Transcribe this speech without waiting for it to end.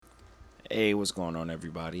Hey, what's going on,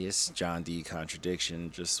 everybody? It's John D.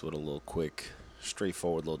 Contradiction, just with a little quick,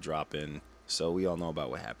 straightforward little drop in. So, we all know about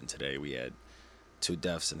what happened today. We had two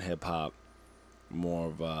deaths in hip hop,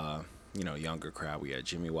 more of younger crowd. We had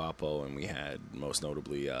Jimmy Wapo, and we had most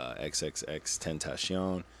notably XXX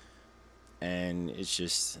Tentacion. And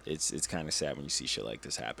it's kind of sad when you see shit like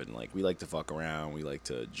this happen. Like, we like to fuck around, we like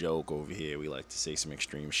to joke over here, we like to say some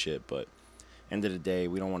extreme shit, but end of the day,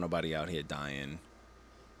 we don't want nobody out here dying.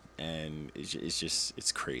 And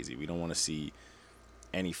it's crazy. We don't want to see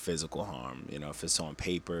any physical harm. You know, if it's on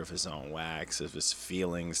paper, if it's on wax, if it's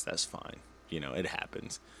feelings, that's fine. You know, it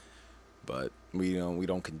happens. But we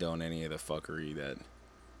don't condone any of the fuckery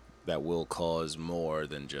that will cause more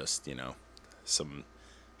than just, some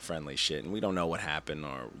friendly shit. And we don't know what happened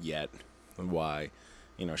or yet why,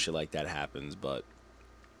 shit like that happens. But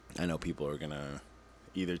I know people are gonna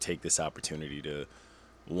either take this opportunity to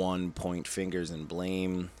point fingers and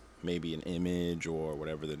blame maybe an image or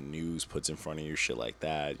whatever the news puts in front of you, shit like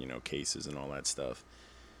that, cases and all that stuff.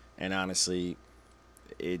 And honestly,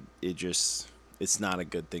 it's not a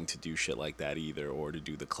good thing to do shit like that either, or to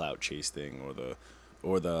do the clout chase thing, or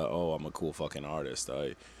the oh, I'm a cool fucking artist,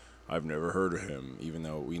 I've never heard of him, even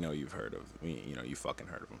though we know you've heard of, you fucking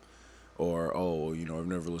heard of him. Or, oh, I've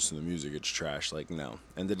never listened to music, it's trash. Like, no.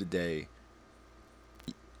 End of the day,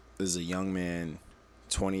 this is a young man,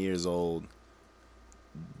 20 years old,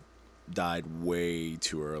 died way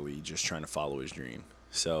too early just trying to follow his dream.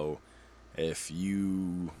 So if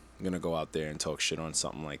you gonna go out there and talk shit on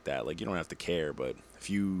something like that, like, you don't have to care, but if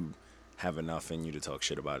you have enough in you to talk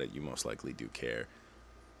shit about it, you most likely do care.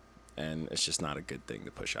 And it's just not a good thing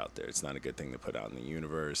to push out there. It's not a good thing to put out in the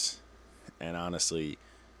universe. And honestly,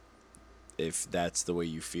 if that's the way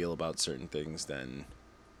you feel about certain things, then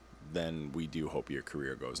we do hope your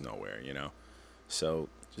career goes nowhere, So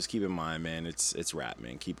just keep in mind, man, it's rap,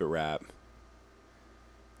 man. Keep it rap.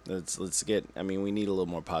 Let's get, we need a little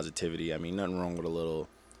more positivity. Nothing wrong with a little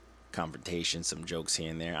confrontation, some jokes here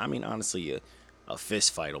and there. Honestly, a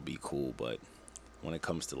fist fight will be cool, but when it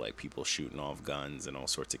comes to, like, people shooting off guns and all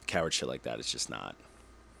sorts of coward shit like that, it's just not,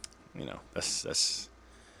 that's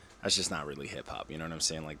just not really hip hop. You know what I'm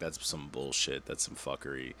saying? Like, that's some bullshit. That's some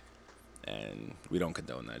fuckery. And we don't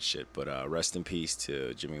condone that shit. But rest in peace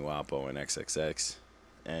to Jimmy Wapo and XXX.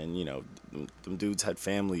 And, them dudes had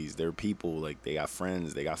families. They're people. Like, they got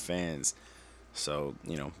friends. They got fans. So,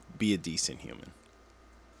 be a decent human.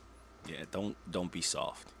 Yeah, don't be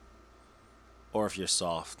soft. Or if you're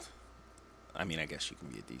soft, I guess you can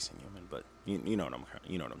be a decent human. But you know what I'm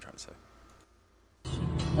trying to say.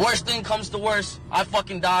 Worst thing comes to worst, I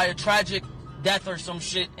fucking die a tragic death or some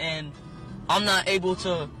shit, and I'm not able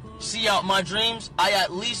to see out my dreams. I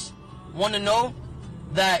at least want to know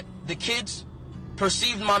that the kids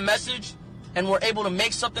perceived my message and were able to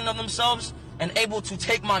make something of themselves and able to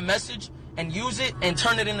take my message and use it and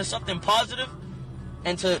turn it into something positive,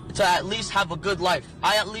 and to at least have a good life.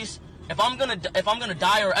 I at least, if I'm gonna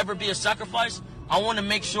die or ever be a sacrifice, I want to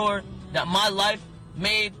make sure that my life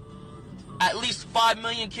made at least 5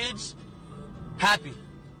 million kids happy,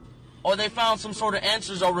 or they found some sort of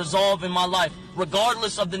answers or resolve in my life,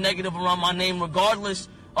 regardless of the negative around my name, regardless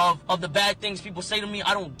of the bad things people say to me.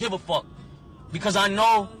 I don't give a fuck, because I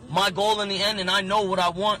know my goal in the end, and I know what I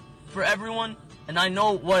want for everyone, and I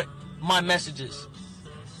know what my message is.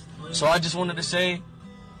 So I just wanted to say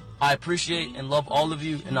I appreciate and love all of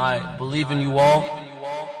you, and I believe in you all.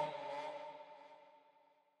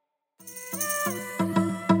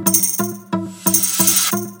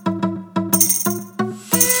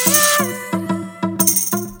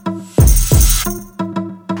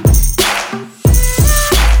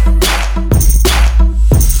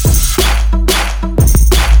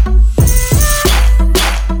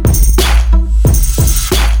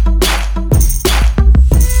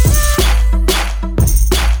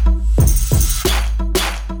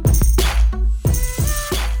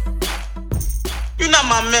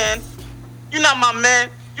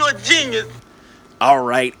 All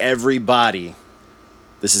right, everybody.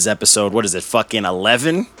 This is episode, what is it, fucking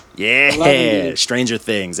 11? Yeah, 11. Stranger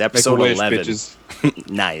Things, episode 11. Bitches.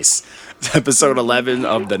 Nice. Episode 11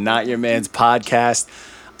 of the Not Your Man's podcast.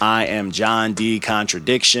 I am John D.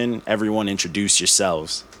 Contradiction. Everyone introduce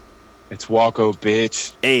yourselves. It's Walko,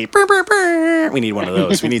 bitch. Hey, burr, burr, burr. We need one of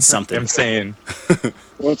those. We need something. I'm saying.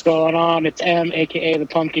 What's going on? It's M, a.k.a. the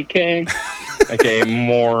Pumpkin King. A.k.a.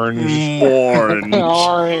 Morn.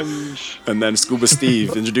 Orange. And then Scuba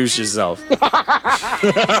Steve, introduce yourself.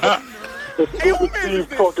 Scuba Steve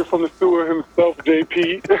talking from the sewer himself,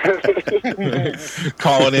 JP.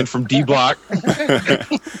 Calling in from D-Block.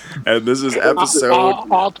 And this is episode...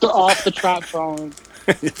 Off the trap phone.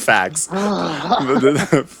 Facts.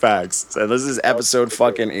 Facts. So this is episode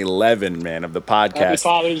fucking 11, man, of the podcast. Happy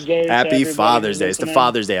Father's Day. to Happy everybody Father's who's Day. It's the listening.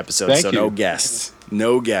 Father's Day episode, Thank so you. no guests.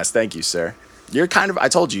 No guests. Thank you, sir. You're kind of, I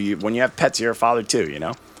told you, when you have pets, you're a father too, you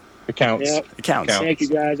know? It counts. Yep. It counts. Count. Thank you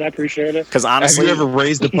guys. I appreciate it. Because Have honestly, you ever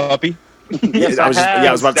raised a puppy? Yes, I was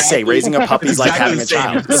about to say, Exactly. raising a puppy is like having a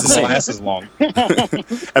Exactly child. the It's the same. same. Lasts as long.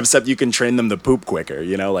 Except you can train them to poop quicker,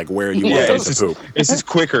 you know, like where you want them it's to just, poop. it's just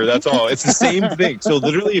quicker. That's all. It's the same thing. So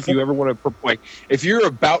literally, if you ever want to, like, if you're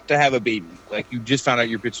about to have a baby, like you just found out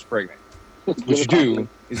your bitch is pregnant, what you do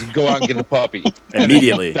is you go out and get a puppy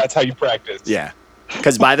Immediately. That's how you practice. Yeah.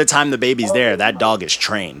 Because by the time the baby's there, that dog is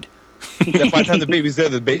trained. That by the time the baby's there,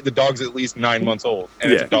 the dog's at least 9 months old,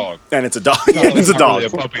 and it's a dog. And it's a dog. It's not It's a not dog. really a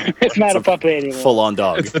puppy anymore. It's not It's a a puppy anymore. Full on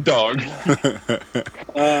dog. It's the dog.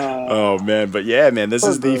 Oh man, but yeah, man, this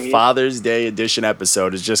is the Agreed. Father's Day edition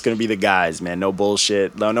episode. It's just gonna be the guys, man. No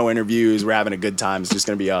bullshit, no interviews. We're having a good time. It's just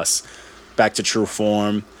gonna be us, back to true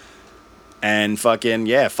form. And fucking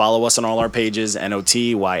yeah, follow us on all our pages: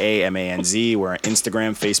 NOTYAMANZ. We're on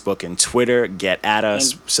Instagram, Facebook, and Twitter. Get at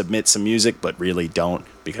us, submit some music, but really don't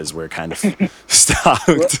because we're kind of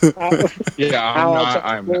stopped. Yeah,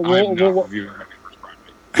 I'm We'll- not we'll- reviewing my neighbor's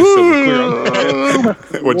project. So we're clear on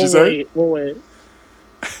that. What'd you say? We'll wait.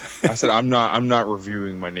 I said I'm not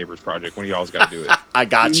reviewing my neighbor's project when y'all's got to do it. I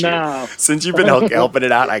got you. No. Since you've been helping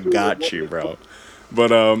it out, I got you, bro. But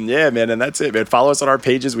yeah, man, and that's it, man. Follow us on our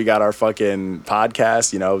pages. We got our fucking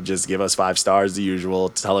podcast. You know, just give us 5 stars, the usual.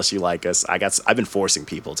 Tell us you like us. I've been forcing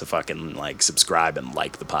people to fucking like subscribe and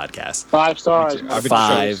like the podcast. 5 stars. I've been,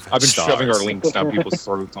 Five I've been shoving our stars. links down people's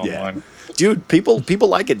throats Yeah. online. Dude, people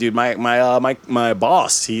like it, dude. My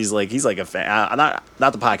boss, he's like a fan. Not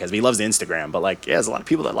the podcast, but he loves the Instagram. But like, yeah, there's a lot of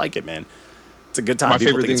people that like it, man. It's a good time. My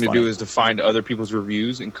People favorite think thing it's to do funny. is to find other people's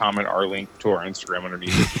reviews and comment our link to our Instagram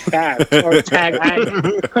underneath it. Tag or tag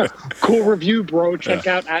at cool review, bro. Check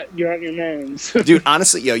out at your names. Dude,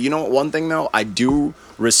 honestly, yo, you know what? One thing though, I do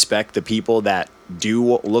respect the people that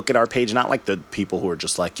do look at our page, not like the people who are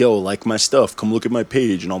just like, yo, like my stuff, come look at my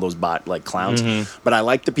page, and all those bot like clowns. But I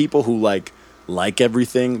like the people who like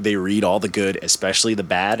everything, they read all the good, especially the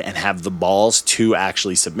bad, and have the balls to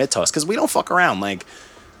actually submit to us because we don't fuck around. Like,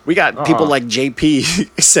 we got people like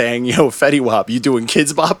JP saying, yo, Fetty Wap, you doing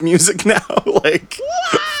Kids Bop music now? Like,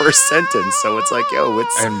 first sentence. So it's like, yo,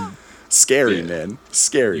 it's And scary, yeah. man.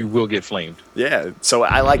 Scary. you will get flamed. Yeah, so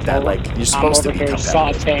I like that. Like, you're supposed to I'm be over here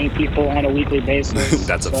competitive. sauteing people on a weekly basis.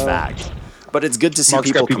 That's a so- fact. But it's good to see Mark's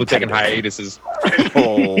people got people taking competitive. hiatuses.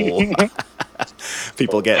 Oh.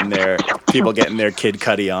 people getting their Kid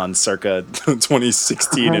Cudi on circa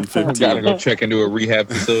 2016 and Gotta 15. go check into a rehab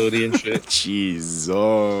facility and shit. Jesus.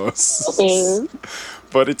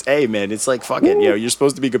 But it's, hey man, it's like fucking, yo, you're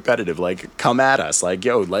supposed to be competitive. Like, come at us. Like,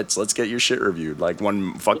 yo, let's get your shit reviewed. Like,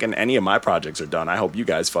 when fucking any of my projects are done, I hope you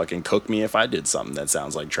guys fucking cook me if I did something that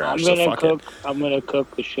sounds like I'm trash. So gonna fuck cook. it. I'm gonna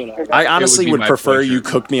cook the shit out of it. I honestly be would my prefer pleasure. you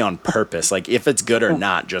cook me on purpose. Like, if it's good or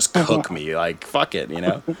not, just cook me. Like, fuck it, you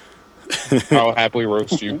know? I'll happily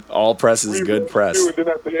roast you. All press is good press. And then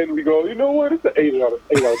at the end we go, you know what? It's an 8 out of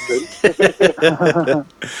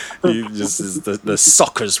 10. You just is the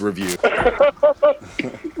suckers review.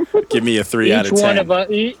 Give me a 3 out Each of 10. one of us,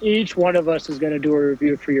 each one of us is gonna do a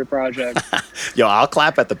review for your project. Yo, I'll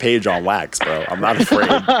clap at the page on wax, bro. I'm not afraid.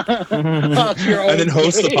 And then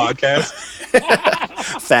host the podcast.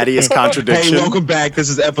 Thaddeus Hey, contradiction. welcome back. This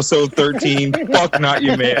is episode 13. Fuck not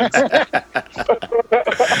you, man.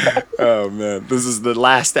 Oh man, this is the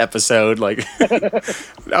last episode. Like,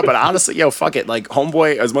 no, but honestly, yo, fuck it. Like,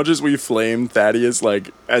 homeboy, as much as we flamed Thaddeus, like,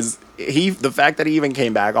 the fact that he even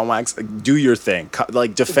came back on wax, like, do your thing.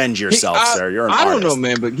 Like, defend yourself, sir. You're an I artist. don't know,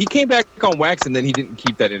 man, but he came back on wax and then he didn't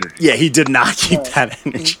keep that energy. Yeah, he did not keep that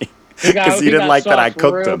energy He got- because he he didn't got like that I soft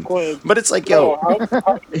cooked real him. quick. But it's like, yo,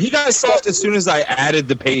 He got soft as soon as I added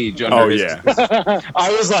the page. Under oh his, yeah, I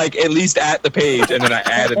was like, at least at the page, and then I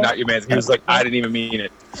added not your man's. He was like, I didn't even mean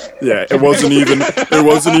it. yeah. It wasn't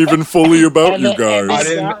even fully about And you the- and guys.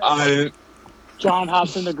 I didn't. John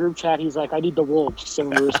hops in the group chat. He's like, "I need the wolves," and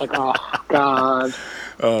we're just like, "Oh God."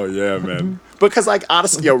 Oh yeah, man. Because like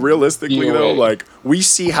honestly, yo, realistically Yeah, though, right. like we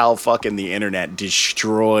see how fucking the internet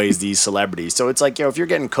destroys these celebrities. So it's like, yo, if you're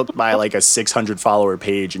getting cooked by like a 600 follower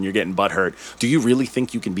page and you're getting butthurt, do you really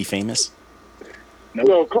think you can be famous?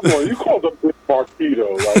 Yo, come on, you called him Big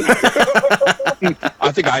Marquito. Like,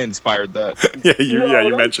 I think I inspired that. Yeah, you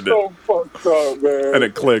that's mentioned it so fucked up, man. and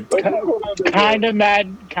it clicked. Like, you go down there,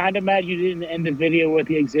 Kind of mad you didn't end the video with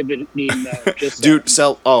the exhibit meme though. Just Dude,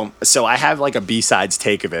 so I have like a B-sides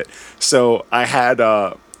take of it. So I had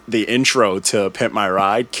the intro to Pimp My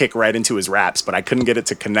Ride kick right into his raps, but I couldn't get it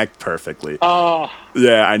to connect perfectly. Oh,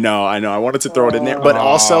 Yeah, I know. I wanted to throw it in there, but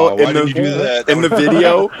also why did you do that? in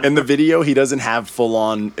the video, he doesn't have full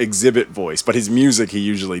on exhibit voice, but his music he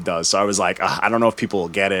usually does. So I was like, I don't know if people will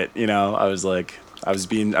get it. You know, I was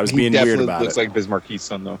being weird about looks it. like Biz Marquis'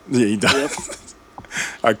 son though. Yeah, he does.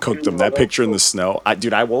 I cooked him. That picture in the snow. I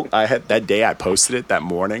had that day I posted it that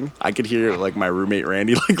morning. I could hear like my roommate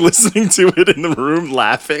Randy like listening to it in the room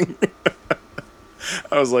laughing.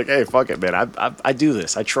 I was like, hey, fuck it, man. I do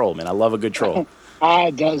this. I troll, man. I love a good troll.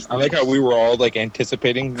 it does. I like how we were all like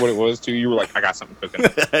anticipating what it was too. You were like, I got something cooking.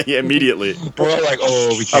 Yeah, immediately. We're all like,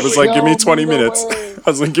 oh, we I can't was wait. like, give me No, 20 no minutes. way. I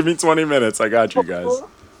was like, give me 20 minutes. I got you guys.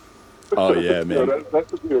 Oh yeah, man. That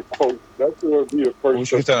should be a quote. That should be a we first.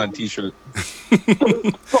 should put that on a t-shirt.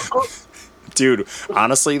 Dude,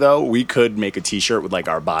 honestly though, we could make a t-shirt with like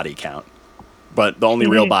our body count. But the only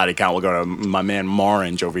real body count will go to my man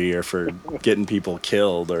Morange over here for getting people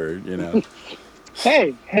killed or, you know.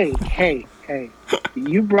 Hey.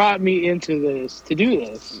 You brought me into this to do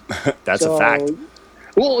this. That's a fact.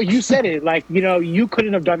 Well, you said it. Like, you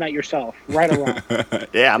couldn't have done that yourself, right or wrong.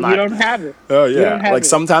 Yeah, I'm You not. don't have it. Oh You don't yeah, have like it.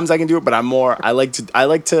 sometimes I can do it, but I like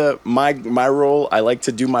to my role. I like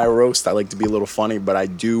to do my roast. I like to be a little funny, but I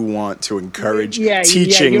do want to encourage you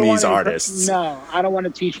teaching don't these wanna- artists. No, I don't want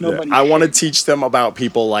to teach Yeah, nobody. I want to shit. teach them about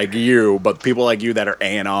people like you, but people like you that are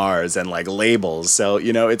A&Rs and like labels. So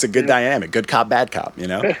it's a good dynamic, good cop, bad cop.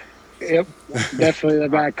 Yep, definitely the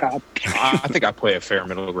bad cop. I think I play a fair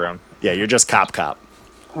middle ground. Yeah, you're just cop. Cop.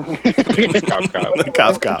 Cop.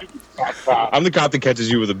 I'm the cop that catches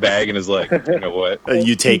you with a bag and is like, you know what?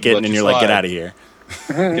 You take it Let and you you're like, get slide. out of here.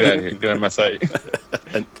 Get out of here. Get out of my sight.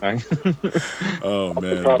 Oh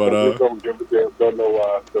man, Cop but that don't give a damn, don't know why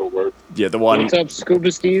I still work. yeah, the one What's up,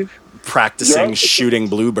 Scuba Steve? practicing Yeah. shooting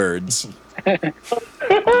bluebirds.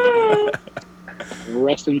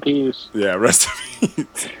 Rest in peace. Yeah, rest of me.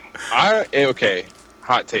 Okay.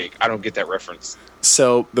 Hot take. I don't get that reference.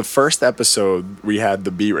 So the first episode we had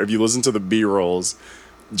the B. If you listen to the B rolls,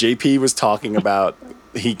 JP was talking about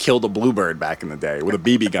he killed a bluebird back in the day with a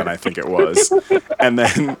BB gun, I think it was, and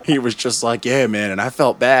then he was just like, "Yeah, man," and I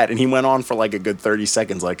felt bad, and he went on for like a good 30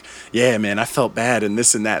 seconds, like, "Yeah, man, I felt bad, and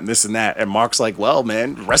this and that and this and that," and Mark's like, "Well,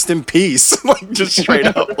 man, rest in peace," like just straight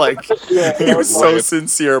up, like he was so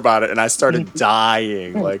sincere about it, and I started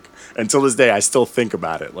dying, like until this day, I still think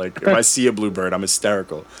about it, like if I see a bluebird, I'm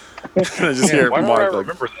hysterical. I just hear Why don't I Mark like,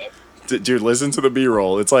 remember that? dude, listen to the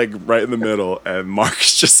B-roll. It's like right in the middle, and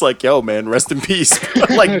Mark's just like, "Yo, man, rest in peace,"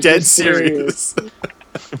 like dead serious.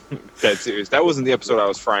 Dead serious. That wasn't the episode I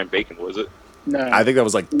was frying bacon, was it? No, I think that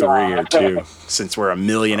was like 3 or 2. Since we're a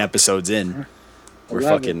million episodes in, we're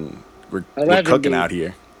 11. we're 11, cooking dude. out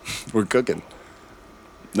here. We're cooking.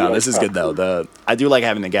 No, this is good though. I do like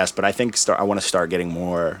having the guests, but I think I want to start getting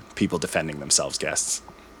more people defending themselves guests.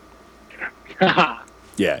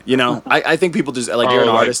 Yeah, I think people just like you're an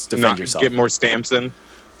artist, defend yourself. Get more stamps in.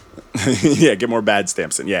 Yeah, get more bad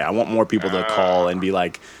stamps in. Yeah, I want more people to call and be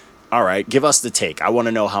like, all right, give us the take. I want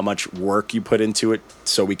to know how much work you put into it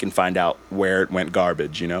so we can find out where it went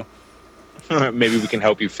garbage, Maybe we can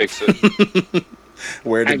help you fix it.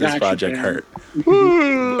 Where I did this got you, project man. hurt?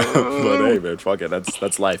 But hey, man, fuck it.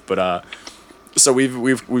 That's life. But so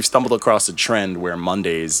we've stumbled across a trend where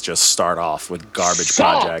Mondays just start off with garbage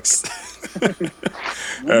Suck. projects.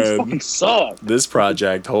 These fucking suck. This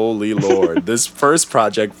project, holy lord, this first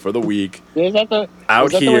project for the week, Is that the out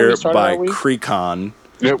is that the way we here started by our week? Creecon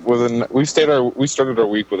Yep, we started our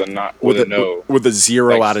week with a no with a 0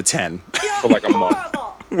 Thanks. out of 10. for like a month.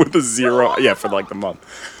 With a 0, yeah, for like the month.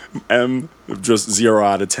 M just 0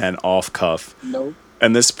 out of 10 off cuff. Nope.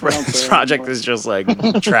 And this don't this care project anymore. is just like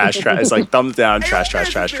trash. It's like thumbs down, trash.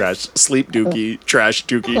 Sleep dookie, trash.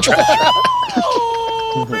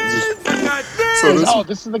 So this,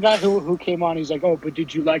 This is the guy who came on. He's like, "Oh, but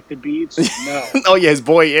did you like the beats?" No, oh yeah, his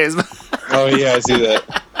boy is. Oh yeah, I see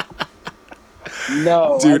that.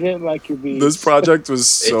 no, I Dude, didn't like your beats. This project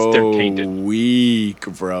was they're so tainted. weak,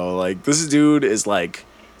 bro. Like this dude is like,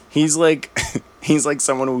 he's like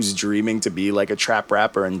someone who's dreaming to be like a trap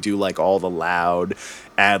rapper and do like all the loud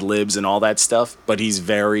ad libs and all that stuff, but he's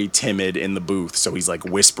very timid in the booth, so he's like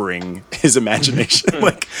whispering his imagination.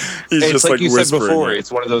 Like he's It's just like like you said whispering. before. it.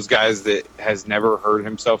 It's one of those guys that has never heard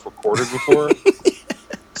himself recorded before.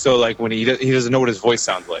 So like when he doesn't know what his voice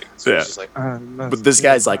sounds like. So Yeah. he's just like. But this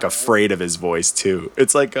guy's like afraid of his voice too.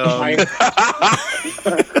 It's like My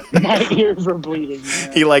ears were bleeding.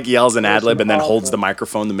 Man. he like yells an ad lib and then awful. holds the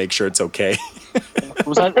microphone to make sure it's okay.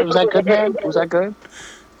 Was that good, man? Was that good?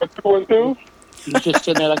 2 and 2? He's just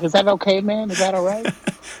sitting there like, is that okay, man? Is that all right?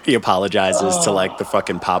 He apologizes to like the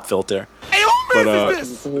fucking pop filter. But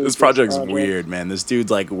this project's weird, man. This dude's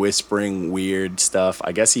like whispering weird stuff.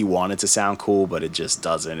 I guess he wanted to sound cool, but it just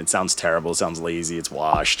doesn't. It sounds terrible. It sounds lazy. It's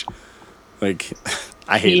washed. Like,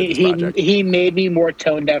 I hated this project. He may be more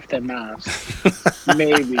tone deaf than Nas.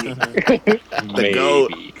 Maybe. The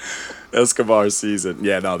GOAT. Escobar season.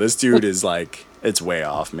 Yeah, no, this dude is like, it's way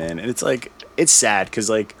off, man. And it's like, it's sad because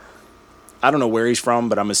like, I don't know where he's from,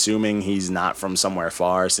 but I'm assuming he's not from somewhere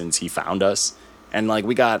far since he found us. And like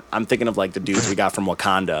I'm thinking of like the dudes we got from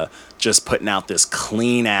Wakanda just putting out this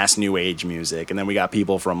clean ass new age music. And then we got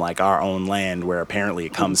people from like our own land where apparently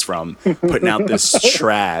it comes from putting out this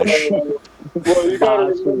trash. Well, you gotta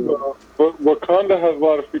remember, but Wakanda has a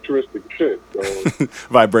lot of futuristic shit. So.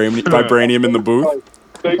 Vibranium in the booth.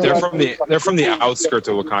 They're from the outskirts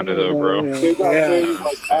of Wakanda, though, bro. They got things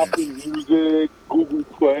like Apple Music, Google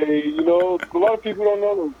Play. You know, a lot of people don't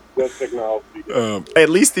know that technology. At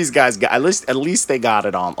least these guys got at least they got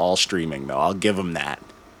it on all streaming though. I'll give them that.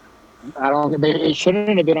 I don't. It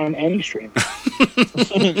shouldn't have been on any stream.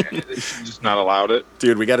 They just not allowed it.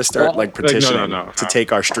 Dude, we got to start like petitioning no. to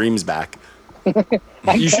take our streams back.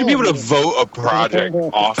 You should be able to vote a project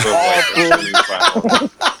off of like a streaming platform.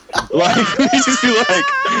 Like, we just be like,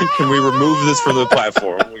 can we remove this from the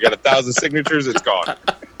platform? We got 1,000 signatures, it's gone.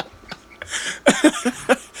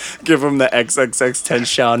 Give him the XXX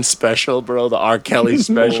Tenshawn special, bro. The R. Kelly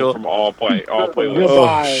special. From all playlists.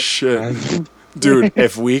 Oh, shit. Dude,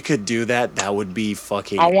 if we could do that, that would be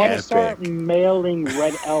fucking I want to epic. start mailing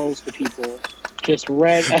red L's to people. Just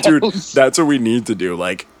red L's. Dude, that's what we need to do.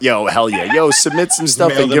 Like, yo, hell yeah. Yo, submit some stuff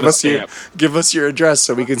Mail and them give us your address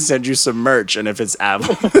so we can send you some merch. And if it's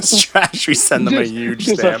Avalon's trash, we send them a huge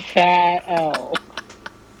just stamp. a fat L.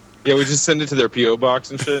 Yeah, we just send it to their P.O.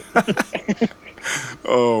 box and shit.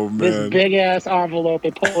 Oh, man. This big ass envelope, they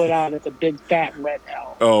pull it out, it's a big fat red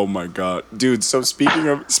L. Oh my god, dude! So speaking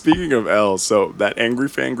of L, so that angry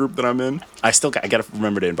fan group that I'm in, I gotta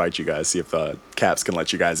remember to invite you guys. See if Caps can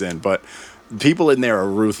let you guys in. But people in there are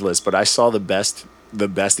ruthless. But I saw the best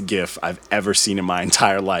GIF I've ever seen in my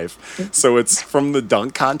entire life. So it's from the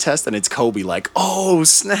dunk contest, and it's Kobe like, oh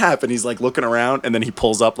snap, and he's like looking around, and then he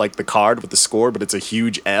pulls up like the card with the score, but it's a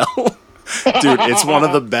huge L. Dude, it's one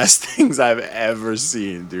of the best things I've ever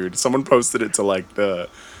seen, dude. Someone posted it to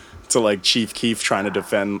Chief Keef trying to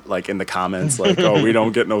defend, like, in the comments, like, oh, we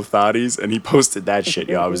don't get no thotties, and he posted that shit,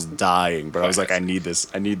 yo. I was dying, but I was like, I need this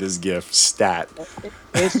GIF stat.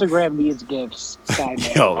 Instagram needs gifts.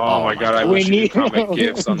 Yo, Oh my god, I wish you could comment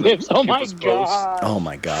gifts on the gifts. Oh my people's posts. god. Oh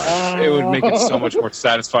my god. It would make it so much more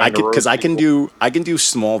satisfying. Because I can do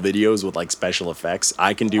small videos with like special effects.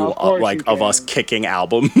 I can do Of course like you of us can. kicking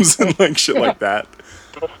albums and like shit like that.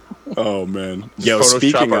 Oh man. Yo, Photoshop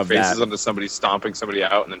speaking our of faces that, onto somebody stomping somebody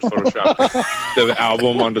out, and then Photoshop the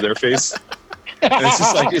album onto their face. And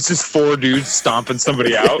it's just 4 dudes stomping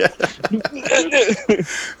somebody out.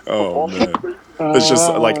 oh man. It's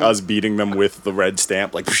just like us beating them with the red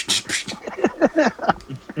stamp, like.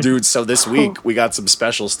 Dude, so this week we got some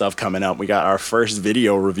special stuff coming up. We got our first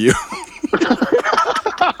video review.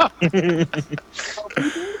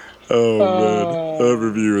 Oh man, that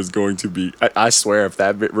review is going to be. I swear, if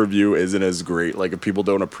that review isn't as great, like if people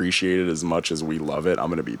don't appreciate it as much as we love it, I'm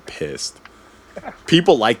gonna be pissed.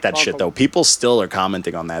 People like that shit though. People still are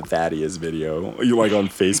commenting on that Thaddeus video. You like on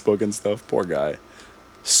Facebook and stuff. Poor guy.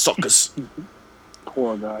 Suckers.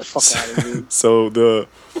 Poor guy. Fuck out of here. So the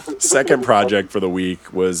second project for the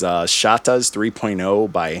week was Shatas 3.0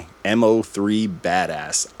 by MO3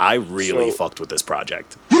 Badass. I really fucked with this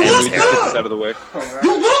project. And we just get this out of the way.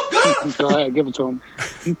 Go ahead, give it to him.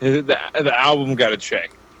 The album got a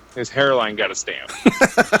check. His hairline got a stamp.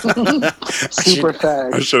 Super I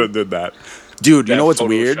fast. should have did that. Dude, you know what's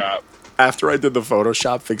weird? Photoshop. After I did the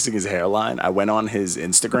Photoshop fixing his hairline, I went on his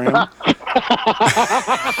Instagram.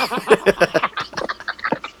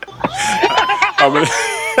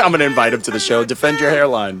 I'm gonna invite him to the show. Defend your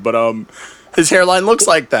hairline, but his hairline looks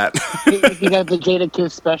like that. He got the Jada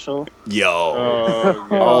Kiss special. Yo. Yeah.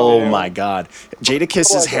 Oh my God, Jada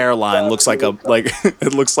Kiss's hairline looks like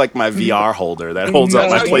it looks like my VR holder that holds up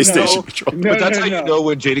my That's how you PlayStation know. controller. But that's how you know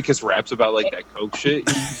when Jadakiss raps about like that coke shit.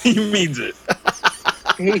 He means it.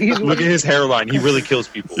 Look at his hairline. He really kills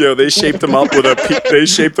people. Yo, they shaped him up with a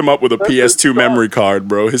PS2 memory card,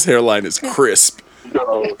 bro. His hairline is crisp.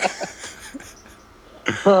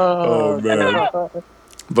 Oh man.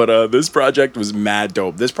 But this project was mad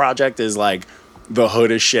dope. This project is like the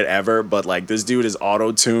hoodest shit ever, but like this dude is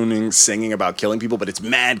auto-tuning, singing about killing people, but it's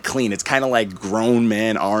mad clean. It's kind of like grown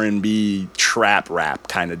man R&B trap rap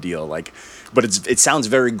kind of deal, like, but it sounds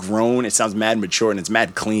very grown. It sounds mad mature and it's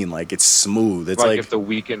mad clean. Like it's smooth. It's like if The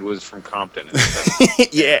Weeknd was from Compton.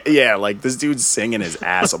 yeah. Like this dude's singing his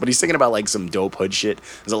ass off, but he's singing about like some dope hood shit.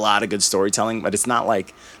 There's a lot of good storytelling, but it's not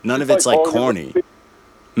like none of it's like corny.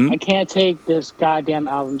 I can't take this goddamn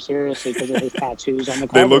album seriously because of his tattoos on the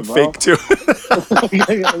cover. They look bro. fake too.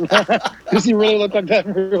 Does he really look like that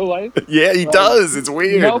in real life? Yeah, he does. It's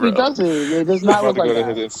weird. No, bro. he doesn't. It does not look like Go to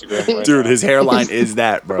that. his Instagram right Dude, now. his hairline is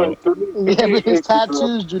that, bro. Yeah, but his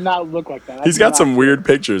tattoos do not look like that. He's got some weird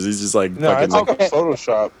pictures. He's just like No, fucking. it's like Okay. a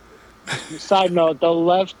Photoshop. Side note: the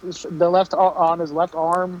left on his left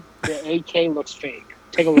arm, the AK looks fake.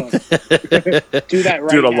 Take a look. Do that right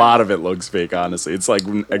Dude, a now. lot of it looks fake. Honestly, it's like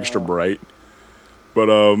extra bright. But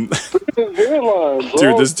His hairline, bro.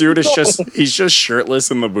 dude, this dude is just—he's just shirtless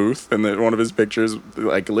in the booth, and then one of his pictures,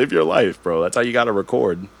 like, live your life, bro. That's how you got to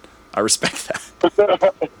record. I respect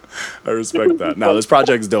that. I respect that. Now, this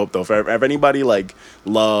project's dope though. If anybody like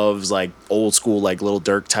loves like old school like Lil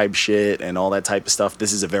Durk type shit and all that type of stuff,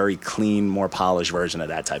 this is a very clean, more polished version of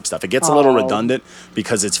that type of stuff. It gets a little redundant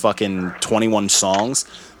because it's fucking 21 songs.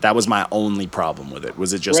 That was my only problem with it.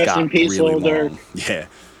 Was it just Rest got in peace, really Lil Durk. long? Yeah.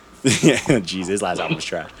 Yeah, jeez, his last album was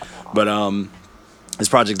trash. But this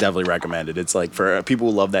project definitely recommended. It's like for people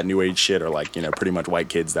who love that new age shit or like, you know, pretty much white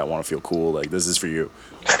kids that want to feel cool, like this is for you.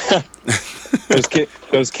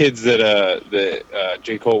 Those kids that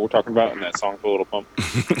J. Cole were talking about in that song for Little Pump.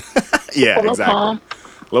 Yeah, Lil exactly. Pump.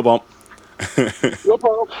 Lil Bump. No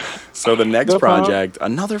problem. So the next Lil Pump. project,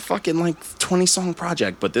 another fucking like 20-song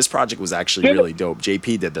project, but this project was actually really dope.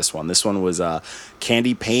 JP did this one. This one was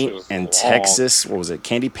Candy Paint It was and long. Texas. What was it?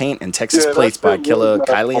 Candy Paint and Texas Yeah, Plates that's by it. Killa Yeah.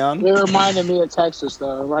 Kylian. It reminded me of Texas,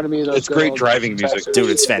 though. It reminded me of those. It's great girls driving in music. Texas. Dude,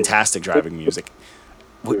 it's fantastic driving music.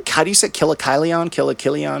 How do you say Killa Kylian? Killa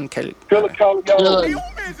Kylian? Killer Cali.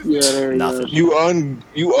 Yeah, there you Nothing. You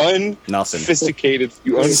Nothing. unsophisticated,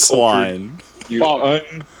 you uncultured, Swine. you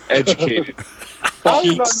uneducated. I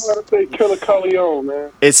do not know how to say Killer Calion,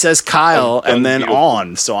 man. It says Kyle Done and then deal.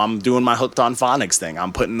 on, so I'm doing my hooked on phonics thing.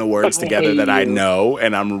 I'm putting the words together hate that I you. know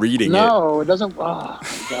and I'm reading No, it doesn't. Oh, my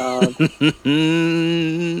God.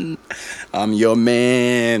 it. I'm your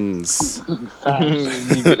man's.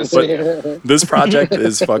 But This project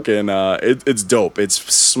is fucking it's dope. It's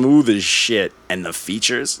smooth as shit, and the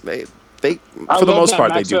features they I for the love most that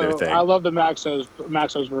part they do Maxo- their thing. I love the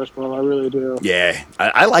Maxo's verse, bro. I really do. Yeah,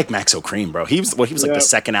 I like Maxo Cream, bro. He was like Yeah. the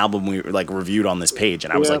second album we like reviewed on this page,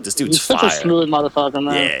 and I was Yeah. like, this dude's He's such fire. a smooth motherfucker,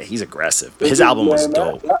 man. Yeah, he's aggressive. His album was Man,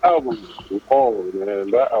 dope. That album was hard,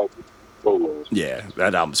 man. That album was so Yeah,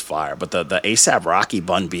 that album's fire. But the ASAP Rocky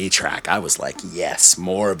Bun B track, I was like, yes,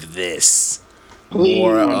 more of this.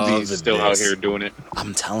 More of he's still this. out here doing it.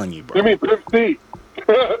 I'm telling you, Give bro. me 50.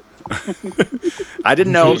 I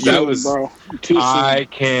didn't know. That was. Bro. Too soon. I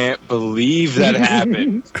can't believe that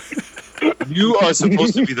happened. You are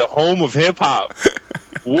supposed to be the home of hip hop.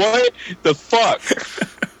 What the fuck?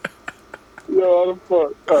 Yo, the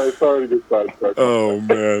fuck. All right, sorry to get sidetracked. Oh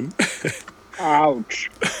man, Ouch.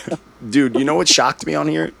 dude, you know what shocked me on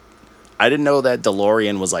here? I didn't know that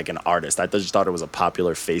DeLorean was like an artist. I just thought it was a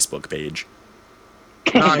popular Facebook page.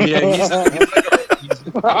 Nah, yeah, he's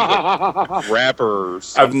a rapper. Or I've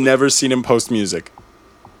something. never seen him post music.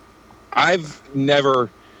 I've never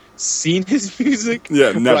seen his music.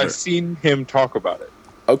 Yeah, But never. I've seen him talk about it.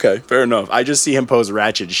 Okay, fair enough. I just see him post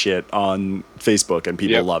ratchet shit on Facebook, and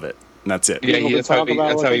people Yep. love it. And that's it. Yeah, People that's how talk he, about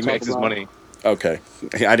that's what how they he talk makes his about. money. Okay,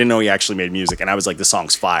 I didn't know he actually made music, and I was like, the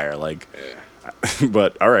song's fire. Like,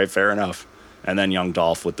 but all right, fair enough. And then Young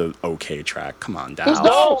Dolph with the OK track. Come on, It's Dolph.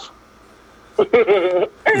 Dolph.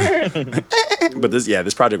 But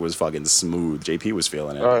this project was fucking smooth. JP was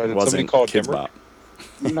feeling it. Did It somebody wasn't call Kids Denver?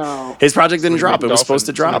 Bop. No. His project didn't drop. It was Dolphin- supposed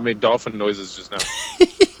to drop. I made dolphin noises just now.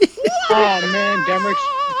 Oh, man.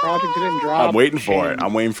 Demrick's project didn't drop. I'm waiting for it.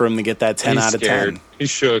 I'm waiting for him to get that 10 He's out of scared. 10. He's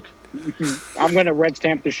shook. I'm going to red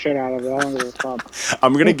stamp the shit out of it. I don't give a fuck.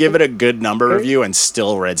 I'm gonna give it a good number review and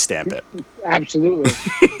still red stamp it. Absolutely.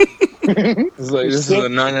 It's like, this is a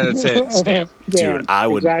 9 out of 10 stamp. Yeah, Dude, I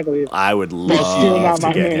would Exactly. love out to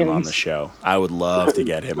my get him on hands. the show. I would love to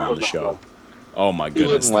get him on the show. Oh my It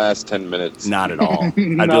goodness. wouldn't last 10 minutes. Not at all. I'd be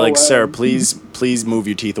No like, way. sir, please move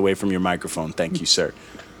your teeth away from your microphone. Thank you, sir.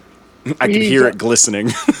 I can hear it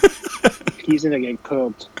glistening. He's going to get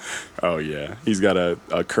cooked. Oh yeah, he's got a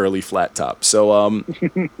curly flat top. So I'm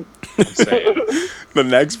saying. the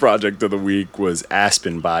next project of the week was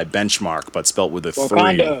Aspen by Benchmark, but spelt with a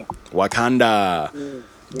Wakanda. 3. Wakanda,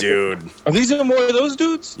 dude. Are these more of those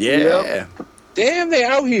dudes? Yeah, Damn, they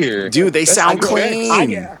out here. dude, they That's sound hype. clean.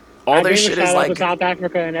 Yeah. all their gave a shit shout is out to like, South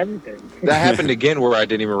Africa and everything. That happened again where I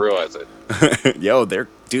didn't even realize it. yo, they're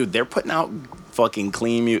putting out fucking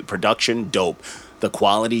clean production, dope. The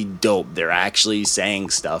quality, dope. They're actually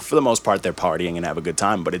saying stuff. For the most part, they're partying and have a good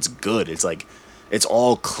time, but it's good. It's like, it's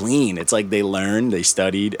all clean. It's like they learned, they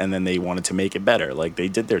studied, and then they wanted to make it better. Like, they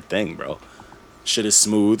did their thing, bro. Shit is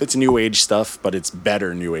smooth. It's new age stuff, but it's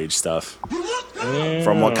better new age stuff.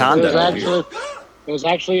 From Wakanda. It was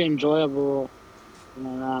actually enjoyable.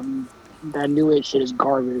 That new age shit is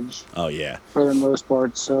garbage Oh, yeah. for the most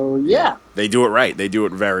part. So yeah, They do it right. They do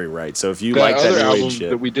it very right. So if you That like that other new album age shit.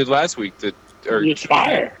 that we did last week, it's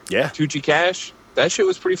fire. Yeah. Tucci Cash, that shit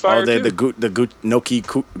was pretty fire Oh, too. the Noki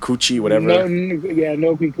Coochie, whatever.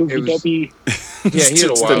 Noki Kooky It was- Dopey. Yeah, he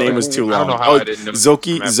had a the wild name one. was too I long. don't know how Oh, I didn't know from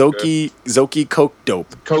Africa. Zoki Coke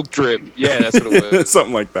Dope. Coke Drip. Yeah, that's what it was.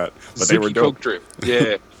 Something like that. But they were Zuki dope. Coke Drip.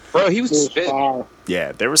 Yeah. Bro, he was It was spit. fire.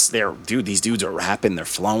 Yeah, dude, these dudes are rapping, they're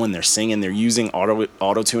flowing, they're singing, they're using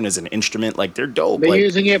auto-tune as an instrument. Like, they're dope. They're Like,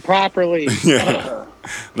 using it properly. yeah.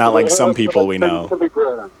 Not like some people we know.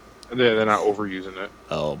 They're not overusing it.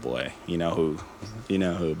 Oh boy, you know who,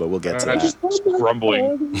 but we'll get to They're that. just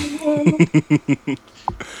grumbling.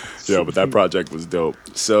 Yeah, but that project was dope.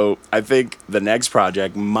 So I think the next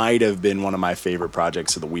project might have been one of my favorite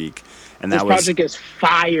projects of the week, and This that was project is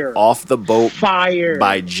fire. Off the Boat Fire.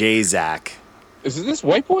 by J-Zack. Is this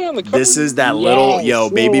white boy on the cover? This is that little,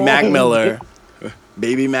 Yes. Baby Mac Miller.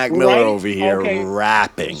 Baby Mac Miller Right? over here Okay.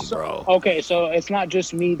 rapping, bro. Okay, so it's not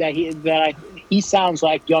just me that he sounds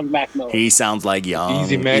like young Mac Miller. He sounds like young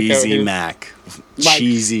Easy Mac out Easy here. Mac. Like,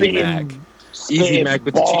 Cheesy spitting- Mac. Easy spitting Mac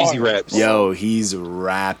with the cheesy bars. raps. Yo, he's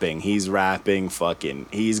rapping. He's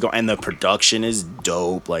going, and the production is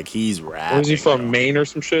dope. Like, he's rapping. Where's he from? bro. Maine or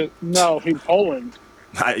some shit? No, he's Poland.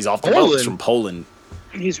 He's off the boat. He's Poland? from Poland.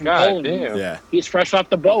 He's from God Poland. damn. Yeah. He's fresh off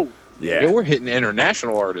the boat. Yeah. Yeah, we're hitting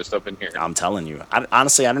international artists up in here. I'm telling you.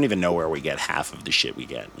 Honestly, I don't even know where we get half of the shit we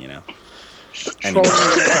get, And-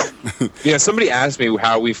 Trolling. Yeah, somebody asked me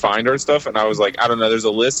how we find our stuff, and I was like, I don't know. There's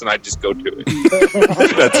a list, and I just go to it.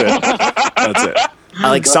 That's it. That's it. I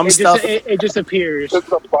like some stuff. It just appears.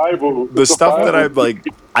 It's a Bible. The It's a stuff that Bible.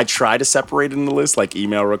 I try to separate in the list, like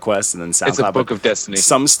email requests and then SoundCloud. It's a but book of destiny.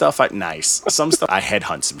 Some stuff some stuff I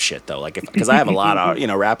headhunt some shit though, like because I have a lot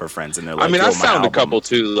of rapper friends and they're like, I mean, "Yo, I my found a album." couple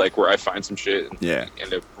too, like where I find some shit and Yeah,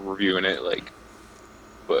 end up reviewing it, like.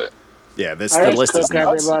 But yeah. The Alright, list is cook,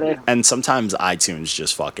 nuts. everybody. And sometimes iTunes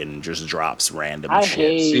just drops random I shit.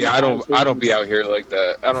 hate- see, I don't be out here like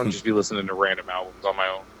that. I don't just be listening to random albums on my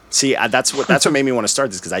own. See, that's what made me want to start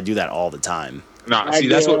this because I do that all the time. Nah, I see,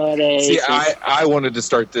 that's do what. it, See, I wanted to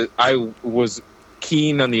start this. I was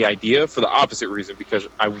keen on the idea for the opposite reason because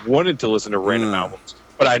I wanted to listen to random albums,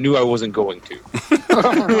 but I knew I wasn't going to.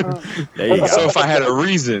 There you go. So if I had a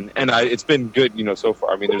reason, and it's been good, so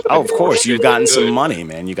far. I mean, there's. Oh, of course, shit you've gotten some good. money,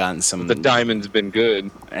 man. You gotten some, The diamond's been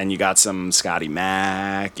good. and you got some Scotty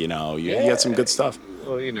Mac. You got some good stuff.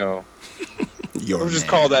 Well, Your we'll just man.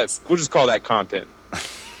 call that. We'll just call that content.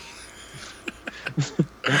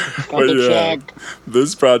 Got the yeah. check.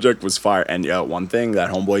 This project was fire. And one thing that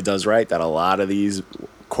Homeboy does right that a lot of these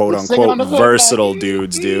quote He's singing unquote on the versatile boat.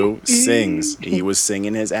 dudes do sings. He was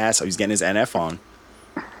singing his ass. He's getting his NF on.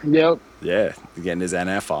 Yep. Yeah, getting his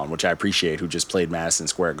NF on, which I appreciate. Who just played Madison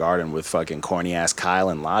Square Garden with fucking corny ass Kyle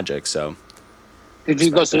and Logic. So Did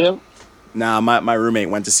you go see him? nah, my roommate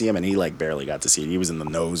went to see him and he like barely got to see it. He was in the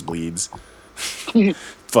nosebleeds.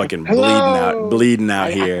 Fucking Hello. bleeding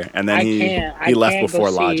out here. And then he left can't go before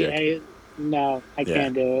see Logic. No, I Yeah.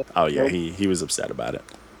 can't do it. Oh yeah, Nope. he was upset about it.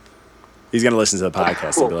 He's gonna listen to the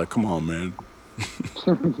podcast and be like, "Come on, man."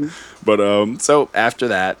 But so after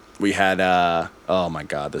that, we had oh my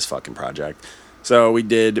god, this fucking project. So we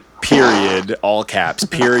did period, all caps,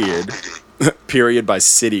 period, period by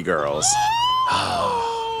City Girls.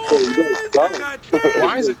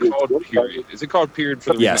 Why is it called period? Is it called period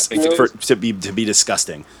for the Yes, reason I think it is? to be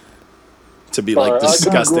disgusting, to be like Sorry, I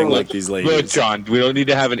disgusting Googled like it. these Look, ladies. John, we don't need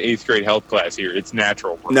to have an 8th grade health class here. It's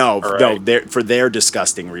natural. bro. No, All no, right? they're for their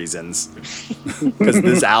disgusting reasons. Because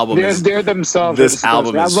this album is They're themselves. this disgusting.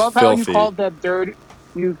 album is I love how filthy. you called them dirty.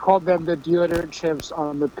 You called them the deodorant chips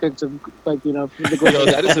on the pigs of the Yo,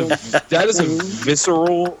 that is a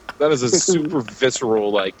visceral. That is a super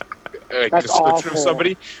visceral like That's description of awful.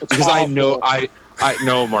 somebody It's because I know awful. I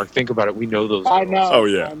know, Mark. Think about it. We know those. I girls. know. Oh,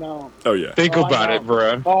 yeah. I know. oh yeah. Think Oh, I about know. it,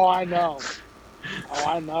 bro. Oh, I know. Oh,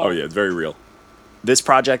 I know. Oh yeah, it's very real. This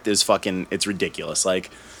project is fucking. It's ridiculous.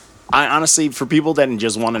 Like, I honestly, for people that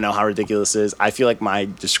just want to know how ridiculous it is, I feel like my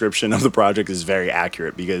description of the project is very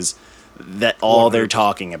accurate because that all they're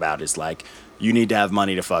talking about is like, you need to have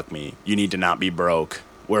money to fuck me. You need to not be broke.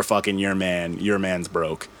 We're fucking your man. Your man's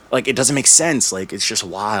broke. Like it doesn't make sense. Like it's just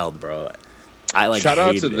wild, bro. I like Shout out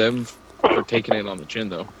to hated it. them for taking it on the chin,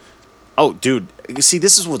 though. Oh, dude. See,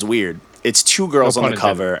 this is what's weird. It's two girls No on the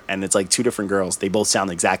pun intended. cover, and it's like two different girls. They both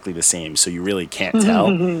sound exactly the same, so you really can't tell.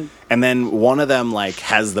 And then one of them like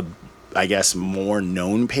has the, I guess, more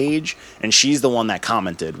known page, and she's the one that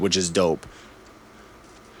commented, which is dope.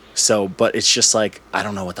 So, but it's just like I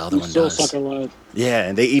don't know what the other You one still does. suck alive. Yeah,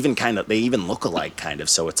 and they even look alike, kind of.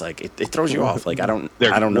 So it's like it throws you off. Like I don't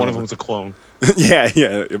know. One of them's a clone. yeah,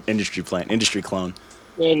 industry clone.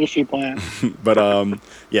 The industry plan. But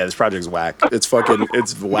yeah, this project's whack. It's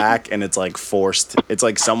whack, and it's like forced. It's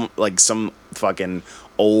like some fucking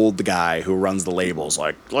old guy who runs the labels.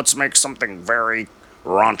 Like, let's make something very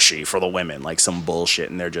raunchy for the women, like some bullshit,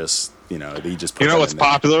 and they're just they just. Put You know that what's in there.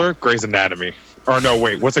 popular? Grey's Anatomy. Or no,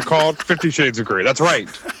 wait, what's it called? 50 Shades of Grey. That's right.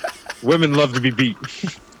 Women love to be beat.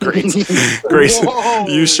 Grace, Whoa.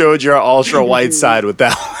 you showed your ultra white side with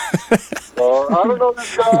that. I don't know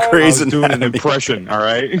this guy. I Grey's was doing an Anatomy. impression, all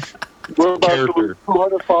right? We're about to character. lose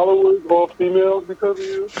 200 followers, all females, because of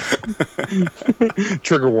you.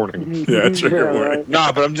 Trigger warning. Yeah, trigger Yeah, warning. right.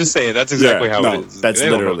 Nah, but I'm just saying, that's exactly Yeah, how no, it is. that's They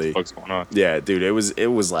don't know what literally- the fuck's going on. Yeah, dude, it was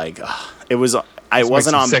like it was. I Let's make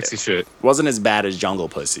wasn't some on sexy shit. wasn't as bad as Jungle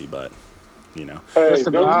Pussy, but Hey, Just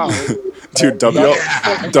about. dude, WLP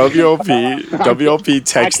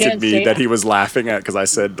texted can't me say- that he was laughing at because I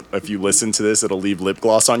said if you listen to this, it'll leave lip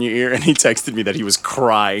gloss on your ear, and he texted me that he was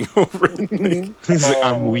crying over it. He's like,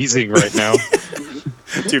 I'm wheezing right now.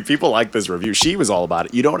 Dude, people like this review. She was all about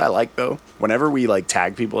it. You know what I like though? Whenever we like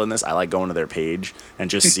tag people in this, I like going to their page and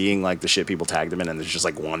just seeing like the shit people tagged them in, and there's just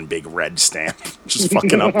like one big red stamp just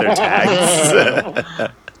fucking up their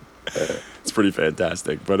tags. It's pretty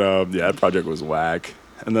fantastic. But yeah, that project was whack.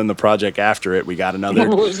 And then the project after it, we got another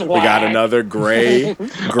gray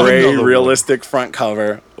Another realistic front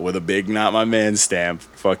cover with a big Not My Man stamp.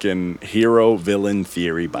 Fucking Hero Villain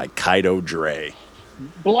Theory by Kaido Dre.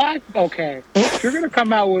 Black. Okay, if you're gonna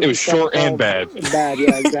come out with It was a song short and called- bad. Bad,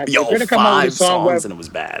 yeah, exactly. Yo, if you're gonna come out with a 5 song songs with and it was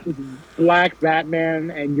bad. Black Batman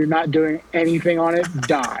and you're not doing anything on it,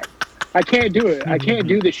 die. I can't do it. I can't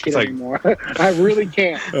do this shit It's like- anymore. I really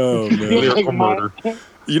can't. Oh man. Lyrical Like, my- murder.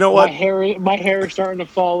 You know My what? hair is starting to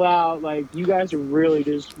fall out. Like you guys are really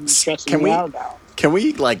just stressing Can me we- out now. Can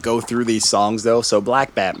we like go through these songs though? So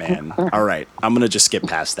Black Batman. All right, I'm gonna just skip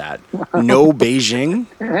past that. No Beijing.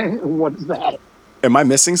 What is that? Am I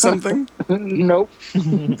missing something? Nope.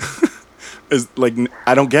 Is like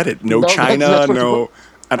I don't get it. No No, China. that's what- No,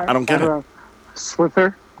 I don't get it.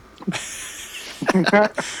 Swither.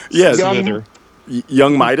 Yes, Young- Slither.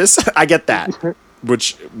 Young Midas. I get that,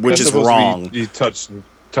 which That's is supposed to be- wrong. You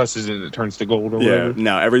touches it and it turns to gold or Yeah, whatever.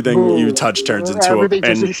 no, everything you Ooh, touch turns into everything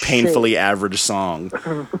a just is painfully average song.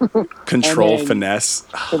 Control then- finesse.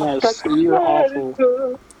 Finesse. You're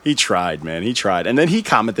awful. He tried, man. He tried, and then he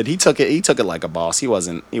commented. He took it like a boss. He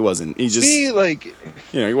wasn't. He just. See, like,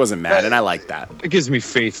 He wasn't mad, and I like that. it gives me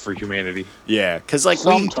faith for humanity. Yeah, because like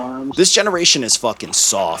Sometimes. this generation is fucking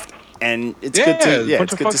soft, and it's good to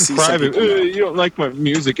bunch it's of good to fucking see some private. people. know. You don't like my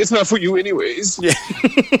music. It's not for you anyways. Yeah.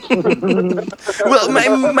 Well,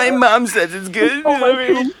 my mom says it's good. Oh, my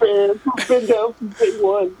two fans who've been down since day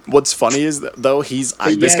one. What's funny is though this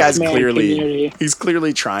Yes, guy's man, clearly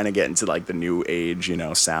community. trying to get into like the new age,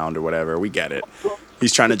 sound or whatever. We get it.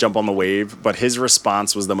 He's trying to jump on the wave, but his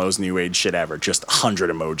response was the most new age shit ever. Just 100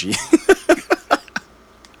 emoji.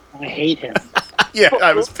 I hate him. Yeah,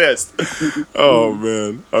 I was pissed. Oh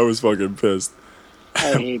man, I was fucking pissed.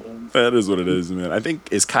 I hate him. That is what it is, man. I think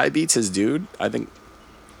is Kai Beats his dude. I think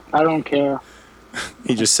I don't care.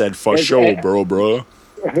 he just said for It's- sure, bro.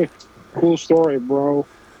 Cool story, bro.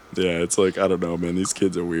 Yeah, it's like I don't know, man. These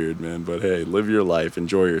kids are weird, man. But hey, live your life,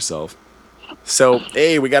 enjoy yourself. So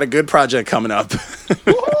hey, we got a good project coming up.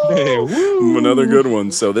 Hey, woo. Another good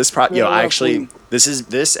one. So this Yeah, I actually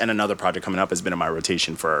this and another project coming up has been in my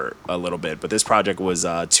rotation for a little bit. But this project was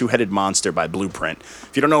Two-Headed Monster by Blueprint.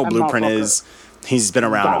 If you don't know what That Blueprint motherfucker. is, he's been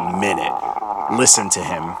around a minute. Listen to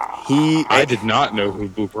him. I did not know who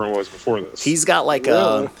Blueprint was before this. He's got like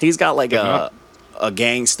Really? a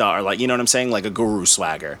gang star, like you know what I'm saying, like a guru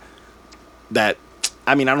swagger. That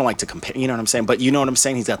I mean, I don't like to compare, you know what I'm saying, but you know what I'm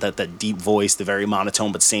saying. He's got that deep voice, the very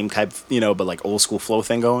monotone, but same type, but like old school flow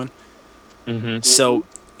thing going. So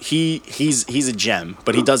he's a gem,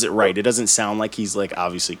 but he does it right. It doesn't sound like he's like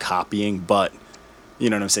obviously copying, but you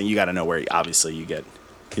know what I'm saying. You got to know where obviously you get.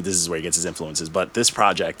 This is where he gets his influences. But this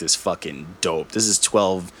project is fucking dope. This is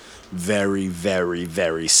 12 very, very,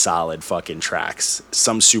 very solid fucking tracks.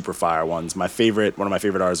 Some super fire ones. One of my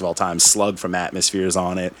favorite artists of all time, Slug from Atmosphere's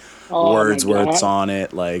on it. Oh, my Wordsworth's God. on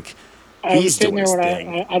it. Like, I was He's sitting doing there his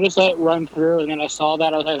when thing. I just let it run through, and then I saw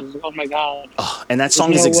that. I was like, oh my god. Oh, and that song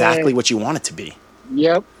There's is no exactly way. what you want it to be.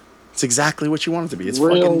 Yep. It's exactly what you want it to be. It's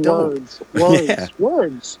Real fucking dope. words. Yeah.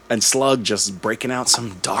 Words. And Slug just breaking out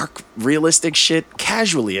some dark, realistic shit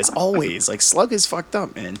casually, as always. Like, Slug is fucked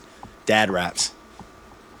up, man. Dad raps.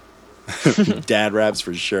 Dad raps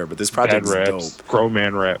for sure, but this Dad project is raps, dope. grown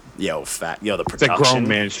man rap. Yo, fat. Yo, the It's like production. grown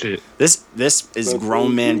man shit. This is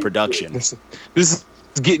grown man production. This is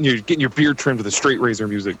getting your beard trimmed with a straight razor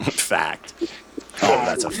music. Fact. Oh,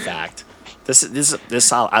 that's a fact.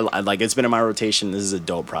 This I like. It's been in my rotation. This is a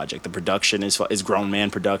dope project. The production is grown man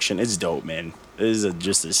production. It's dope, man. This is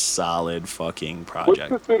just a solid fucking What's project.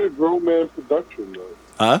 considered grown man production, though?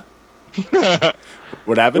 Huh? What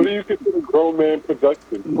What happened? do you consider grown man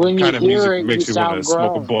production? When you Kind of hear music it, makes you you want sound to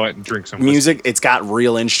smoke a grown. blunt and drink some Music. It's got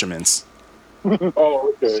real instruments.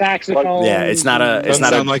 Oh, okay. Saxophone. Yeah, it's not a. It's Doesn't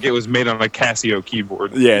not sound a. like it was made on a Casio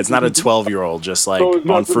keyboard. Yeah, it's not a 12-year-old just like So it's on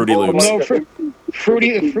nothing Fruity more Loops. No, like fr- a-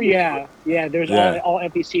 Fruity. Yeah. There's Yeah. all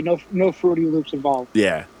MPC. No Fruity Loops involved.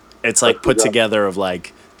 Yeah, it's like put together of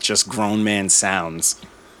like just grown man sounds,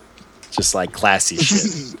 just like classy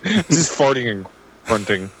shit. This is farting and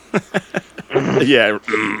grunting. Yeah,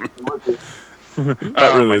 that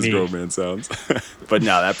Oh, really my is knee. grown man sounds. But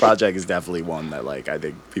no, that project is definitely one that like I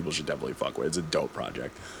think people should definitely fuck with. It's a dope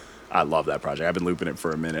project. I love that project. I've been looping it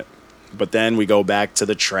for a minute. But then we go back to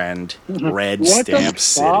the trend, Red What Stamp the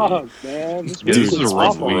City. fuck, man? This Yeah, this music's is a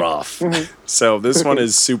rough awful. week. Rough. So this one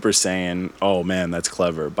is Super Saiyan. Oh man, that's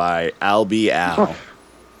clever. By Albie Al.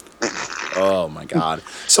 Oh my god.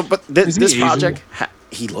 So, but Is he this Asian? project,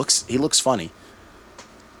 he looks funny.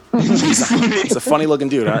 He's a funny looking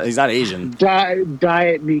dude. He's not Asian.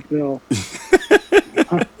 Diet Meek Mill.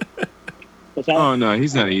 What's that? Oh no,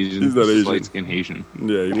 he's not Asian. He's not Asian. Light skin Haitian.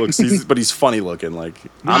 Yeah, he looks. But he's funny looking. Like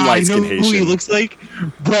I'm Nah, light skin you know who he Haitian. looks like?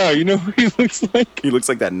 Bro, you know who he looks like? He looks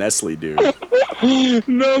like that Nestle dude.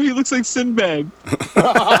 No, he looks like Sinbad.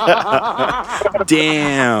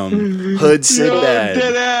 Damn, Hood Yo, Sinbad.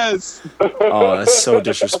 dead ass. Oh, that's so Yo,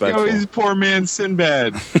 disrespectful. he's poor man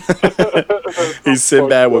Sinbad. He's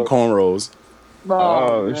Sinbad with cornrows. Oh,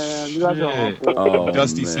 Oh, man, you guys are shit. awful. Oh,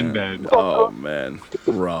 Dusty man. Sinbad. Oh man,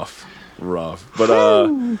 rough. But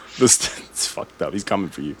this it's fucked up. He's coming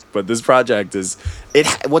for you. But this project is it.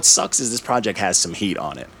 What sucks is this project has some heat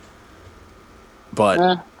on it. But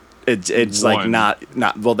Eh. it's like One.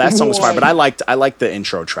 not. Well, that song was fire. But I liked the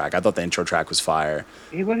intro track. I thought the intro track was fire.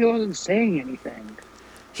 He wasn't saying anything.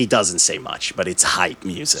 He doesn't say much, but it's hype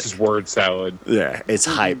This music. is word salad. Yeah, it's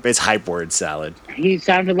hype. It's hype word salad. He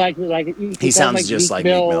sounded like He sounds just like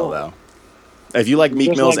Meek Mill though. If you like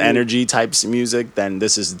Meek Just Mill's like Meek. energy types music, then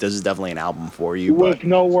this is definitely an album for you. With But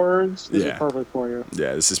no words, this Yeah. is perfect for you.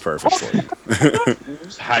 yeah, this is perfect for you.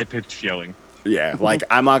 Just high pitched yelling. Yeah, like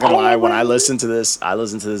I'm not gonna lie. When I listen to this at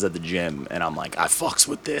the gym, and I'm like, I fucks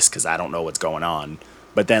with this because I don't know what's going on.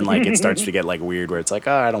 But then like it starts to get like weird where it's like,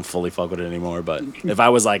 oh, I don't fully fuck with it anymore. But if I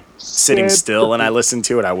was like sitting still and I listened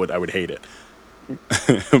to it, I would hate it.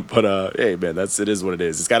 But hey man, it is what it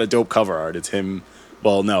is. It's got a dope cover art. It's him.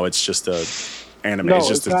 Well, no, it's just a anime. No, it's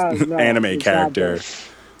just it's an not- no, anime it's not character that.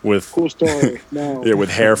 with Cool story. No. yeah with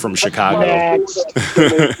hair from Chicago. Next.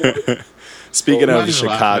 Speaking I'm of not even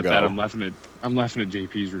laughing at that, Chicago, I'm laughing at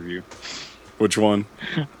JP's review. which one?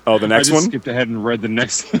 Oh, the next I just one. skipped ahead and read the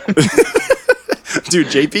next one. Dude,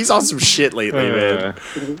 JP's on some shit lately, man.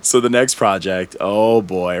 So the next project, oh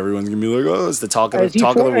boy, everyone's gonna be like, oh, it's the talk of the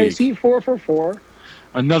Is he week. 4 for 4?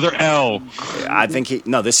 Another L. I think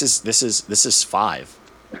this is 5.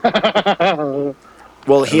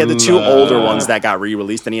 Well, he had the 2 older ones that got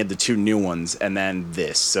re-released, and he had the 2 new ones, and then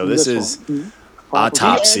this. So this is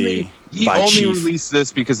Autopsy He by only Chief. released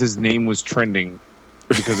this because his name was trending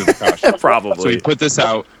because of the costume. So Probably. he put this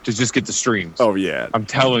out to just get the streams. Oh yeah, I'm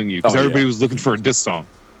telling you, because Oh, yeah. everybody was looking for a diss song.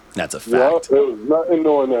 that's a Yeah, fact. there was nothing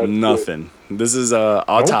doing that. shit. Nothing. This is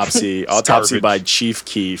Autopsy. It's Autopsy by garbage. Chief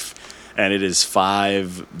Keef, and it is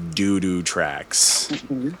 5 doo-doo tracks.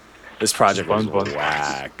 This project was Fun, fun.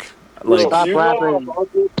 whack. Yo, Like, Stop you know rapping. about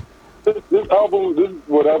this album, this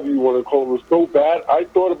whatever you want to call it, was so bad. I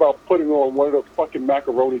thought about putting on one of the fucking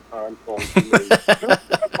Macaroni Time songs. He made. Just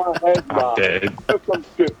my head I'm knocked. dead. Just some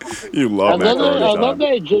shit. you I love love, macaroni. that, I love Time.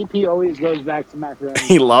 that JP always goes back to macaroni.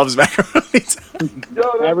 He loves macaroni. Time. Yo,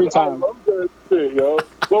 that's- Every I time. love that shit, yo.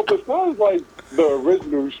 Well, besides like the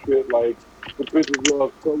original shit, like the bitches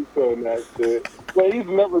love Sosa and that shit, like he's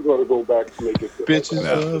never gonna go back to make it. Bitches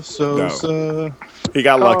No. love Sosa. He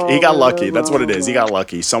got lucky. He got Oh, lucky. That's what it is. He no. got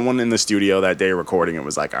lucky. Someone in the studio that day recording it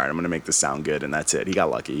was like, all right, I'm gonna make this sound good, and that's it. He got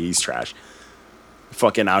lucky. He's trash.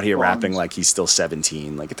 Fucking out here rapping like he's still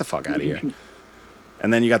 17. Like, get the fuck out of here.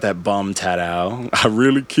 And then you got that bum Tadao. I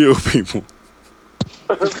really kill people.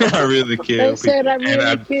 I really kill They said I people.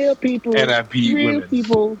 really kill people. and I beat real women.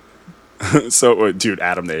 people. So, dude,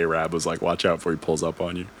 Adam the Arab was like, watch out before he pulls up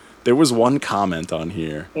on you. There was one comment on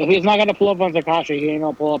here. If he's not gonna pull up on Takashi, he ain't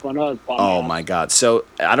gonna pull up on us. Oh my god. So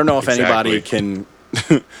I don't know if anybody Exactly. can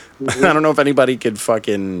I don't know if anybody could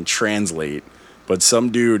fucking translate, but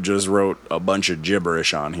some dude just wrote a bunch of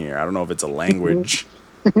gibberish on here. I don't know if it's a language,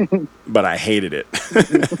 but I hated it.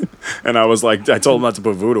 And I was like, I told him not to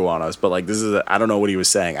put voodoo on us, but like this is I don't know what he was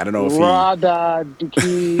saying. I don't know if he Rada,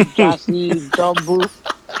 Duki, Jasi, Dumbu.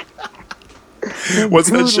 What's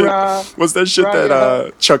that shit? Ra. What's that shit that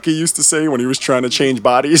Rada. Chucky used to say when he was trying to change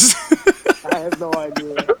bodies? I have no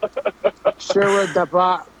idea. Shira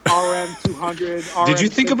Dabat, RM200. Did you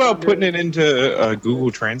think about putting it into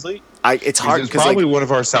Google Translate? It's hard It's because probably like, one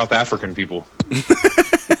of our South African people.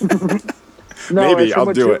 No, Maybe, it's from I'll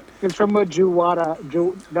a do Ju- it. It's from a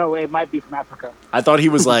Juwada. No, it might be from Africa. I thought he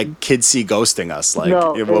was like Kid C ghosting us, like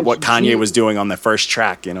No, what it's Kanye G- was doing on the first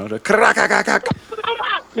track, you know.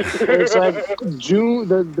 It's like June.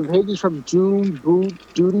 The page is from June Boot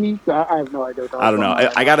Duty. I have no idea. I don't know.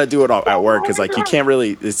 I got to do it at work because like you can't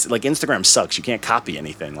really. It's like Instagram sucks. You can't copy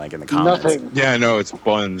anything like in the comments. Nothing. Yeah, no, it's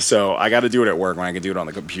buns. So I got to do it at work when I can do it on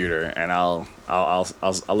the computer, and I'll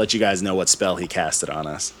let you guys know what spell he casted on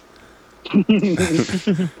us.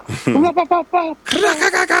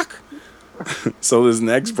 So this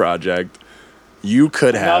next project, you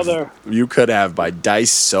could have by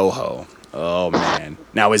Dice Soho. Oh man!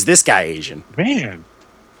 Now is this guy Asian? Man,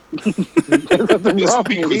 Nothing this wrong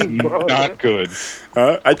beat with was me, bro. not good.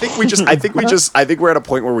 I think we're at a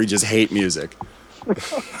point where we just hate music. At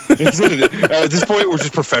this point, we're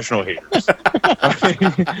just professional haters.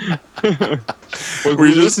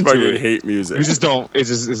 We just listen to fucking it. hate music. We just don't. It's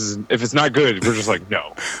just if it's not good, we're just like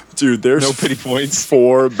no. Dude, there's No pity points.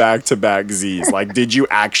 4 back-to-back Z's. Like, did you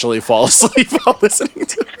actually fall asleep while listening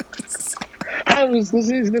to this? I was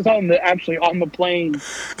listening to this on the plane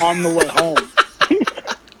on the way home.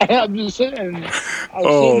 And I'm just sitting. I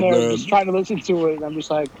was sitting there man. just trying to listen to it, and I'm just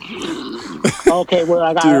like, okay, well,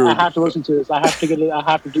 I Dude. have to listen to this. I have to get it. I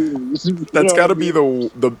have to do this. You That's know got to what I be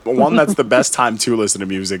mean? the one that's the best time to listen to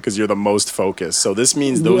music because you're the most focused. So this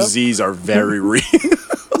means those Yep. Z's are very real.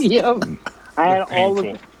 Yep. And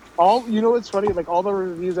Painful. you know what's funny? Like all the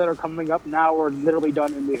reviews that are coming up now were literally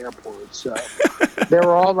done in the airport. So they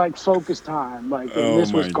were all like focus time. Like and Oh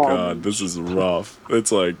this my was garbage. god, this is rough.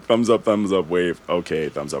 It's like thumbs up, wave. Okay,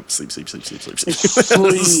 thumbs up, sleep. Sleep. sleep.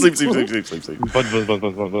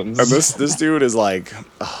 Buns. And this dude is like,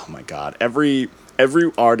 oh my god. Every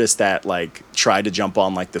artist that like tried to jump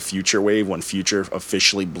on like the Future wave when Future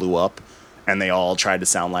officially blew up, and they all tried to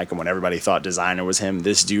sound like him when everybody thought Designer was him.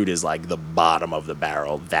 This dude is like the bottom of the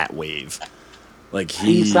barrel. That wave, like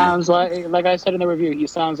He sounds like I said in the review, he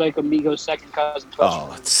sounds like Amigo's second cousin.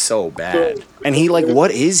 Oh, it's so bad. And he like,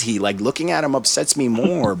 what is he like? Looking at him upsets me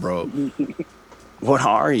more, bro. What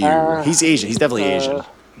are you? He's Asian. He's definitely Asian. No,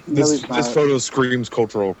 This he's not. photo screams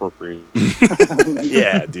cultural appropriation.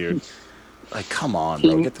 Yeah, dude. Like, come on,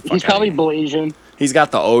 bro. Get the fuck He's out probably of here. Blasian. He's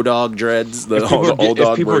got the O-Dog dreads, the If people, are, old if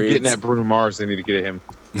dog people are getting braids. at Bruno Mars, they need to get at him.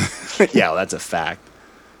 Yeah, well, that's a fact.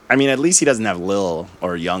 I mean, at least he doesn't have Lil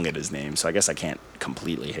or Young at his name, so I guess I can't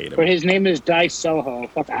completely hate But him. his name is Dice Soho.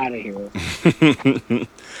 Fuck out of here.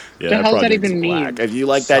 Yeah, the hell does that project's even mean? whack. If you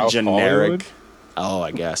like that South generic, Hollywood? oh,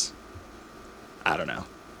 I guess. I don't know.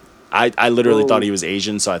 I literally Whoa. thought he was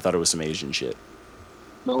Asian, so I thought it was some Asian shit.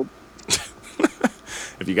 Nope.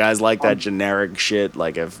 If you guys like that generic shit,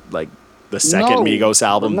 like if like the second No. Migos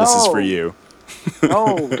album, this is for No. you.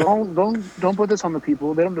 No, don't put this on the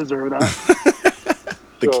people. They don't deserve that.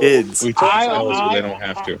 The kids. We took L's, but they don't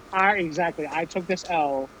have to. Exactly. I took this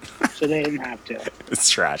L, so they didn't have to. It's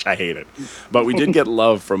trash. I hate it. But we did get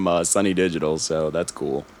love from Sunny Digital, so that's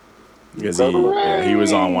cool. Because he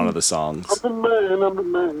was on one of the songs. I'm the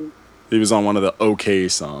man. He was on one of the OK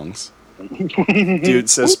songs.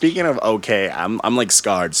 Dude, so speaking of okay, I'm like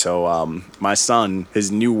scarred. So my son,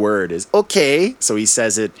 his new word is okay. So he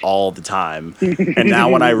says it all the time. And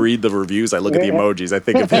now when I read the reviews, I look at the emojis, I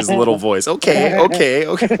think of his little voice. Okay. Okay,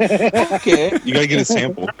 you gotta get a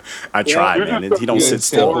sample. I tried, man. He don't sit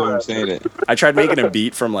still. him saying it. I tried making a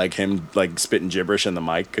beat from like him like spitting gibberish in the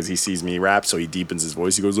mic because he sees me rap, so he deepens his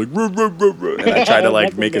voice. He goes like, ruh, ruh, ruh, ruh. And I tried to like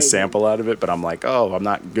That's make a amazing. sample out of it, but I'm like, oh, I'm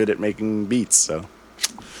not good at making beats, so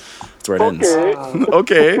that's where it ends.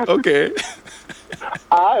 Okay, Okay.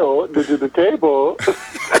 I the table.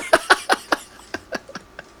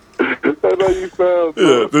 That's how you sound, Yeah,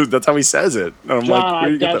 bro. dude, that's how he says it. And I'm John, like, where I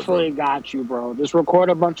you get that definitely got you, bro. Just record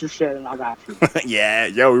a bunch of shit and I got you. from? Yeah,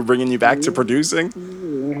 yo, we're bringing you back to producing.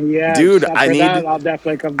 Yeah, Dude, after I need- that, I'll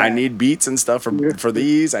definitely come back. I need beats and stuff for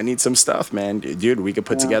these. I need some stuff, man. Dude, we could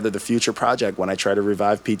put Yeah. together the future project when I try to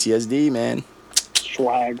revive PTSD, man.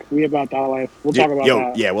 swag. We about that life. We'll talk about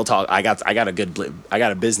that. Yeah, we'll talk. I got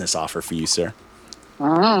a business offer for you, sir.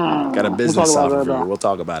 Ah, Got a we'll business talk about offer that for you. now. We'll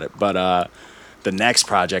talk about it. But the next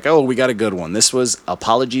project, we got a good one. This was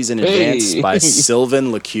Apologies in Advance Hey. by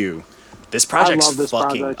Sylvan LeCue. This project's love this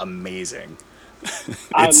fucking project. amazing.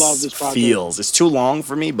 I It's love this project. It's too long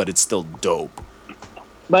for me, but it's still dope.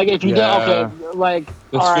 Like if you Yeah. don't, okay, like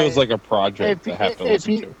This all feels right, like a project If- I have to if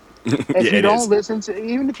listen you- to. if Yeah, you it don't is. listen to,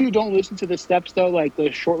 even if you don't listen to the steps though, like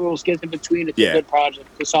the short little skits in between, it's Yeah. a good project.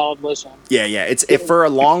 It's a solid listen. Yeah. It's if for a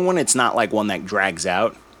long one, it's not like one that drags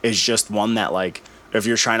out. It's just one that like if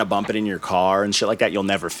you're trying to bump it in your car and shit like that, you'll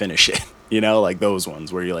never finish it. You know, like those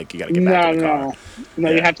ones where you gotta get back No, in the car. no,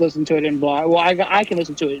 Yeah. you have to listen to it in block. Well, I can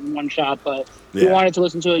listen to it in one shot, but if you Yeah. wanted to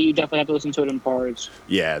listen to it, you definitely have to listen to it in parts.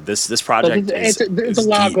 Yeah, this But project it's is a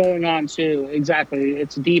lot deep. going on too. Exactly,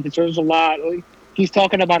 it's deep. There's a lot. He's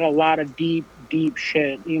talking about a lot of deep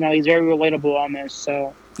shit. You know, he's very relatable on this.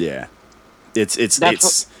 So Yeah,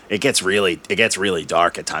 it gets really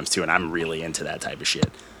dark at times too, and I'm really into that type of shit.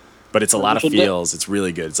 But it's a lot of should feels. It's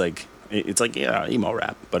really good. It's like emo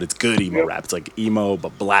rap, but it's good emo Yep. rap. It's like emo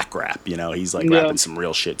but black rap. You know, he's like Yeah. rapping some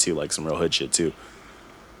real shit too, like some real hood shit too.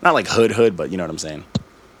 Not like hood, but you know what I'm saying.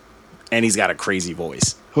 And he's got a crazy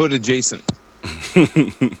voice. Hood adjacent.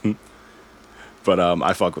 But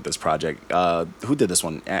I fuck with this project. Who did this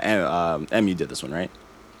one? You did this one, right?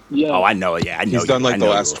 yeah. Oh, I know. Yeah, I know. He's done like the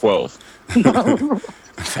last 12.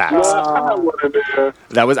 Facts. I had one in there.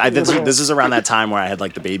 That was this is around that time where I had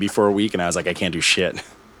like the baby for a week, and I was like, I can't do shit.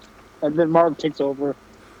 And then Mark takes over.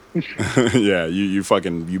 Yeah, you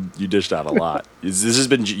fucking you dished out a lot. This has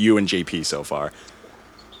been you and JP so far.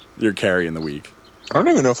 You're carrying the week. I don't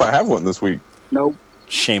even know if I have one this week. Nope.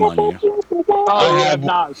 Shame on you. Oh, I yeah, have-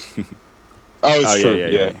 Nas. Oh, it's Oh, yeah, true. yeah,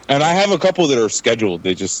 Yeah, yeah. And I have a couple that are scheduled.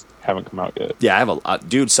 They just haven't come out yet. Yeah, I have a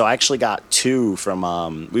dude. So I actually got two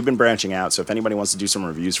from. We've been branching out. So if anybody wants to do some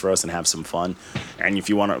reviews for us and have some fun, and if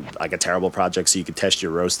you want a terrible project so you could test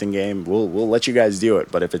your roasting game, we'll let you guys do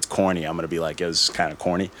it. But if it's corny, I'm gonna be like, it was kind of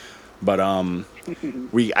corny. But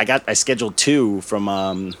I scheduled two from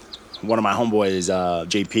one of my homeboys,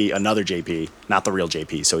 JP, another JP, not the real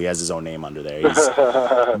JP. So he has his own name under there.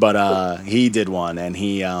 But he did one, and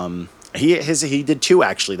he did two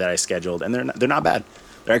actually that I scheduled, and they're not bad.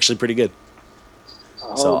 They're actually pretty good.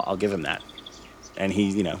 So I'll give him that. And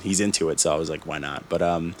he's into it, so I was like, why not? But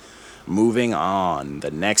moving on, the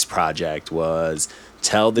next project was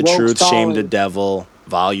Tell the Woke Truth, Shame the Stolly. Devil,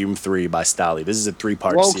 Volume 3 by Stolly. This is a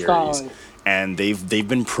 3-part Woke series. Stolly. And they've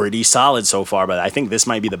been pretty solid so far, but I think this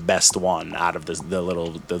might be the best one out of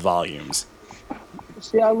the volumes.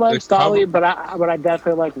 See, I like The Stolly, cover- but I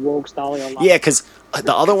definitely like Woke Stolly a lot. Yeah, because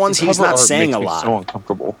the other ones he's Cover not art saying makes a me lot. So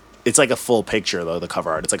uncomfortable. It's like a full picture though. The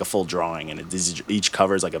cover art, it's like a full drawing, and each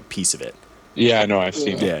cover is like a piece of it. Yeah, I know. I've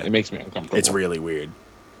seen Yeah. it. It makes me uncomfortable. It's really weird.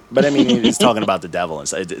 But I mean, he's talking about the devil,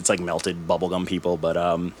 and it's like melted bubblegum people. But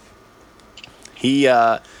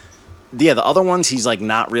the other ones he's like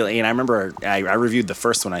not really. And I remember I reviewed the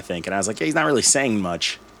first one, I think, and I was like, yeah, he's not really saying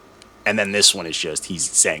much. And then this one is just he's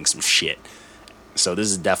saying some shit. So this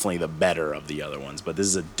is definitely the better of the other ones. But this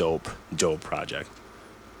is a dope project.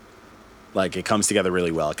 Like it comes together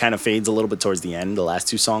really well. It kind of fades a little bit towards the end, the last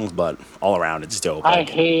two songs, but all around it's dope. I Like,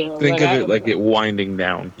 hate. Think of it like it winding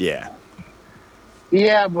down. yeah.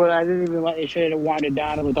 Yeah, but I didn't even like. It should have winded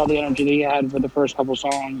down with all the energy that he had for the first couple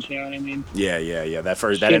songs. You know what I mean? Yeah.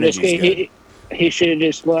 That energy's good. He should have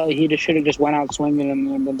just went out swinging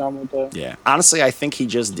and been done with it. Yeah. Honestly, I think he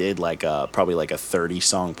just did probably like a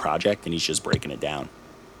 30-song project, and he's just breaking it down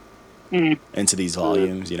into these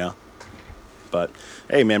volumes, you know? But,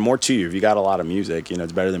 hey, man, more to you. If you got a lot of music,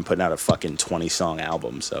 it's better than putting out a fucking 20-song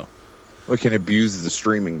album, so. We can abuse the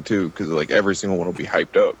streaming too, because like every single one will be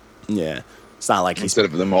hyped up Yeah. It's not like he's instead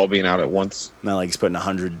of them all being out at once. putting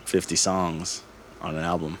 150 songs on an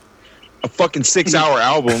album. A fucking 6-hour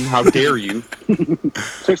album. How dare you?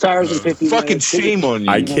 6 hours and 50 Fucking minutes. shame on you.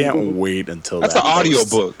 I can't wait until That's that an audio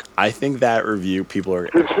posts. book. I think that review people are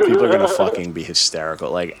gonna fucking be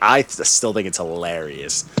hysterical. Like I still think it's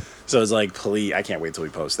hilarious. So it's like, please, I can't wait till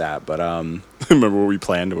we post that. But remember what we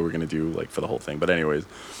planned, what we were gonna do like for the whole thing. But anyways,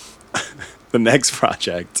 the next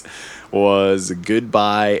project was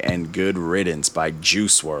Goodbye and Good Riddance by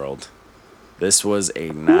Juice WRLD. This was a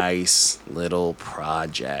nice little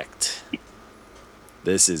project.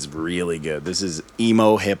 This is really good. This is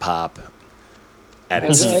emo hip hop. at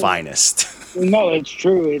its Okay. finest. No, it's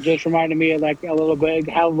true. It just reminded me of like a little bit,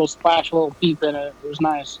 have a little splash, a little peep in it. It was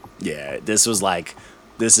nice. Yeah, this is like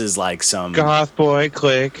some Goth boy,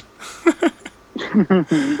 click.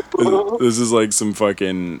 this is like some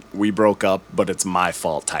fucking we broke up but it's my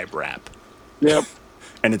fault type rap. Yep.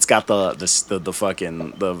 And it's got the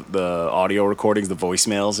fucking the audio recordings, the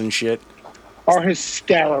voicemails and shit. Are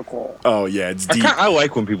hysterical. Oh yeah, it's deep. I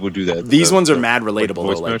like when people do that. These the- ones are the, mad like, relatable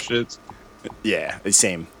though. voicemail Like, shits. yeah, the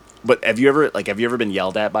same. But have you ever been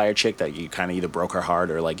yelled at by a chick that you kind of either broke her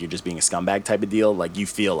heart or like you're just being a scumbag type of deal? Like you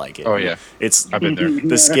feel like it. Oh, yeah. It's I've been there.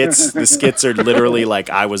 the skits are literally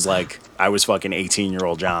like I was fucking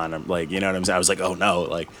 18-year-old John. I'm like, you know what I'm saying? I was like, oh no,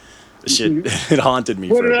 like the shit it haunted me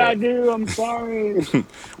What for did a I bit. do? I'm sorry.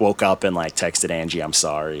 Woke up and like texted Angie, I'm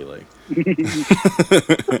sorry, like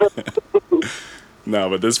no,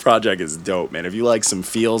 but this project is dope, man. If you like some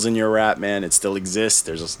feels in your rap, man, it still exists.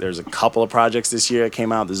 There's a couple of projects this year that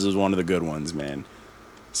came out. This is one of the good ones, man.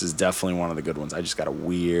 This is definitely one of the good ones. I just got a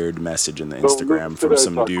weird message in the Instagram from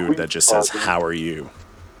some dude that just says, "How are you?"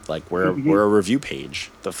 Like we're a review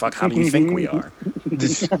page. The fuck? How do you think we are?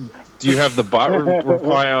 Do you have the bot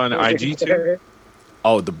reply on IG too?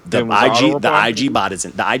 Oh, the Then was auto IG reply? IG bot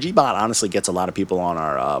isn't. The IG bot honestly gets a lot of people on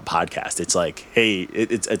our podcast. It's like, hey,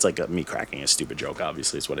 it's like me cracking a stupid joke.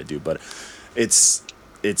 Obviously, it's what I do, but it's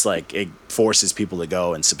like it forces people to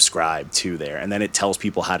go and subscribe to there, and then it tells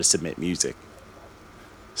people how to submit music.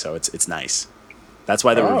 So it's nice. That's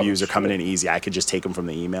why the reviews are coming in easy. I could just take them from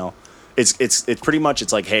the email. It's pretty much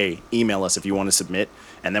it's like, hey, email us if you want to submit,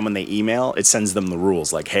 and then when they email, it sends them the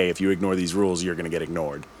rules. Like, hey, if you ignore these rules, you're gonna get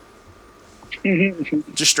ignored.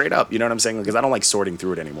 Just straight up, you know what I'm saying? Because I don't like sorting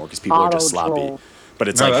through it anymore because people are just sloppy. Auto-troll. But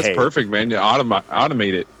it's No, like, that's hey, perfect, man. You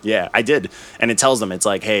automate it. yeah, I did, and it tells them it's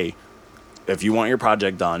like, hey, if you want your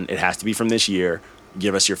project done, it has to be from this year.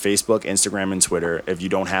 Give us your Facebook, Instagram, and Twitter. If you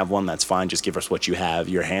don't have one, that's fine. Just give us what you have,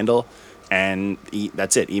 your handle, and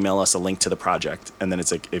that's it. Email us a link to the project, and then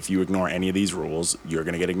it's like, if you ignore any of these rules, you're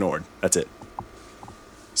gonna get ignored. That's it.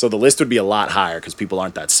 So the list would be a lot higher because people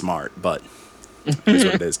aren't that smart, but here's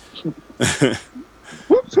what it is.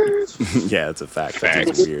 Yeah, it's a fact.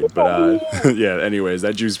 That's weird. But yeah, anyways,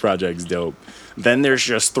 that Juice Project's dope. Then there's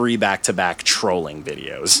just 3 back-to-back trolling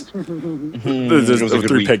videos. There's It was a good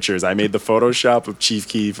 3 week. pictures. I made the Photoshop of Chief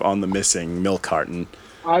Keef on the missing milk carton.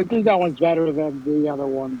 I think that one's better than the other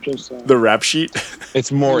one. Just The rap sheet.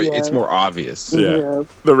 It's more Yeah. obvious. Yeah.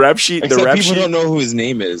 The rap sheet. Except The rap people sheet. don't know who his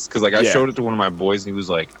name is because like I Yeah. showed it to one of my boys and he was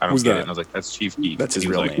like, I don't Who's get that? it. And I was like, that's Chief Keef. That's And his he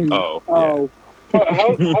real was name. like, oh. Oh,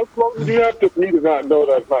 How close do you have to be to not know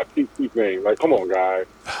that's not Chief Keef's name? Like, come on, guys.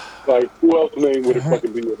 Like, who else's name would it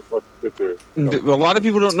fucking be with a fucking picture? A lot of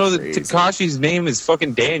people don't know that Crazy. Tekashi's name is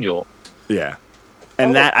fucking Daniel. Yeah.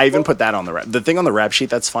 And that I even put that on the rap. The thing on the rap sheet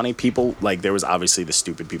that's funny, people like there was obviously the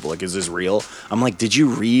stupid people like, is this real? I'm like, did you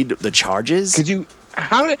read the charges? Could you?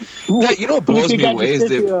 How did? That, you know what blows me away is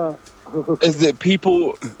that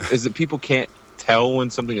people can't tell when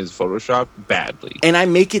something is photoshopped badly. And I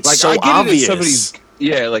make it Like so I get obvious. it if somebody's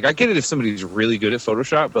like I get it if somebody's really good at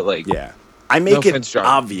Photoshop, but like Yeah. I no make it offense, John,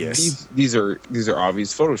 obvious. These are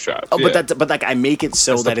obvious Photoshop. Oh, yeah. but like I make it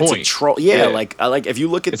so That's the that it's a point. troll. Yeah, Yeah. like I like if you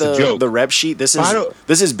look at It's a joke. the rep sheet, this But I don't-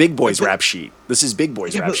 is Big Boy's but- rap sheet. This is Big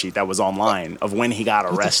Boy's Yeah, rap but- sheet that was online of when he got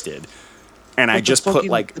arrested. And I But the just put fucking-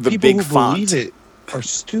 like the people big who font. believe it are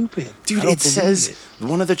stupid. Dude, I don't it says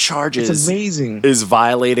believe one of the it's charges amazing. is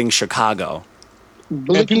violating Chicago.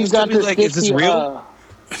 Blicky's still got be this like, is this 50, real?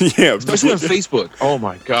 Yeah, Especially on Facebook. Oh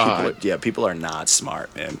my god. people are not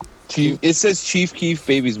smart, man. It says Chief Keef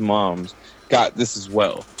baby's mom's got this as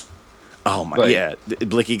well. Oh my, Like- yeah.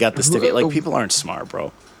 Blicky got the stiffy. Like people aren't smart,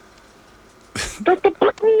 bro.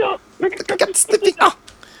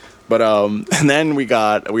 But and then we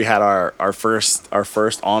had our first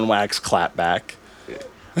on wax clap back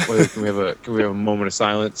Wait, can we have a moment of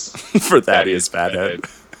silence? for Thaddeus Fathead.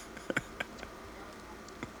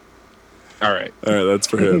 All right. All right, that's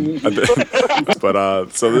for him.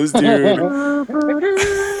 But so this dude.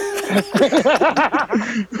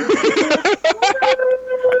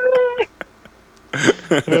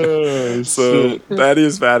 So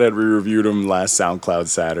Thaddeus Fathead, we reviewed him last SoundCloud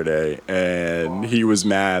Saturday, and he was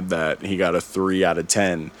mad that he got a 3 out of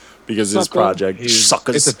 10 because his Sucker. project It's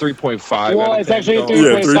suckers. a 3.5. Well, out of it's 10. actually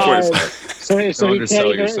Don't- 3.5. So he Don't undersell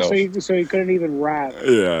can't even, yourself. so he couldn't even rap.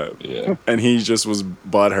 Yeah. Yeah. And he just was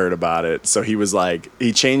butthurt about it. So he was like,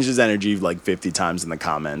 he changed his energy like 50 times in the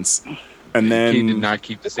comments. And then he did not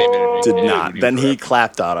keep the same energy. did he not. did Then he forever.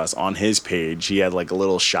 clapped on us on his page. He had like a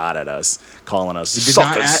little shot at us, calling us He did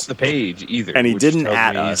not suckers. at the page either. And he which didn't tells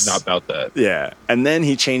at me us. He's not about that. Yeah, and then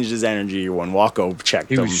he changed his energy when Wacko checked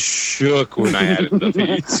He him. was shook when I added the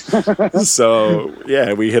page. So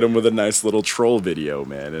yeah, we hit him with a nice little troll video,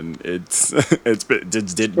 man, and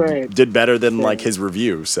did better than like his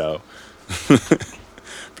review. So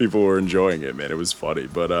people were enjoying it, man. It was funny,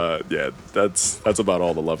 but yeah, that's about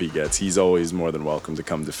all the love he gets. He's always more than welcome to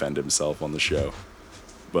come defend himself on the show.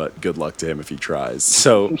 But good luck to him if he tries.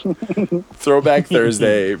 So, Throwback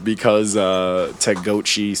Thursday, because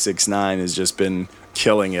Tegochi69 has just been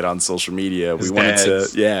killing it on social media. His We wanted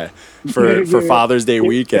dads. to, for Father's Day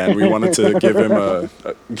weekend, we wanted to give him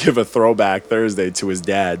give a Throwback Thursday to his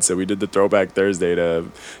dad. So we did the Throwback Thursday to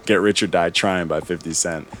Get Rich or Die Trying by 50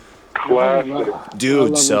 Cent. Classic. I Dude, love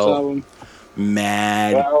this so album.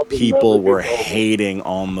 mad Wow, people never were get over. hating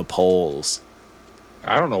on the polls.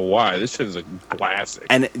 I don't know why. This shit is a classic.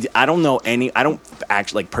 And I don't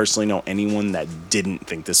actually like personally know anyone that didn't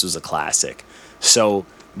think this was a classic. So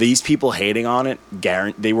these people hating on it,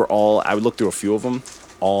 they were all, I would look through a few of them,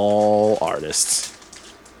 all artists,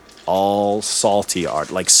 all salty art,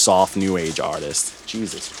 like soft new age artists.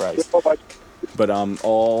 Jesus Christ. But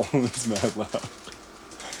all, it's mad loud.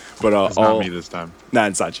 But It's not me this time. nah,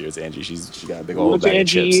 it's not you, it's Angie. She got a big old What's bag of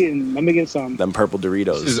Angie chips. eating? Let me get some. Them purple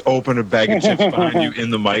Doritos. Just open a bag of chips behind you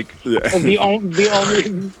in the mic. Yeah. the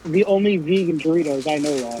only vegan Doritos I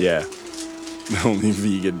know of. Yeah. The only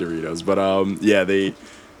vegan Doritos. But yeah, they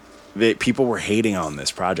people were hating on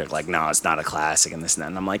this project, like, no, it's not a classic and this and that.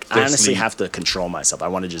 And I'm like, I They're honestly sleep. have to control myself. I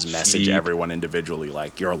want to just message Sleep. everyone individually,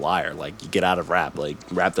 like, you're a liar. Like, you get out of rap. Like,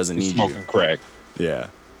 rap doesn't He's need you. smoking crack. Yeah.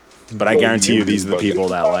 But I Well, guarantee you you these are the fucking- people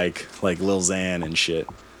that like Lil Xan and shit.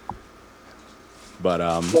 But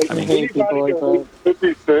Like, I mean, hate people like anybody can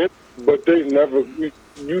hate 50 Cent, but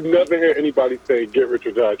you never hear anybody say "Get Rich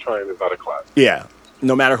or Die Trying" is not a classic. yeah.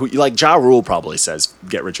 No matter who, like Ja Rule probably says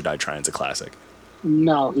 "Get Rich or Die Trying" is a classic.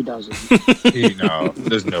 No, he doesn't. No,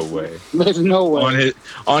 there's no way. There's no way.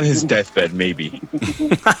 On his deathbed, maybe.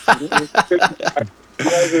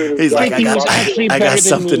 He's like, He was actually I better got than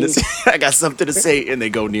something me. to say. I got something to say, and they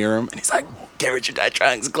go near him, and he's like, "Get Rich or Die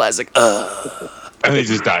Trying" is a classic. And he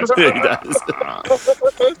just dies. He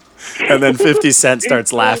does. And then 50 Cent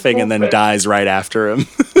starts laughing and then dies right after him.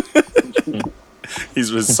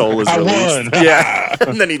 His soul is I released. won. Yeah.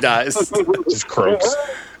 And then he dies. Just croaks.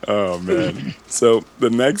 Oh man. So the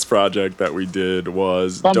next project that we did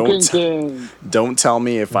was Pumpkin King. don't tell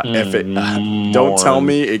me if it don't tell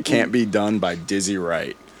me it can't be done by Dizzy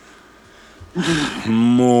Wright.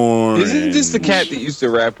 More. Isn't this the cat that used to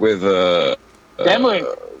rap with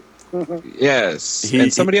Demrick. Yes, He-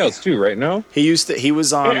 and somebody else too, right? No, He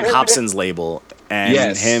was on Hobson's label, and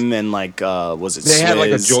Yes. him and like was it they had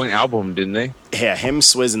like a Swizz? joint album, didn't they? Yeah, him,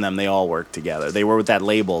 Swizz, and them, they all worked together. They were with that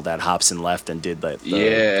label that Hobson left and did the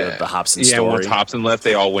Hobson yeah. story. Once Hobson left,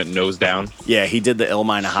 they all went nose down. Yeah, he did the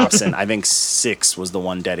Illmind of Hobson. I think 6 was the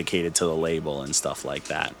one dedicated to the label and stuff like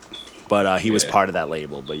that. But he was Yeah. part of that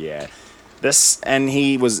label. But yeah, then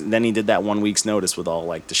he did that 1 week's notice with all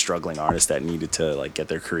like the struggling artists that needed to like get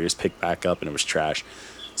their careers picked back up, and it was trash.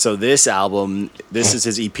 So this album, this is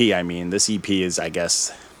his EP. I mean, this EP is, I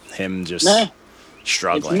guess, him just Meh.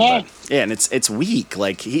 struggling. It's meh. But, yeah, and it's weak.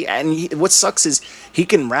 Like what sucks is he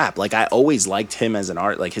can rap. Like I always liked him as an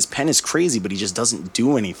art. Like his pen is crazy, but he just doesn't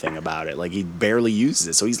do anything about it. Like he barely uses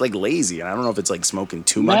it. So he's like lazy. And I don't know if it's like smoking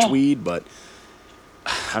too much Meh. weed, but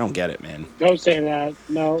I don't get it, man. Don't say that.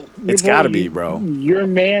 No. It's gotta be, bro. Your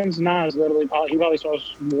man's Nas literally he probably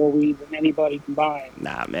smokes more weed than anybody combined.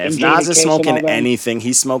 Nah, man. If And Nas Jada is Kiss and smoking all them. anything,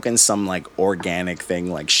 he's smoking some like organic thing,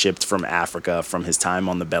 like shipped from Africa from his time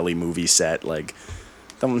on the Belly movie set. Like,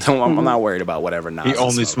 I'm not worried about whatever Nas. He is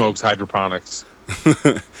only smoking. smokes hydroponics.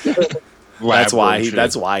 That's why Lab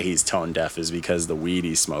that's why he's tone deaf, is because the weed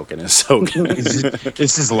he's smoking is so good.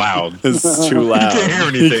 This is loud. It's too You loud. can't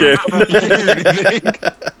hear You anything. can't- You can't hear anything.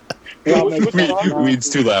 Yeah, man, Weed's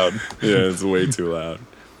too loud. Yeah, it's way too loud.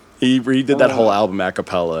 He redid that whole album a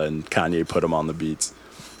cappella, and Kanye put him on the beats.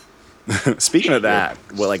 Speaking of that,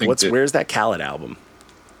 well, like, Synced it. where's that Khaled album?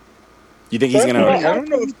 You think he's I gonna? don't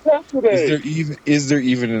know. Is there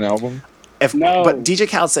even an album? No. But DJ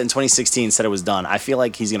Khaled said in 2016 said it was done. I feel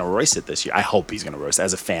like he's gonna royce it this year. I hope he's gonna royce it.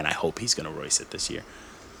 As a fan, I hope he's gonna royce it this year.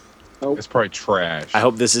 It's probably trash. I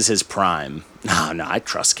hope this is his prime. No, I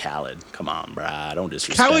trust Khaled. Come on, bruh. Don't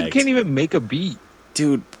disrespect. Khaled can't even make a beat.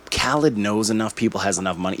 Dude, Khaled knows enough people, has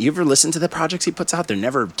enough money. You ever listen to the projects he puts out? They're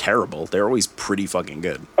never terrible. They're always pretty fucking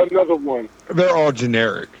good. Another one. They're all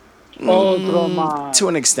generic. Otro más. To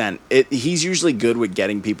an extent, he's usually good with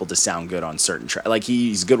getting people to sound good on certain tracks. Like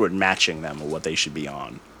he's good with matching them with what they should be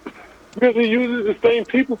on. Because he uses the same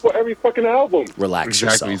people for every fucking album. Relax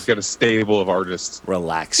Exactly. He's yourself. got a stable of artists.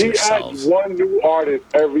 Relax He yourself. adds one new artist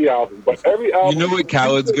every album, but every album. You know what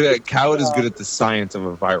Khaled's good at? Khaled is good at the science of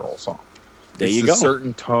a viral song. There It's you the go.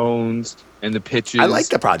 certain tones and the pitches. I like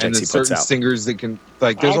the projects and the he puts certain out. singers that can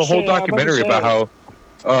like. There's a whole Actually, I'm about to documentary say- about how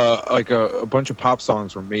like a bunch of pop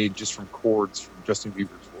songs were made just from chords from Justin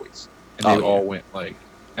Bieber's voice, and Oh, they yeah.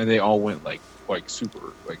 all went like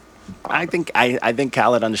super like. I think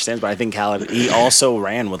Khaled understands, but I think Khaled he also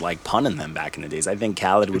ran with like punning them back in the days. I think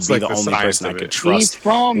Khaled would It's be like the the only science person I of could it. trust He's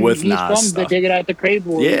from with he's Nas from stuff. the Dig It Out the Crate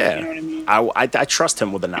boys. Yeah, You know what I mean? I trust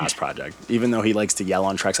him with the Nas project, even though he likes to yell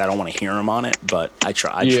on tracks. I don't want to hear him on it, but I Yeah,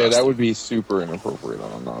 trust that him. would be super inappropriate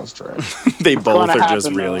on a Nas track. They both gonna are just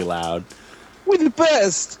happen, really though. loud. We're the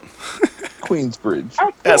best. Queensbridge.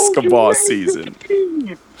 Escobar season.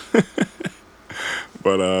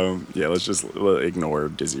 But yeah, let's just ignore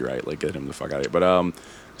Dizzy Wright, like get him the fuck out of here. But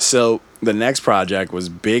so the next project was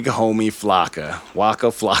Big Homie Flocka, Waka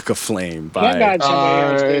Flocka Flame Thank by God somebody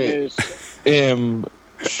else did I- this. Am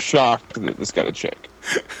shocked that this got a check.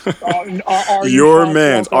 Are you Your shocked,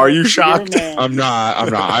 man's. Rocco? Are you Your shocked? man. I'm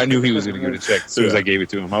not. I knew he was going to give it a check as soon as Yeah. I gave it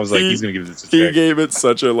to him. I was like, he's going to give this a He check. gave it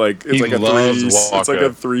such a like it's He like a loves it's like Waka. a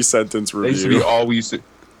 3-sentence That used to be review. all we used to.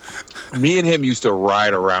 Me and him used to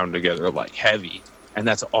ride around together like heavy, and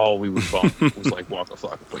that's all we would bump was like Waka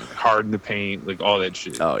Flocka Flame, like Hard in the Paint, like all that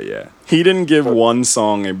shit. Oh yeah, he didn't give one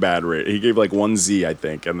song a bad rate. He gave like one Z, I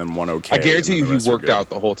think, and then one okay. I guarantee and you then the he rest were worked good. out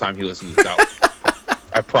the whole time he listened to this album.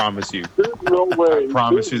 I promise you. There's no way. I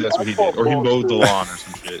promise you that's what he did. Or he mowed the lawn or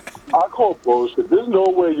some shit. I call bullshit. There's no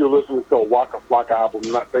way you're listening to a Waka Flocka album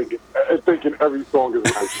and not thinking every song is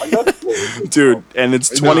nice. Like, that's bullshit. Dude, and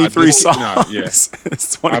it's No, 23 this- songs. no, yeah.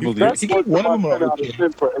 It's I 20. believe That's he gave one of them what an out of okay.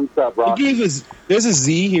 10 for A$AP Rocky. He gave us. There's a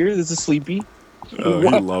Z here. There's a Sleepy. Oh, he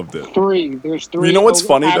loved it. There's three. You know what's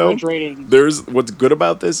funny, though? average ratings. There's what's good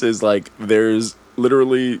about this is like there's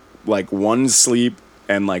literally like one sleep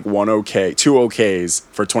and like one okay, two okays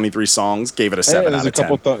for 23 songs. Gave it a 7 out of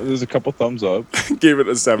 10. There's a couple thumbs up. Gave it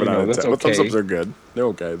a 7 You know, out of 10. that's But thumbs okay. ups are good. They're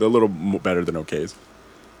okay. They're a little better than okays.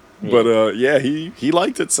 Yeah. But yeah, he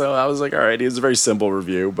liked it, so I was like, all right. It was a very simple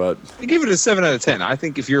review, but I give it a 7 out of 10. I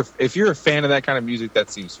think if you're a fan of that kind of music, that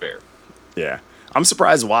seems fair. yeah, I'm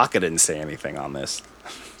surprised Waka didn't say anything on this.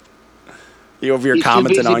 He over here He's too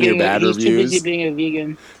commenting busy on your being bad he's too busy reviews. being a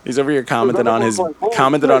vegan. He's over here commenting on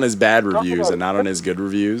his bad reviews and not on his good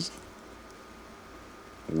reviews.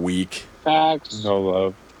 Weak, Facts. No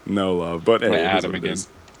love. no love, but I'm hey, gonna it add is him what it again. is.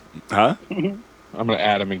 Huh? I'm gonna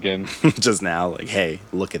add him again. Just now, like, hey,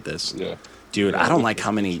 look at this. Yeah. Dude, I don't like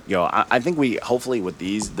how many. I think we hopefully with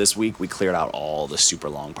this week we cleared out all the super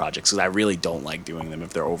long projects because I really don't like doing them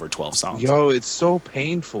if they're over 12 songs. Yo, it's so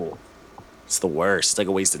painful. It's the worst. It's like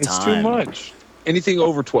a waste of It's time. too much. Anything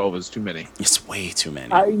over 12 is too many. It's way too many.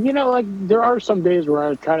 Like there are some days where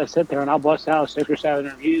I try to sit there and I'll bust out 6 or 7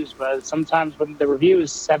 reviews, but sometimes when the review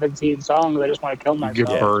is 17 songs, I just want to kill myself.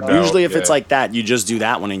 get burned out. Usually, if it's yeah. like that, you just do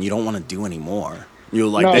that one and you don't want to do any more. You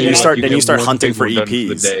like No, then yeah. you start You then you get start one hunting thing for we're done for the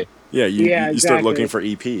EPs. day. Yeah, you Yeah, start looking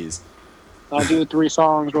exactly. for EPs. I'll do 3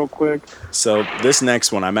 songs real quick. So this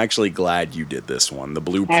next one, I'm actually glad you did this one. The I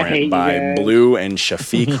hate Blueprint you by guys. Blue and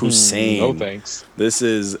Shafiq Hussein. No thanks. This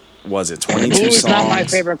is was it Blue 22 is songs? not my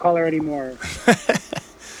favorite color anymore.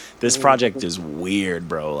 This project is weird,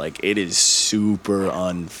 bro. Like it is super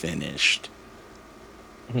unfinished.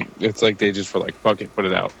 It's like they just were like, fuck it, put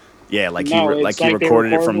it out. Yeah, like No, he it's he they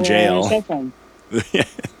recorded it from on a jail. Cell phone.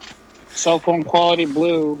 Cell phone quality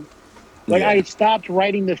Blue. Like Yeah. I stopped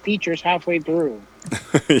writing the features halfway through.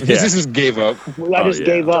 He Yeah, just gave up. I Oh, just yeah.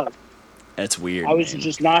 gave up. it's weird. I was man.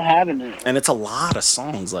 just not having it. and it's a lot of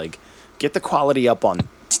songs. Like, get the quality up on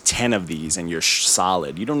 10 of these, and you're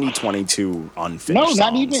solid. You don't need 22 unfinished. No,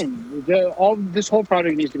 not songs. even. This whole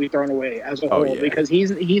project needs to be thrown away as a Oh, whole yeah. because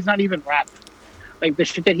he's not even rapping. Like the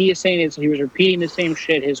shit that he is saying is he was repeating the same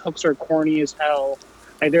shit. His hooks are corny as hell.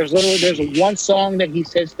 Like there's one song that he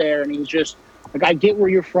sits there and he's just like, I get where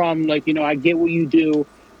you're from, like, you know, I get what you do,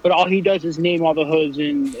 but all he does is name all the hoods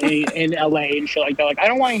in LA and shit like that. Like I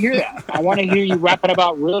don't want to hear that. I want to hear you rapping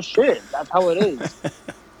about real shit. That's how it is.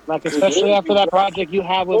 Like especially after that project you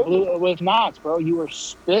have with Knots, bro, you were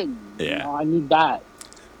spitting. Yeah. You know, I need that.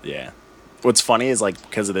 Yeah. What's funny is like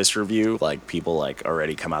because of this review, like people like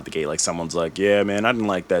already come out the gate. Like someone's like, "Yeah, man, I didn't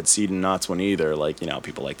like that Seed and Knots one either." Like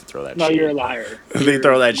people like to throw that. No, shade. you're a liar. They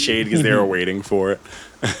throw that shade because they were waiting for it.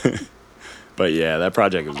 But yeah, that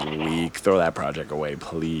project was weak. Throw that project away,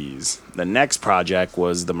 please. The next project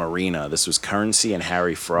was The Marina. This was Currency and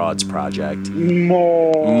Harry Fraud's project.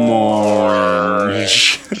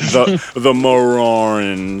 Morange. the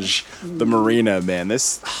Morange. The Marina, man.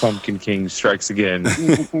 This Pumpkin King strikes again.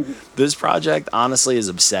 this project honestly is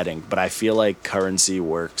upsetting, but I feel like Currency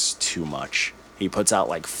works too much. He puts out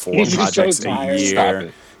like 4 He's just so projects a tired. Stop year.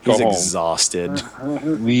 it. Go He's home. exhausted.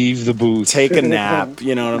 Leave the booth. Take a nap.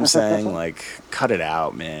 You know what I'm saying? Like, cut it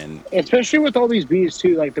out, man. Especially with all these beats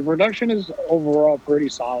too. Like the production is overall pretty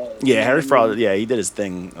solid. Yeah, Harry Fraud. Yeah, he did his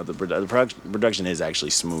thing. The production is actually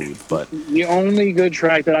smooth, but The only good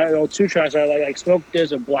track that 2 tracks I like Smoke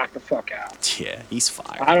Diz and Black the Fuck Out. yeah, he's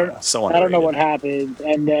fire. I don't- bro. So I don't know what underrated. happened,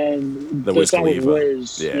 and then The the Wiz song with Khalifa.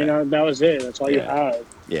 Wiz. Yeah. You know, that was it. That's all you Yeah. had.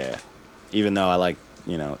 Yeah, even though I like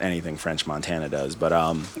anything French Montana does, but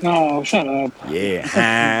No, shut up. yeah.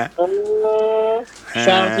 Shout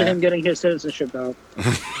out to him getting his citizenship though.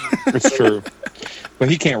 It's true. But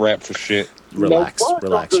he can't rap for shit. Relax, What?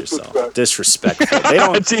 relax No yourself. Disrespectful. They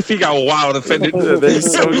don't. Let's see if he got wild offended. They're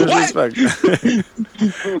so disrespectful.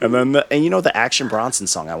 And then the Action Bronson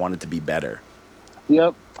song, I Want It to Be Better.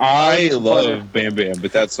 Yep. I love Bam Bam,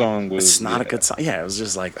 but that song was It's not a good song. Yeah, it was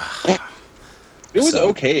just like. ugh. It was So,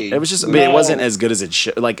 okay. It was just. I mean, it wasn't as good as it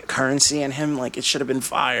should. Like Currency and him, like it should have been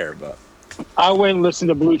fire, but. I went and listened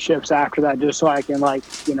to Blue Chips after that just so I can after I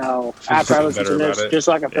feel listen to better this, about it. just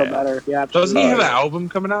so I can feel Yeah. better. Yeah. Doesn't he have an yeah. album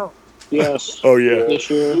coming out? Yes. Oh yeah. This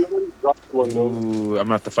year. He already dropped one, though. Ooh, I'm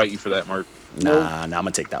gonna have to fight you for that, Mark. Nah, I'm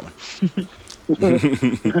gonna take that one.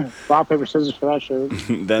 Rock, paper, scissors for that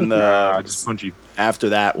shit. Then Nah, just punch you. after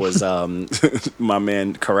that was my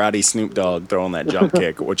man Karate Snoop Dogg throwing that jump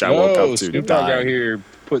kick, which I woke up to. Snoop Dogg dying. out here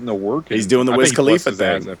putting the work in. He's doing the I Wiz think he busts Khalifa his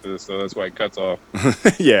ass thing. after this, so that's why he cuts off.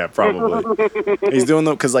 Yeah, probably. He's doing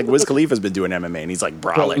because like Wiz Khalifa's been doing MMA and he's like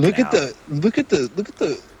Bro, brolic look now. at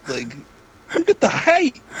the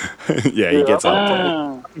height, Yeah, he gets up there.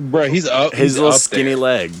 Ah. bro. He's up. His he's little up skinny there.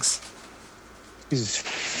 legs. He's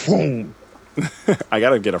boom. I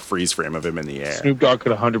gotta get a freeze frame of him in the air. Snoop Dogg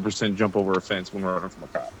could 100% jump over a fence when we're running from a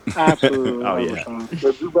cop. Absolutely. Oh, yeah. 100%.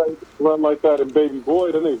 If you guys run like that in Baby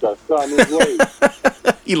Boy, then they got shot in his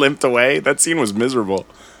leg. He limped away. That scene was miserable.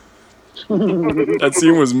 That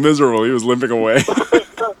scene was miserable. He was limping away.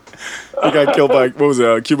 He got killed by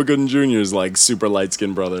Cuba Gooding Jr.'s like super light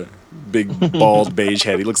skinned brother, big bald beige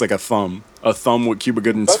head. He looks like a thumb with Cuba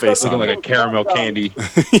Gooding's face Looking on like it. a caramel candy.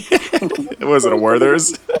 Was it a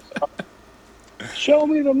Werther's? Show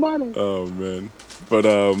me the money. Oh man. But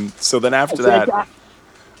so then after It's like, that,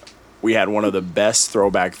 we had one of the best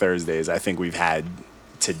Throwback Thursdays I think we've had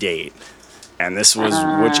to date. And this was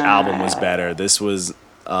which album was better? This was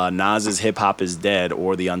Nas's Hip Hop Is Dead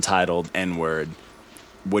or the Untitled N-Word.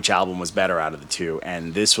 Which album was better out of the two?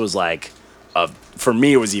 And this was like for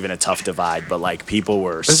me it was even a tough divide, but like people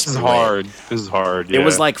were This is split. hard. This is hard. It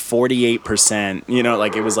was yeah. like 48%,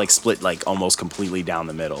 like it was like split like almost completely down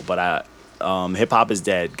the middle. But Hip Hop Is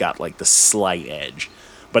Dead got like the slight edge.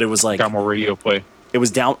 But it was like got more radio play. it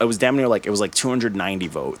was damn near like it was like 290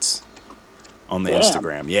 votes on the Damn.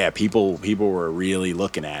 Instagram. Yeah, people were really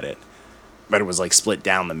looking at it. But it was like split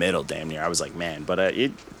down the middle damn near. I was like, man, but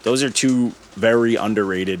those are two very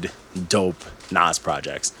underrated dope Nas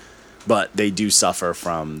projects. But they do suffer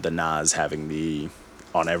from the Nas having the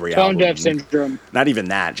on every Tone album. deaf syndrome. Not even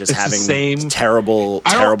that, just It's the having same- terrible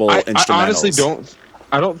I instrumentals. honestly don't.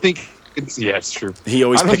 I don't think it's. Yeah, it's true. He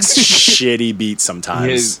always I don't picks think- shitty beats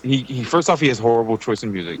sometimes. He first off, he has horrible choice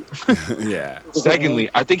in music. Yeah. Secondly,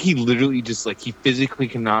 I think he literally just he physically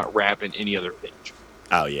cannot rap in any other pitch.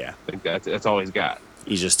 Oh yeah. Like that's all he's got.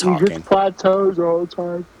 He's just He talking. gets plateaus all the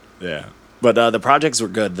time. Yeah, but the projects were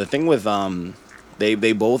good. The thing with they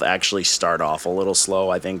both actually start off a little slow.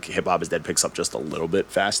 I think Hip Hop Is Dead picks up just a little bit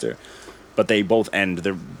faster, but they both end.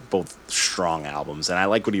 They're both strong albums, and I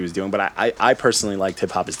like what he was doing. But I personally liked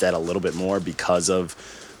Hip Hop Is Dead a little bit more because of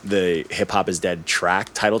the Hip Hop Is Dead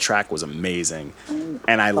title track was amazing,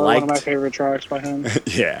 and I One of my liked. favorite tracks by him.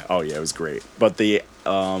 Yeah, oh yeah, it was great. But the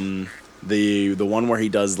one where he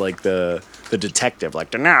does like the detective,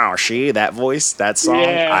 like now she that voice, that song,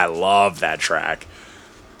 Yeah. I love that track.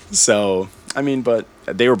 So I mean, but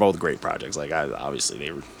they were both great projects. Like obviously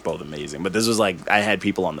they were both amazing. But this was like I had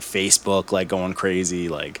people on the Facebook like going crazy,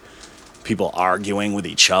 like people arguing with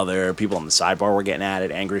each other. People on the sidebar were getting at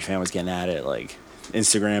it. Angry Fan was getting at it. Like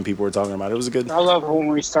Instagram people were talking about it. It was a good. I love when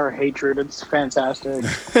we start hatred. It's fantastic.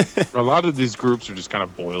 A lot of these groups are just kind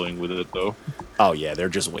of boiling with it though. Oh yeah, they're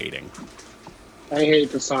just waiting. I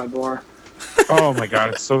hate the sidebar. Oh my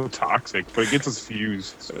god, it's so toxic, but it gets us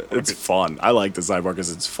views. So It's fun. I like the sidebar because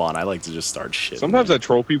it's fun. I like to just start shit. sometimes I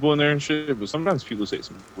troll people in there and shit, but sometimes people say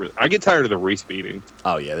some. I get tired of the race baiting.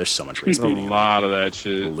 Oh yeah, there's so much race There's a baiting. lot of that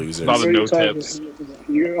shit. Losers. A lot of no What are you tips. talking-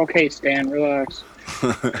 You're okay, Stan. Relax.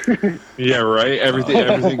 Yeah, right. Everything.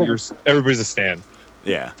 Everybody's a stan.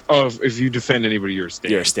 Yeah, Oh, if you defend anybody, you're a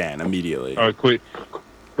stan. you're a Stan immediately. Oh, quit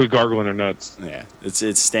gargling their nuts. Yeah,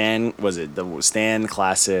 it's Stan. Was it the Stan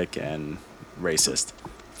classic and racist?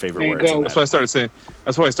 Favorite There you words. go. in That's that. why I started saying.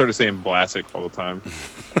 That's why I started saying Blasic all the time.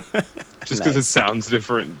 Just because Nice. it sounds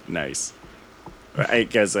different. Nice.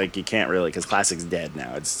 Because like you can't really because classic's dead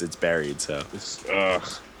now. It's buried. So It's,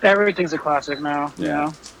 Everything's a classic now.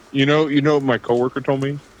 Yeah. You know? you know, what my coworker told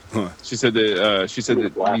me. Huh. She said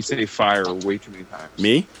that we say fire way too many times.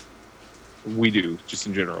 me, We do, just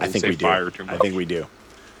in general. I think say we do. fire too much. I think we do.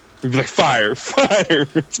 We'd be like, fire, fire,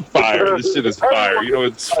 it's fire. This shit is fire. You know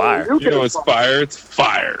it's Fire. You know it's fire. It's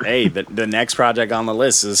fire. Hey, the next project on the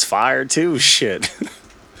list is fire too. Shit.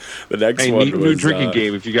 The next Hey, one new was, drinking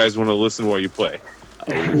game. If you guys want to listen while you play,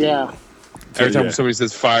 Yeah. every time Yeah. somebody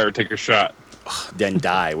says fire, take a shot. Then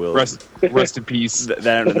die. We'll Rest in peace.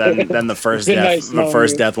 then the first Good death night, the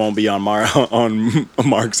first Smallwood. death won't be on on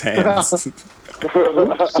Mark's hands.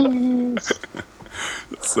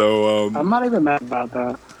 So I'm not even mad about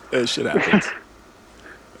that. that shit happens.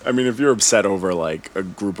 I mean, if you're upset over like a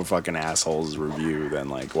group of fucking assholes review, then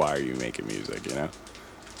like why are you making music? You know,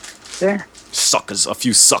 Yeah. suckers, a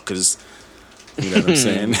few suckers. You know what I'm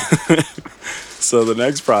saying? So the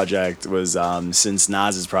next project was since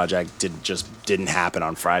Nas's project didn't happen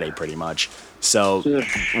on Friday pretty much. So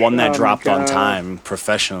one that Oh my dropped on God. time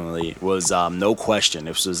professionally was No Question.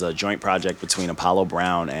 This was a joint project between Apollo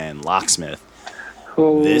Brown and Locksmith.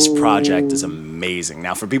 This project is amazing.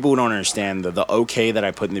 Now, for people who don't understand, the okay that I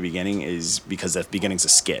put in the beginning is because the beginning's a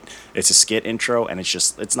skit. It's a skit intro, and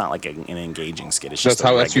it's not like an engaging skit. It's just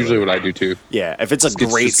That's usually what I do too. Yeah, if it's a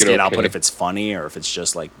Skits great just get skit, I'll put okay. if it's funny or if it's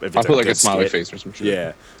just like if it's I'll put like a good smiley skit. face or some shit.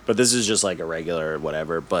 Yeah, but this is just like a regular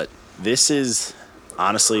whatever. But this is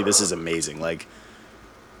honestly, this is amazing. Like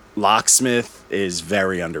Locksmith is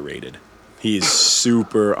very underrated. He is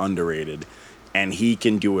super underrated, and he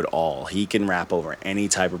can do it all. He can rap over any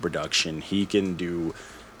type of production. He can do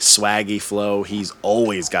swaggy flow. He's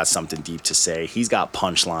always got something deep to say. He's got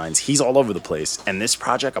punchlines. He's all over the place. And this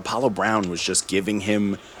project, Apollo Brown was just giving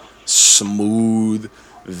him smooth,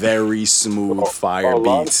 very smooth fire A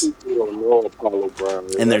lot beats. of people don't know Apollo Brown.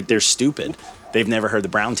 you And know? they're stupid. They've never heard the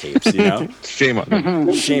Brown tapes, you know? Shame on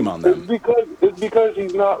them. Shame on It's them. because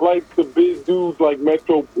he's not like the big dudes like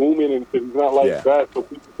Metro Boomin and shit. He's not like Yeah. that. So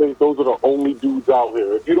people think those are the only dudes out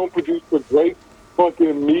here. If you don't produce for Drake,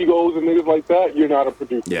 fucking Migos and niggas like that, you're not a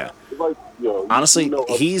producer. Yeah. It's like, yo, Honestly, you know,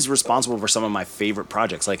 he's responsible for some of my favorite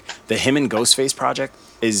projects. Like the him and Ghostface project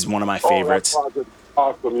is one of my oh, that favorites. project's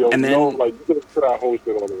awesome, yo. And You know, then- like you gotta put that whole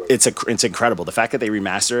shit on the way. It's incredible. The fact that they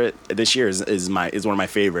remaster it this year is one of my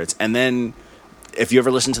favorites. And then if you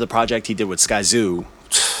ever listen to the project he did with Skyzoo,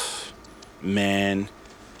 man,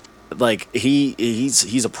 like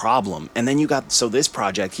he's a problem. And then you got this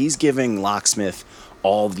project, he's giving Locksmith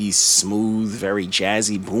all these smooth, very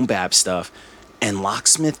jazzy boom bap stuff, and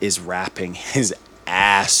Locksmith is rapping his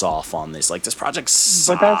ass off on this. Like this project's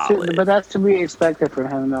But solid. that's to be expected from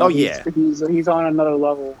him, though. Oh, He's- yeah. he's on another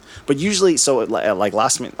level. But usually, so like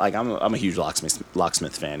Locksmith, like I'm a huge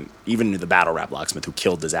Locksmith fan. Even the battle rap Locksmith, who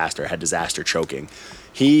killed Disaster, had Disaster choking.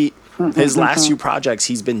 His last two projects,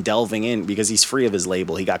 he's been delving in because he's free of his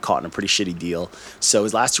label. He got caught in a pretty shitty deal. So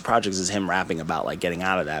his last two projects is him rapping about like getting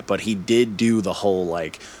out of that. But he did do the whole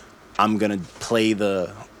like, I'm gonna play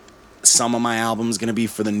some of my album's gonna be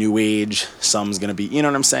for the new age, some's gonna be, you know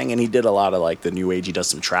what I'm saying? And he did a lot of like the new age. He does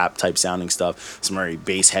some trap type sounding stuff, some very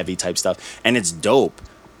bass heavy type stuff, and it's dope.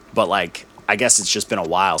 But like, I guess it's just been a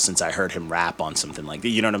while since I heard him rap on something like that.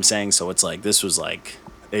 You know what I'm saying? So it's like this was like,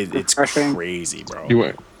 it's Refreshing. crazy, bro.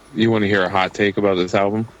 You want to hear a hot take about this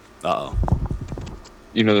album? Uh oh.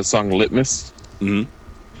 You know the song Litmus? Mhm.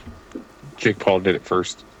 Jake Paul did it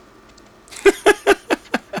first.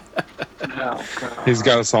 Oh, God. He's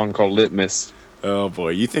got a song called Litmus. Oh boy,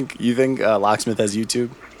 you think Locksmith has YouTube?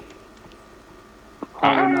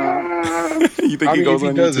 I don't know. You think I he mean, goes if he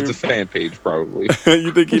on does, YouTube? it's a fan page, probably.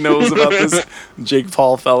 You think he knows about this Jake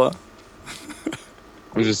Paul fella?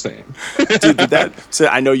 I'm just saying. Dude, so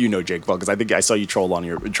I know you know Jake Paul because I think I saw you trolled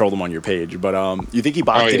him on your page. But you think he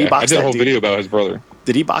boxed? Oh, Did yeah. he box I did a that whole dude? video about his brother.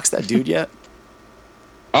 Did he box that dude yet?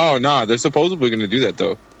 Oh, nah, they're supposedly going to do that,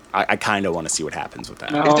 though. I kind of want to see what happens with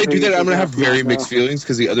that. No. If they do that, I'm gonna have very Yeah. mixed feelings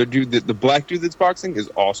because the other dude, the black dude that's boxing, is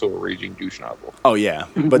also a raging douche novel. Oh yeah,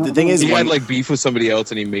 but the thing is, He when, had like beef with somebody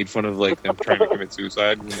else, and he made fun of like them trying to commit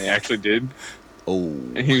suicide when they actually did. oh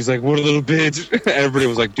And he was like, "What a little bitch!" And everybody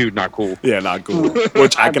was like, "Dude, not cool." yeah, not cool.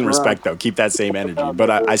 Which I can Right. respect though. Keep that same energy. But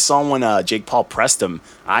I saw when Jake Paul pressed him,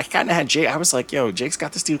 I kind of had Jake. I was like, yo, Jake's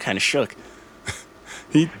got this dude kind of shook.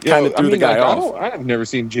 He kind of threw the guy off. I've never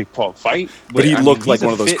seen Jake Paul fight, But he I mean, looked like he's a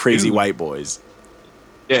one of those fit crazy dude. white boys.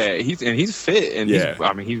 Yeah, he's fit, and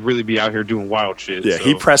Yeah. he'd really be out here doing wild shit. Yeah, so.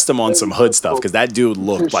 he pressed him on some hood stuff because that dude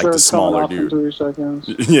looked His like the shirt coming smaller off in dude. 3 seconds.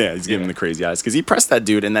 Yeah, he's giving Yeah. the crazy eyes because he pressed that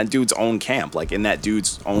dude in that dude's own camp, like in that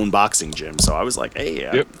dude's own boxing gym. So I was like, hey,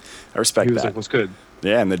 Yep. I respect He was that. like, "What's good?"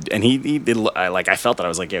 Yeah, and he did I felt that I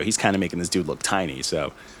was like, yo, he's kind of making this dude look tiny.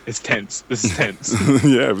 So It's tense. This is tense.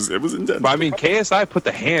 yeah, it was intense. But I mean, KSI put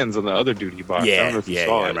the hands on the other dude he boxed. I don't yeah, know if you yeah,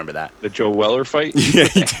 saw I it. remember that. The Joe Weller fight. Yeah,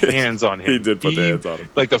 he put the did. hands on him. He did put the hands on him.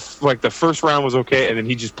 Like the first round was okay, and then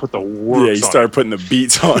he just put the works. Yeah, he on started putting the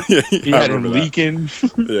beats on. Yeah, He I had him remember that. leaking.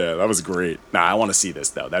 Yeah, that was great. Nah, I want to see this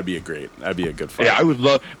though. That'd be a good fight. Yeah, I would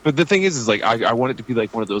love. But the thing is like I want it to be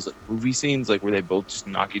like one of those like, movie scenes, like where they both just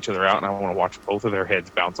knock each other out, and I want to watch both of their heads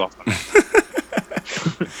bounce off the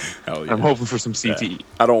mat. Hell yeah. I'm hoping for some Yeah. CTE.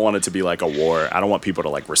 I don't want it to be like a war. I don't want people to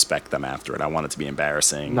like respect them after it. I want it to be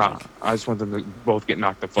embarrassing. Nah, Like, I just want them to both get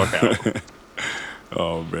knocked the fuck out.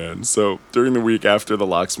 oh man. So during the week after the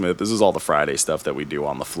locksmith, this is all the Friday stuff that we do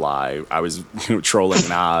on the fly. I was trolling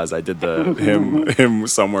Nas. I did the him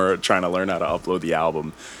somewhere trying to learn how to upload the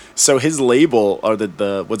album. So his label or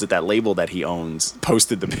the was it that label that he owns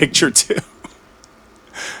posted the picture too.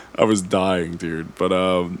 I was dying, dude. But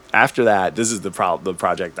after that, this is the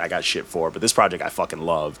project I got shit for. But this project I fucking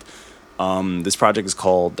loved. This project is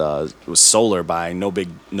called it was Solar by No Big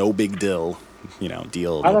Deal. You know,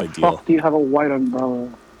 deal, How no the big deal. fuck do you have a white umbrella?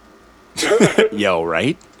 Yo,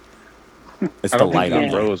 right? It's I the don't light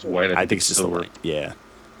think the umbrella. umbrella is white. I think it's just the silver. light. Yeah.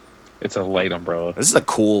 It's a light umbrella. This is a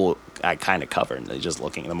cool kind of cover. Just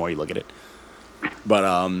looking, the more you look at it.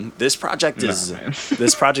 But this project is man.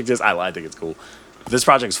 I think it's cool. This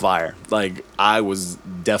project's fire. Like I was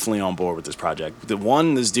definitely on board with this project.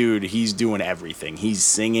 This dude, he's doing everything. He's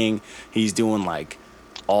singing. He's doing like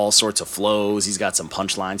all sorts of flows. He's got some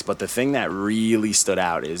punchlines. But the thing that really stood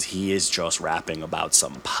out is he is just rapping about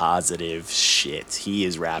some positive shit. He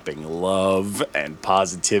is rapping love and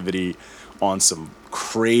positivity on some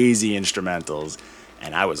crazy instrumentals.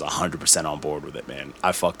 And I was 100% on board with it, man.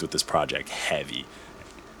 I fucked with this project heavy.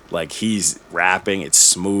 Like, he's rapping, it's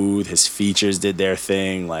smooth, his features did their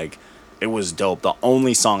thing, like, it was dope. The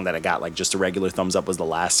only song that I got, like, just a regular thumbs up was the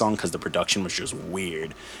last song, because the production was just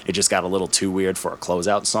weird. It just got a little too weird for a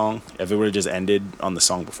closeout song. If it would have just ended on the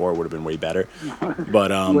song before, it would have been way better.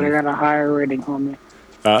 But, Would have got a higher rating, homie.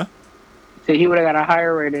 huh? So he would have got a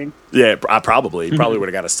higher rating. Yeah, I probably would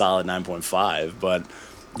have got a solid 9.5, but...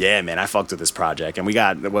 Yeah, man, I fucked with this project, and we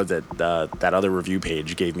got that other review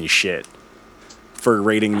page gave me shit for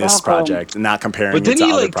rating this How come? project and not comparing But it to didn't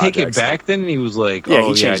he other like take it projects. back? Then he was like, Yeah,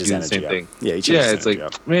 "Oh he changed yeah, I his do the energy same up. thing." Yeah, he changed Yeah, his it's like,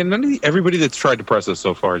 energy up. man, everybody that's tried to press us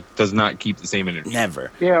so far does not keep the same energy.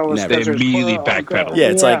 Never. Yeah, it was Never. They 'cause there's immediately one- backpedal. Yeah,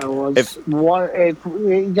 it's like, it was if-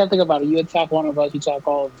 you gotta think about it. You attack one of us, you attack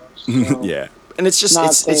all of us. So. Yeah, and it's just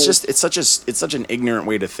Not it's such an ignorant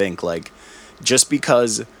way to think. Like, just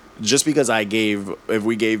because if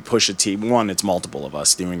we gave Pusha T, one, it's multiple of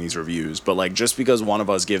us doing these reviews, but like just because one of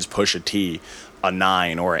us gives Pusha T a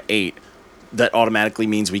 9 or an 8, that automatically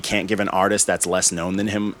means we can't give an artist that's less known than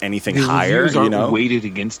him anything The higher. reviews You aren't know? weighted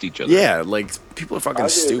against each other. Yeah, like people are fucking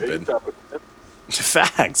stupid.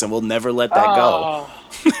 Facts, and we'll never let that go.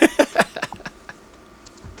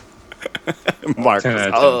 Mark, 10 out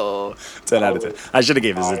of 10. oh, 10 out of 10. I should have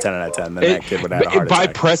gave this a 10 out of 10. Then that kid would have had a heart by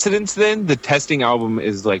attack. precedence, then the testing album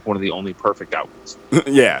is like one of the only perfect albums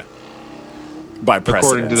Yeah. By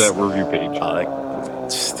according precedence. to that review page.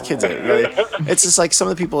 The kids it's just like some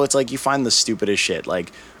of the people, it's like you find the stupidest shit.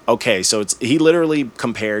 Like, okay, so he literally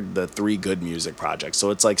compared the 3 Good Music projects.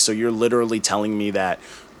 So it's like, so you're literally telling me that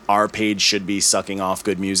our page should be sucking off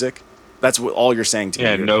good music? That's what all you're saying to me.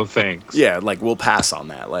 Yeah, You're- no thanks. Yeah, like we'll pass on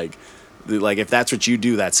that. Like if that's what you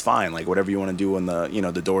do, that's fine. Like whatever you want to do when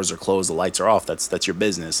the doors are closed, the lights are off. That's your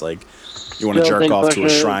business. Like you want to Still jerk think off to a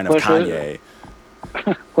Pusha- shrine of Pusha-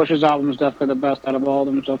 Kanye. Push's album is definitely the best out of all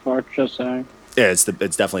of them so far. Just saying. Yeah, it's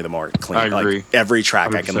definitely the more clean. I agree. Like every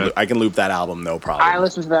track 100%. I can loop that album no problem. I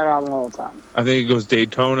listen to that album all the time. I think it goes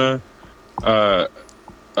Daytona. I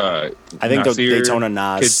think Nasir, Daytona,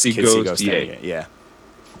 Nas, Kids See Kids See Ghost, Ghost, DA. yeah.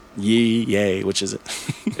 Yay, which is it?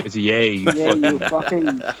 It's yay, you Yeah, you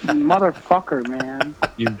fucking motherfucker, man.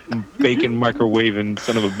 you bacon microwaving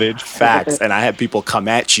son of a bitch. Facts. And I had people come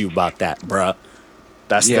at you about that, bruh.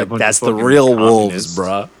 That's Yeah, a bunch that's of the fucking real wolves, communists.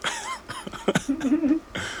 bruh.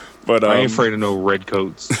 But I ain't afraid of no red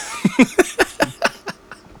coats.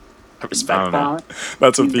 I respect I don't know. that.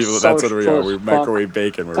 That's what people. That's what we are. Socialist We fuck. microwave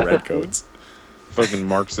bacon. We're redcoats. Fucking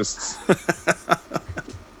Marxists.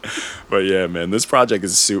 But yeah, man, this project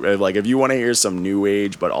is super. Like, if you want to hear some new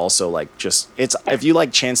age, but also like just it's if you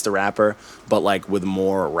like Chance the Rapper, but like with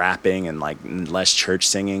more rapping and like less church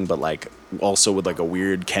singing, but like also with like a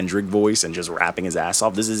weird Kendrick voice and just rapping his ass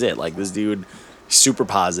off. This is it. Like this dude, super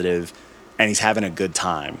positive, and he's having a good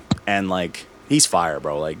time, and like he's fire,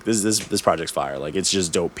 bro. Like this project's fire. Like it's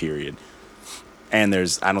just dope. Period. And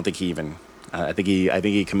I don't think he even. I think he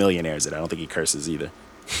chameleonaires it. I don't think he curses either.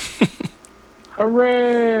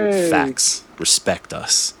 Hooray! Facts. Respect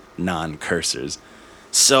us, non-cursers.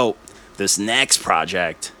 So, this next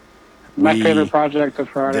project, My favorite project of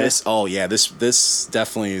Friday. this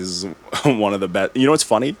definitely is one of the best. You know what's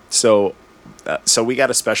funny? So we got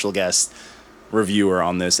a special guest reviewer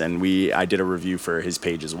on this, and I did a review for his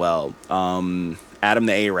page as well. Adam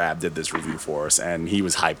the Arab did this review for us, and he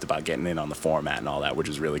was hyped about getting in on the format and all that, which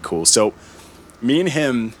is really cool. So, me and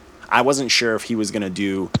him, I wasn't sure if he was gonna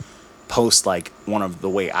post like one of the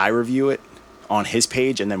way I review it on his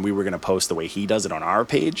page, and then we were gonna post the way he does it on our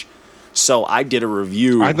page. So I did a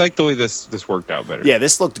review. I like the way this worked out better. Yeah,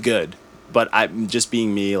 this looked good, but I'm just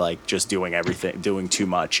being me, like just doing everything, doing too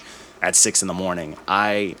much at 6 a.m.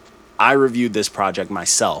 I reviewed this project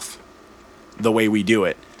myself, the way we do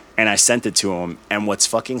it, and I sent it to him. And what's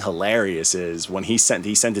fucking hilarious is when he sent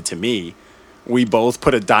it to me, we both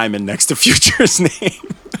put a diamond next to Future's name.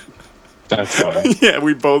 That's funny. Yeah,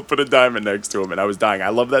 we both put a diamond next to him, and I was dying. I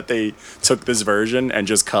love that they took this version and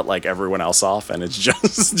just cut like everyone else off, and it's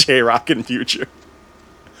just J-Rock and Future.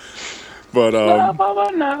 But dude,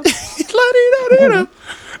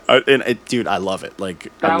 I love it. Like I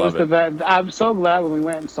That love was the it. best. I'm so glad when we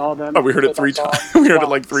went and saw them. Oh, we heard it 3 times. We heard it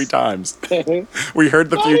like 3 times. We heard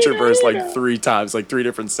the Future verse like 3 times, like 3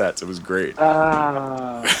 different sets. It was great.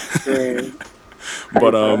 Great.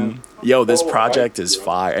 But yo, this project is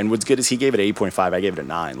fire. And what's good is he gave it 8.5. I gave it a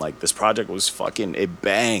 9. Like this project was fucking, it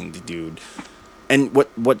banged, dude. And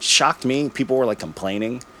what shocked me, people were like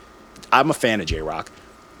complaining. I'm a fan of J-Rock,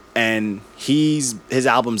 and his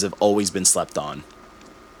albums have always been slept on.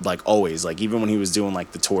 Like always. Like even when he was doing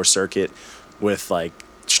like the tour circuit with like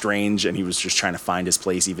Strange, and he was just trying to find his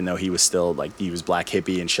place, even though he was still like, he was Black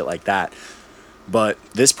Hippie and shit like that. But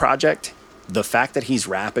this project, the fact that he's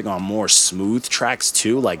rapping on more smooth tracks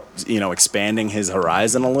too, like, you know, expanding his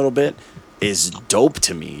horizon a little bit, is dope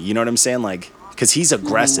to me. You know what I'm saying? Like, because he's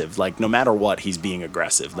aggressive. Like, no matter what, he's being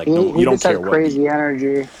aggressive. Like, He you don't just has care what crazy beat.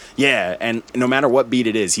 energy. Yeah, and no matter what beat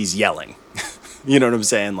it is, he's yelling. You know what I'm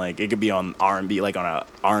saying? Like, it could be on R&B, like on a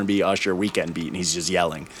R&B Usher weekend beat, and he's just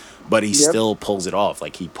yelling. But he still pulls it off.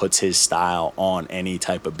 Like, he puts his style on any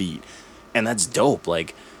type of beat. And that's dope.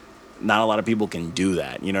 Like, not a lot of people can do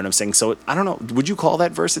that. You know what I'm saying? So, I don't know. Would you call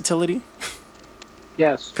that versatility?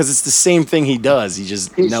 Yes. Because it's the same thing he does. He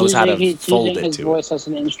just knows how to fold it his to voice it. as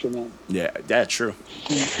an instrument. Yeah, true.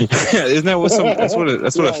 Isn't that what that's what a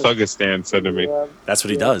Thugga Stan said to me. That's what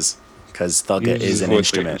he does. Because Thugga Uses is his an voice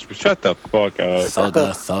instrument. like, shut the fuck up.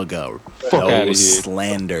 Thugga. Fuck outta No here.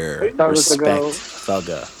 slander. Thugga's the Respect goat.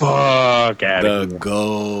 Thugga. Fuck out The of here.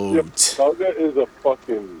 GOAT. Thugga is a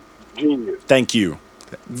fucking genius. Thank you.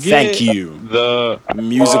 Thank you. The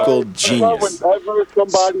Musical genius. Whenever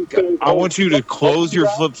somebody says, I want you to close your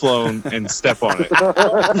flip phone and step on it.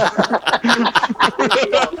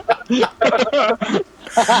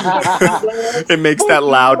 It makes that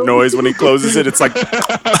loud noise when he closes it. It's like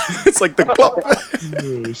it's like the clop.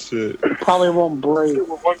 Oh shit! Probably won't break. with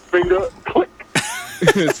one finger, click.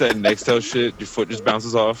 It's that Nextel shit. Your foot just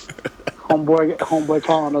bounces off. Homeboy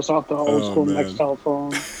calling us off the old school man. Nextel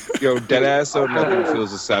phone. Yo, dead ass. So nothing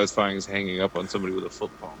feels as satisfying as hanging up on somebody with a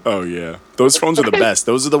flip phone. Oh yeah, those phones are the best.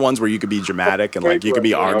 Those are the ones where you could be dramatic and like you could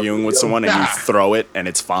be arguing with someone and you throw it and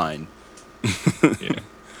it's fine. Yeah.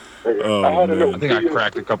 Oh, I had a man. I think I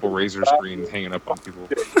cracked a couple Razor screens hanging up on people.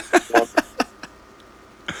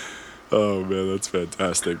 Oh man, that's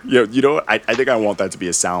fantastic. Yeah, you know what? I think I want that to be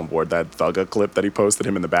a soundboard. That Thugga clip that he posted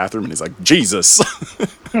him in the bathroom and he's like, Jesus.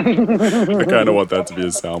 I kind of want that to be a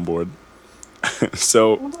soundboard.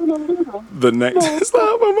 So the next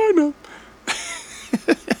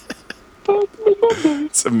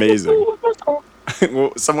it's amazing.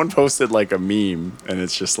 Well, someone posted like a meme, and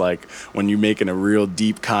it's just like when you making a real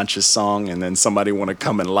deep conscious song, and then somebody want to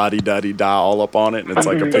come and la di da di da all up on it, and it's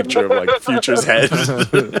like a picture of like Future's head.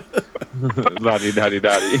 Lottie dotty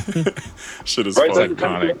dotty. Shit is It's funny.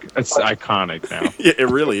 iconic. It's iconic now. Yeah, it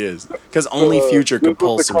really is. Because only Future could this was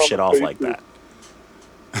pull the some shit off like that.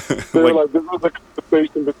 They were Like, like, this was a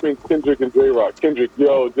conversation between Kendrick and J-Rock. Kendrick,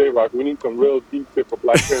 yo, J-Rock, we need some real deep shit for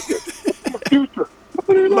Black Panther. Future.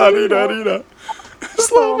 la di da di da.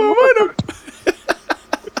 Slow momentum.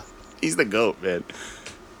 He's the GOAT, man.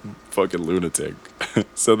 Fucking lunatic.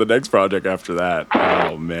 So the next project after that,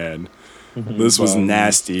 oh man. This was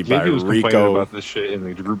Nasty by Maybe he was complaining Rico. about this shit in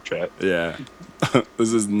the group chat. Yeah.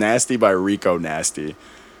 This is Nasty by Rico Nasty.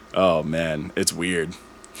 Oh man, it's weird.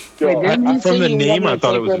 Wait, Yo, didn't he from say the he name, I wanted to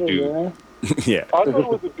thought it take was a her to dude. dinner? Yeah, I thought it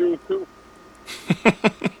was a dude too.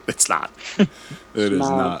 it's not. It is not.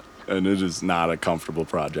 not. And it is not a comfortable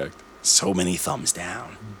project. So many thumbs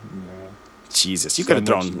down. Jesus, you So could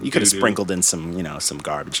have much thrown, you could have doo-doo. sprinkled in some, some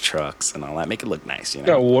garbage trucks and all that. Make it look nice, you know?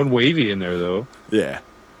 Got one wavy in there though. Yeah.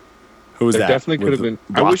 Who was There that? definitely could have With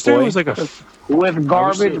been. the I wish Block there Boy? was like a. With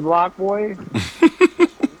garbage, it- Block Boy.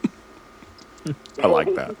 I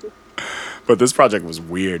like that. But this project was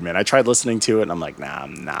weird, man. I tried listening to it and I'm like, nah,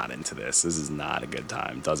 I'm not into this. This is not a good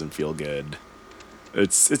time. Doesn't feel good.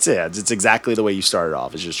 It's exactly the way you started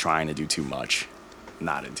off. It's just trying to do too much.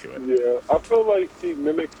 Not into it. Yeah, I feel like she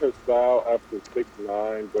mimicked her style after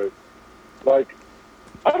 6ix9ine, but like,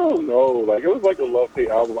 I don't know. Like, it was like a love-hate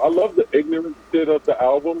album. I love the ignorant shit of the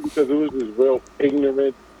album because it was just real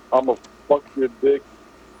ignorant. I'ma fuck your dick.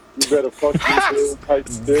 You better fuck me type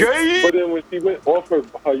shit. But then when she went off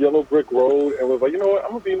her yellow brick road and was like, you know what,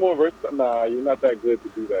 I'm gonna be more versatile. Nah, you're not that good to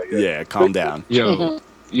do that yet. Yeah, calm down.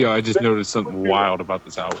 Yo, I just noticed something wild about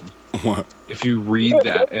this album. What? If you read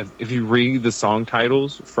if you read the song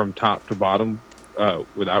titles from top to bottom,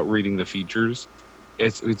 without reading the features,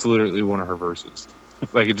 it's literally one of her verses.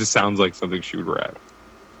 Like it just sounds like something she would rap.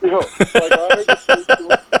 Yo, like, I heard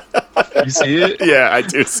this You see it? Yeah, I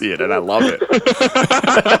do see it and I love it.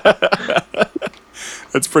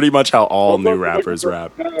 That's pretty much how all new rappers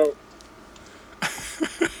rap.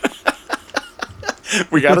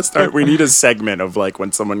 We gotta start. We need a segment of like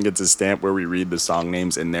when someone gets a stamp where we read the song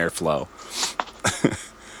names in their flow.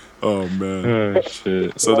 Oh man. Oh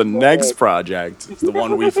shit. So the next project is the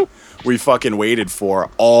one we fucking waited for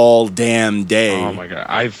all damn day. Oh my god.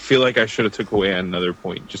 I feel like I should have took away another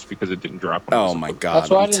point just because it didn't drop. On Oh this my one. god! That's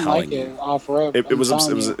why I I'm didn't telling like you. it off rip. It was I'm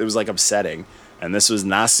telling you. it was like upsetting. And this was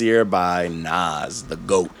Nasir by Nas, the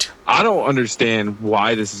GOAT. I don't understand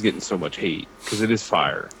why this is getting so much hate because it is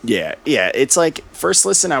fire. Yeah. It's like first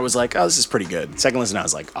listen, I was like, oh, this is pretty good. Second listen, I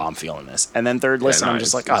was like, oh, I'm feeling this. And then third listen, no, I'm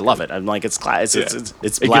just it's- like, oh, I love it. I'm like, it's class. It's It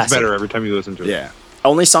gets blasted. better every time you listen to it. Yeah.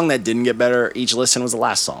 Only song that didn't get better each listen was the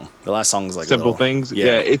last song. The last song was like a Simple little- things. Yeah.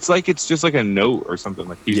 Yeah, it's like it's just like a note or something.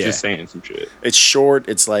 Like he's Yeah. just saying some shit. It's short.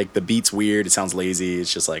 It's like the beat's weird. It sounds lazy.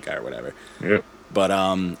 It's just like, all right, whatever. Yep. But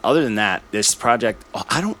other than that, this project,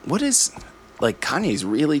 what is, like, Kanye's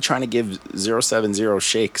really trying to give 070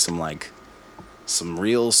 Shake some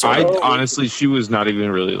real sort I of. honestly, she was not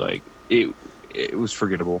even really like it. It was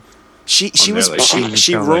forgettable. She on was there, like, she was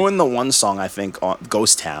she kinda ruined the one song, I think, on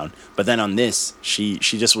Ghost Town, but then on this she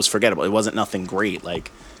just was forgettable. It wasn't nothing great,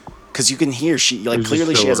 like, because you can hear she like was just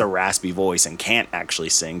clearly she has a filler. raspy voice and can't actually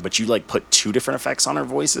sing, but you like put two different effects on her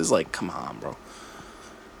voices, like, come on, bro.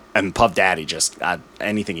 And Puff Daddy just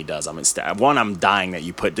anything he does, I'm dying that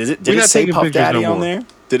you put. Did We're it not say taking Puff pictures Daddy no on more. there?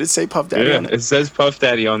 Did it say Puff Daddy Yeah, on it? it says Puff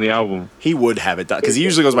Daddy on the album. He would have it done because he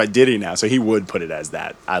usually goes by Diddy now, so he would put it as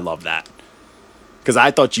that. I love that because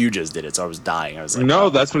I thought you just did it, so I was dying. I was like, No, oh,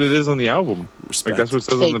 that's what it is on the album. respect. Like that's what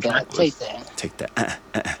it says on the Take track that. Take list. that. Take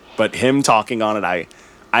that. But him talking on it,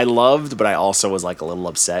 I loved, but I also was like a little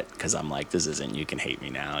upset because I'm like, this isn't You Can Hate Me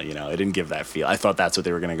Now. You know, it didn't give that feel. I thought that's what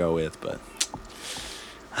they were gonna go with, but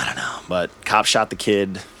I don't know. But Cop Shot the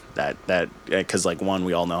Kid. That because like one,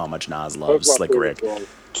 we all know how much Nas loves That's my Slick favorite Rick. song.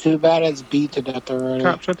 Too bad it's beat to death already.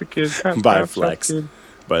 Cop shot the kid. Cop, By cop, Flex. shot the kid.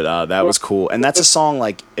 But that was cool, and that's a song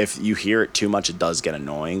like if you hear it too much, it does get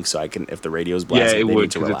annoying. So I can, if the radio's Yeah, blasting, it they would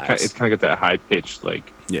need to because relax. it's kind of got that high pitched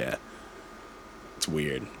like. Yeah, it's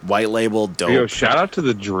weird. White Label, dope. Yo, shout out to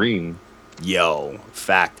the Dream. Yo,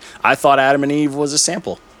 fact. I thought Adam and Eve was a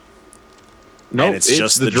sample. No, and it's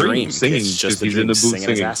just the dream singing. It's just the he's dream in the booth singing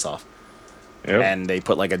his singing. ass off. Yep. and they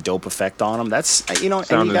put like a dope effect on him. That's and you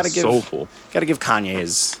Sounded gotta soulful. give Kanye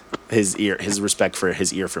his his respect for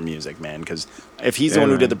his ear for music, man. Because if he's the Yeah, one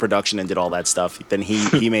who man. did the production and did all that stuff, then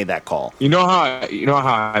he made that call. You know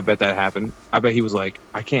how I bet that happened? I bet he was like,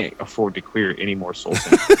 I can't afford to clear any more soul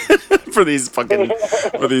samples. for these 20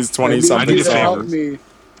 I something need to songs.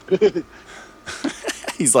 sample. me.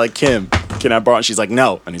 He's like, Kim, can I borrow? And she's like,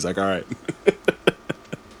 no. And he's like, all right.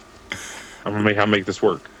 I'll make this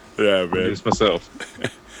work. Yeah, I'll do man. this myself.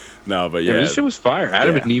 No, but Yeah, yeah, this shit was fire.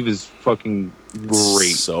 Adam Yeah. and Eve is fucking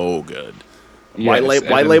great. so good. Yes, White and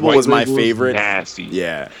then Label was my Label favorite. Nasty.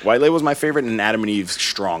 Yeah, White Label was my favorite, and Adam and Eve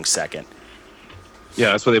strong second.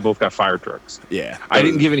 Yeah, that's why they both got fire trucks. Yeah, I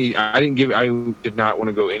did not want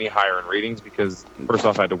to go any higher in ratings because first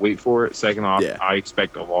off I had to wait for it. Second off, Yeah. I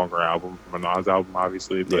expect a longer album from a Nas album,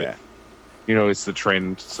 obviously. But Yeah. you know, it's the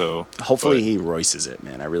trend. So Hopefully but he Royces it,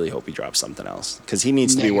 man. I really hope he drops something else because he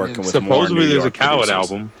needs to be working with more supposedly New there's a York Khaled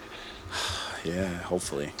producers. album, Yeah,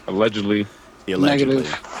 hopefully. allegedly. Allegedly.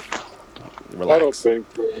 Negative. I don't Relax. think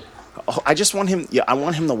so. Oh, I just want him. Yeah, I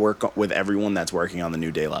want him to work with everyone that's working on the new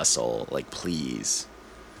De La Soul. Like, please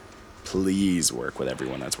work with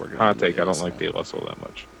everyone that's working. on Hot the new take. De I La don't like Soul. De La Soul that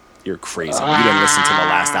much. You're crazy. You didn't listen to the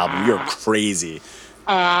last album. You're crazy.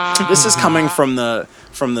 This is coming from the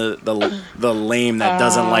lame that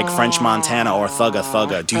doesn't like French Montana or Thugga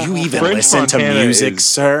Thugga. Do you even French listen to Montana music, is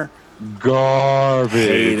sir?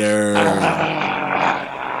 Garbage.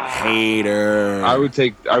 Hater. I would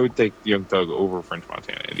take Young Thug over French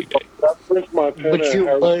Montana any day. That French Montana. But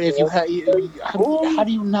if you how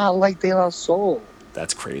do you not like De La Soul?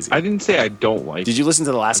 That's crazy. I didn't say I don't like. Did you listen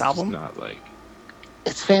to the last I'm just album? Not like.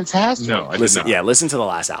 It's fantastic. No, I Listen, did not. yeah, listen to the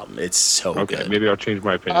last album. It's so Okay, good. maybe I'll change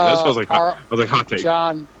my opinion. That's what I was like. I was like hot take.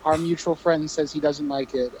 John, our mutual friend, says he doesn't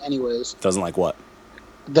like it. Anyways, Doesn't like what?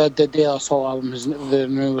 the De La Soul album is the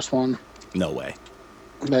newest one. No way.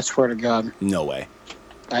 I swear to God. No way.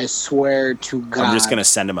 I swear to God. I'm just gonna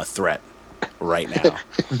send him a threat right now.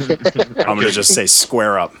 I'm gonna just say,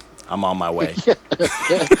 square up. I'm on my way.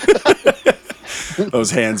 Those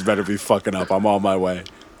hands better be fucking up. I'm on my way.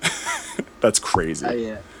 That's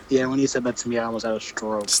crazy. Yeah. When you said that to me, I almost had a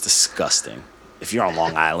stroke. It's disgusting. If you're on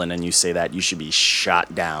Long Island and you say that, you should be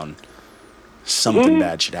shot down. Something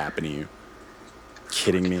bad should happen to you.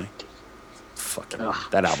 Kidding me? Fucking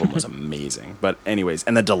that album was amazing. But anyways,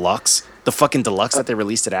 and the fucking deluxe that they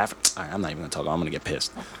released it after. I'm not even gonna talk. I'm gonna get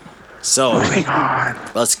pissed. So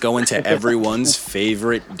let's go into everyone's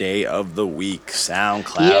favorite day of the week,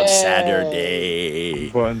 SoundCloud Yay. Saturday.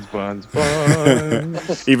 Buns.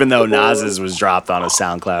 Even though Nas's was dropped on a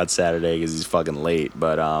SoundCloud Saturday because he's fucking late,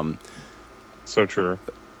 but So true.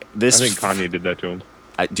 this I think Kanye did that to him.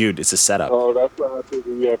 dude, it's a setup. Oh, that's what I think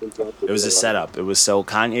we haven't done. It was a setup. It was so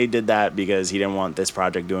Kanye did that because he didn't want this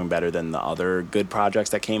project doing better than the other good projects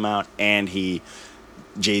that came out, and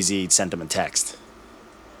Jay-Z sent him a text.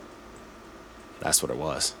 That's what it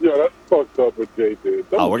was. Yeah, that's fucked up what Jay did.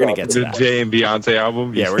 Oh, we're gonna get to The that. Jay and Beyonce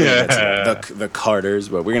album. Yeah, we're gonna get to that. The Carters,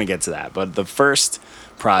 but we're gonna get to that. But the first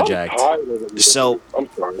project. So- I'm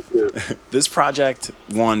sorry. Yeah. This project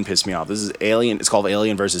one pissed me off. This is Alien. It's called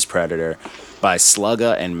Alien vs Predator by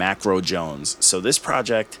Slugga and Macro Jones. So this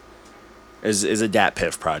project is a Dat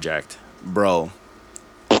Piff project, bro.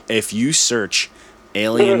 If you search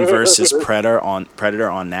Alien vs Predator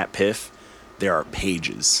on Nat Piff, there are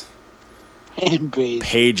pages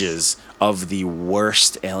of the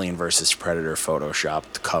worst Alien vs Predator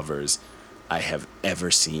photoshopped covers I have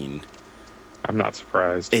ever seen. I'm not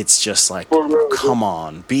surprised. It's just like, For real, come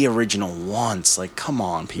on, be original once. Like, come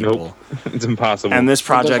on, people. Nope. It's impossible. And this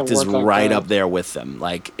project is doesn't work like right that. up there with them.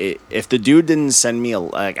 Like, if the dude didn't send me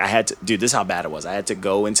I had to, dude, this is how bad it was. I had to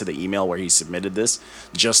go into the email where he submitted this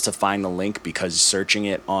just to find the link because searching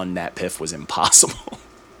it on NatPiff was impossible.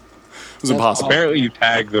 It was impossible. Apparently, you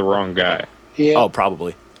tagged the wrong guy. Yeah. Oh,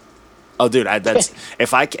 probably. Oh, dude, that's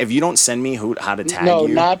if you don't send me how to tag No,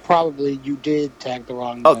 you. not probably. You did tag the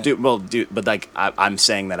wrong Oh, guy. dude, but like I'm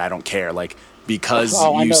saying that I don't care, like because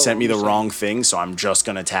Oh, I you know sent me what the you're wrong thing, so I'm just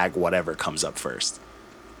gonna tag whatever comes up first.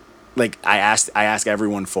 Like I ask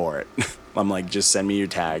everyone for it. I'm like, just send me your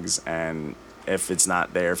tags, and if it's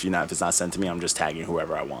not there, if it's not sent to me, I'm just tagging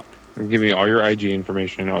whoever I want. Give me all your IG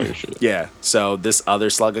information and all your shit. Yeah. So this other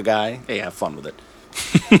Slugga guy, hey, have fun with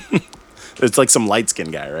it. It's like some light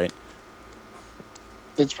skinned guy, right?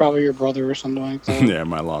 It's probably your brother or something like that. Yeah,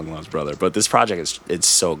 my long lost brother. But this project it's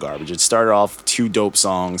so garbage. It started off 2 dope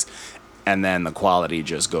songs, and then the quality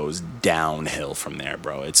just goes downhill from there,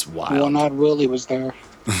 bro. It's wild. One Odd Willie was there.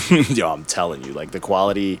 Yo, I'm telling you, like the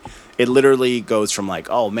quality, it literally goes from like,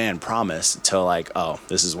 oh man, Promise, to like, oh,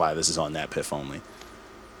 this is why this is on that Piff only.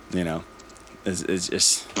 You know, it's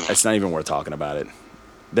just, it's not even worth talking about it.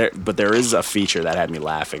 there is a feature that had me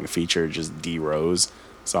laughing. A feature just D Rose.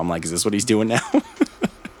 So I'm like, is this what he's doing now?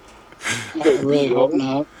 I really hope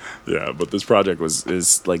not. Yeah, but this project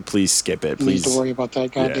is like, please skip it. You need Please. to worry about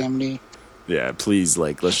that goddamn knee. Yeah, please,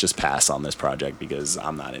 like, let's just pass on this project because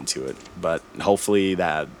I'm not into it. But hopefully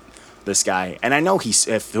that this guy, and I know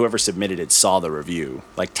if whoever submitted it saw the review,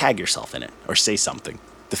 like, tag yourself in it or say something,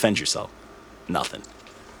 defend yourself. Nothing.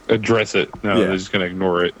 Address it. No, Yeah. they're just gonna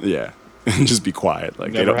ignore it. Yeah, just be quiet.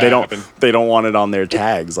 Like Never they happened. don't want it on their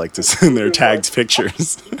tags, like to send their tagged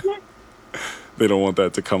pictures. They don't want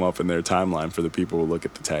that to come up in their timeline for the people who look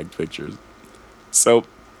at the tagged pictures. So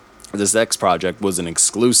this next project was an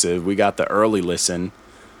exclusive. We got the early listen,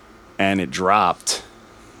 and it dropped.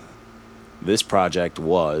 This project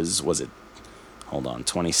was it? Hold on,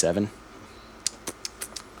 27.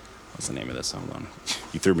 What's the name of this? Hold on,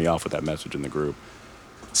 you threw me off with that message in the group.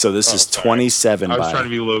 So this is sorry. 27 I was by. trying to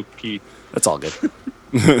be low key. That's all good.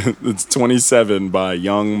 It's 27 by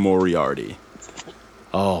Young Moriarty.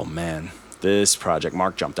 Oh man, this project.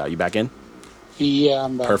 Mark jumped out. You back in? Yeah,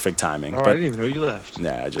 I'm back. Perfect timing. Oh, I didn't even know you left.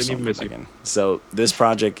 Yeah, I just Didn't even miss back you. in. So this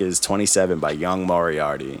project is 27 by Young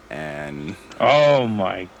Moriarty, and Oh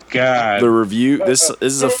my god. the review. This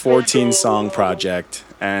is a 14-song project,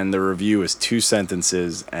 and the review is 2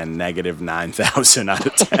 sentences and negative 9,000 out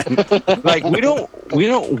of 10. Like we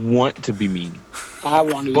don't want to be mean, I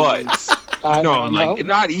want to. but no, no, like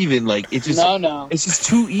not even like it's just no. it's just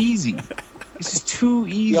too easy. It's just too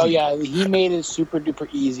easy. Oh yeah, he made it super duper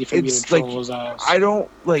easy for me It's to like troll his ass. I don't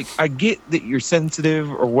like. I get that you're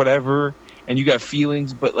sensitive or whatever, and you got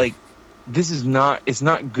feelings, but like this is not. It's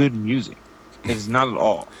not good music. It's not at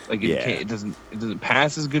all. Like it Yeah. can't. It doesn't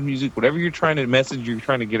pass as good music. Whatever you're trying to message, you're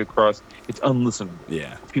trying to get across. It's unlistenable.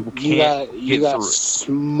 Yeah, People You can't got you get got through it.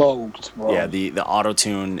 smoked, bro. yeah. The auto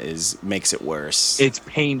tune makes it worse. It's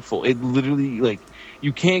painful. It literally like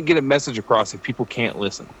you can't get a message across if people can't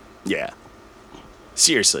listen. Yeah.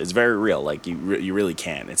 Seriously, it's very real. Like you really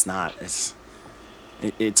can. It's not.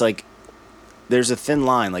 It's like there's a thin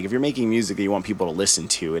line. Like if you're making music that you want people to listen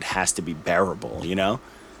to, it has to be bearable, you know.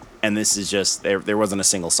 And this is just there wasn't a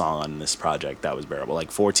single song on this project that was bearable.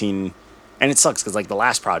 Like 14, and it sucks because like the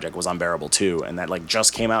last project was unbearable too, and that like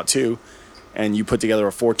just came out too, and you put together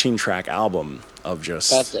a 14-track album of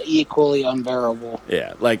just That's equally unbearable.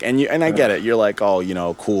 yeah, like and I get it. You're like, oh, you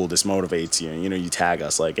know, cool. This motivates you. You know, you tag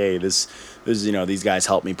us like, hey, this you know, these guys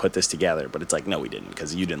helped me put this together. But it's like, no, we didn't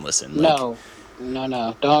because you didn't listen. Like,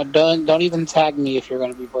 No. Don't even tag me if you're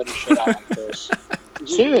gonna be putting shit out like this.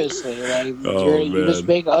 Seriously, like Oh, you just man.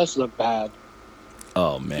 make us look bad.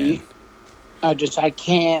 Oh man. I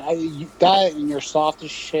can't. That and you're soft as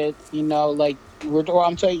shit. You know, like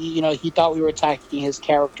I'm saying. You know, he thought we were attacking his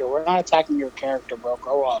character. We're not attacking your character, bro.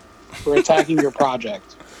 Grow up. We're attacking your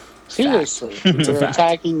project. Seriously, we're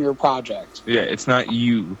attacking your project. Yeah, it's not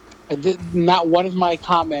you. Not one of my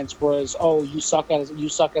comments was, "Oh, you suck as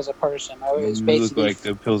a person." It's You look basically, like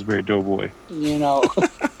the Pillsbury Doughboy. you know,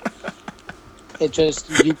 it just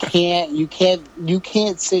you can't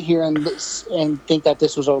sit here and think that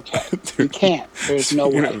this was okay. You can't. There's no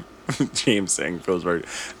You way. know, James saying Pillsbury,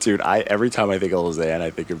 dude. Every time I think of Lozan, I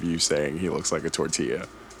think of you saying he looks like a tortilla,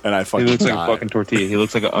 and I He fucking looks like die. a fucking tortilla. He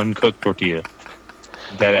looks like an uncooked tortilla.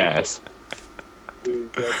 Dead ass.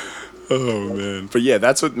 Oh man, but yeah,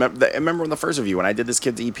 that's what. I remember in the first review when I did this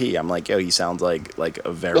kid's EP, I'm like, yo, he sounds like a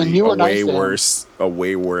And you were nice way to him. worse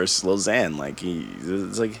Lozan. Like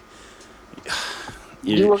it's like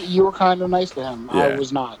You were kind of nice to him. I Yeah.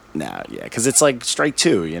 was not. nah, yeah, because it's like strike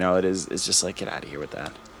two. You know, it's just like get out of here with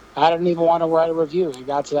that. I didn't even want to write a review. It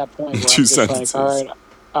got to that point where Two I'm just sentences. like,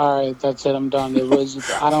 all right, that's it. I'm done. It was.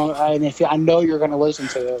 I know you're gonna listen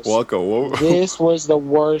to this. Walko, This was the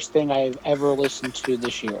worst thing I've ever listened to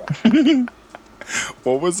this year.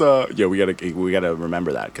 what was yeah, we gotta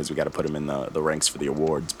remember that because we gotta put him in the ranks for the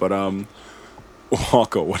awards. But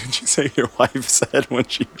Walko, what did you say your wife said when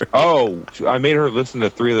she heard? Oh, I made her listen to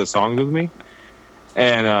 3 of the songs with me,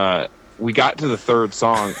 and we got to the 3rd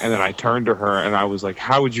song, and then I turned to her and I was like,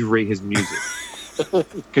 "How would you rate his music?"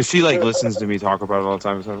 Because she like listens to me talk about it all the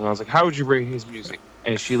time. And I was like, "How would you rate his music?"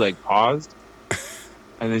 And she like paused,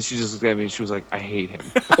 and then she just looked at me and she was like, "I hate him."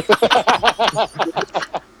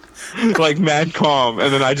 Like mad calm,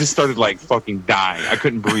 and then I just started like fucking dying. I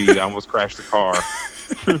couldn't breathe. I almost crashed the car.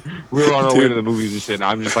 We were on our way to the movies and shit, and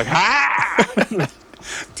I'm just like, ah!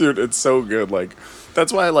 Dude, it's so good. Like,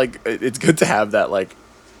 that's why, like, it's good to have that, like,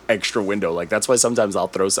 extra window. Like, that's why sometimes I'll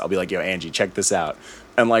be like, yo, Angie, check this out.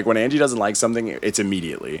 And, like, when Angie doesn't like something, it's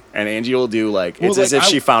immediately. And Angie will do, like, it's Well, as like, if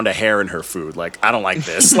she found a hair in her food. Like, I don't like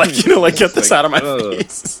this. Like, you know, like, get this Like, out of my ugh.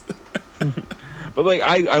 face. But like,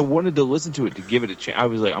 I wanted to listen to it to give it a chance. I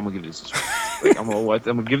was like, I'm gonna give this a chance. Like, I'm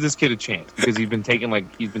gonna give this kid a chance because he's been taking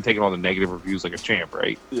all the negative reviews like a champ,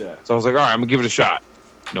 right? Yeah. So I was like, all right, I'm gonna give it a shot.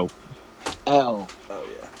 Nope. Oh. Oh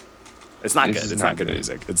yeah. It's not This good. is It's not not good good.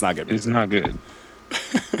 music. It's not good It's music. not good. I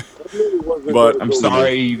really wasn't But gonna I'm go-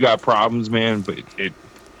 sorry you got problems, man, but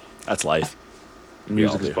That's life.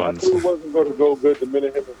 music's do. fun. I knew it wasn't going to go good the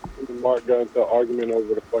minute him and Mark got into an argument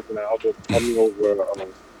over the fucking album. I mean, over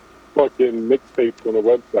fucking mixtapes on the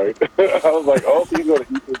website. I was like, oh, he's going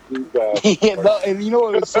to eat this dude's ass. Yeah, no, and you know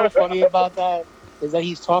what was so funny about that is that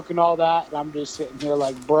he's talking all that, and I'm just sitting here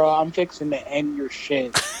like, bro, I'm fixing to end your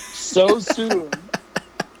shit so soon.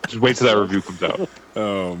 Just wait till that review comes out.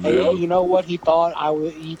 Oh And man. you know what? He thought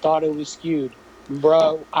it was skewed,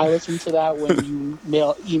 bro. I listened to that when you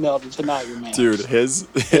emailed it tonight, your man. Dude, his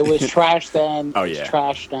It was trash then. Oh, It's yeah.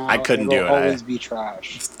 trash now. I couldn't It'll do it. Always be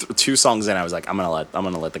trash. 2 songs in, I was like, I'm gonna let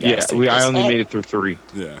the guys Yeah, take I this. only made it through 3.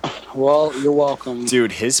 Yeah. Well, you're welcome.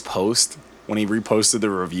 Dude, his post when he reposted the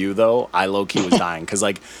review though, I low key was dying because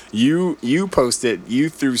like you posted, you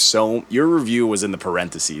threw your review was in the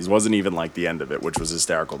parentheses, wasn't even like the end of it, which was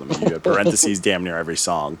hysterical to me. You had parentheses damn near every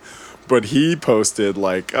song. But he posted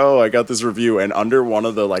like, oh, I got this review, and under one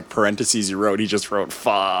of the like parentheses he wrote, he just wrote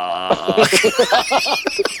fuck.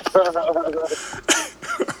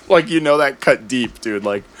 Like, you know, that cut deep, dude.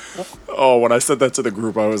 Like, oh, when I said that to the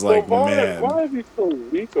group, I was like, why man. is he so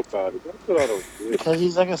weak about it? That's what I don't get. Because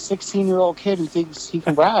he's like a 16-year-old kid who thinks he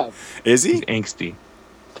can rap. Is He's he? angsty.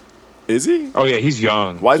 Is he? Oh yeah, he's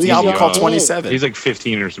young. Why is the He's album young. called Yeah. 27? He's like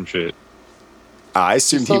 15 or some shit. I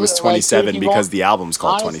assumed he So, was like, 27 if you because go- the album's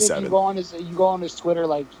called Honestly, 27. if you go on his Twitter,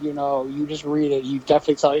 like, you know, you just read it, you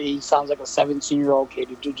definitely tell he sounds like a 17-year-old kid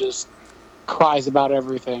who just cries about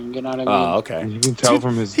everything. You know what I mean? Oh, okay. You can tell Dude,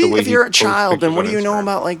 from the way if he you're a posts child, then pictures what on do you know Instagram.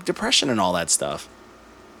 about like depression and all that stuff?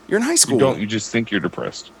 You're in high school. You don't. You just think you're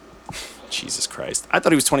depressed. Jesus Christ! I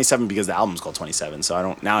thought he was 27 because the album's called 27. So I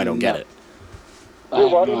don't get No. it. I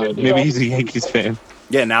have Why no didn't idea. Maybe he's a Yankees fan.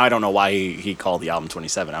 Yeah, now I don't know why he called the album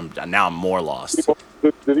 27. I'm more lost.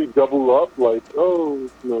 Did he double up? Like, oh,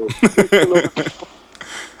 no.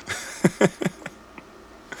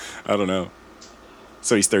 I don't know.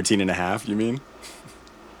 So he's 13 and a half, you mean?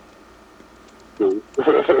 I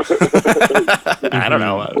don't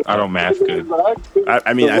know. I don't math good.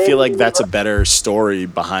 I mean, I feel like that's a better story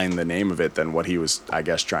behind the name of it than what he was, I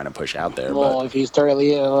guess, trying to push out there. Well, if he's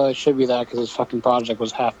 30, it should be that because his fucking project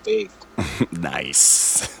was half-baked. But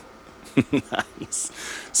nice. Nice.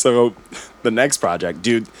 So the next project,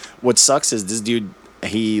 dude, what sucks is this dude,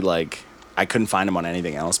 I couldn't find him on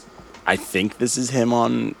anything else. I think this is him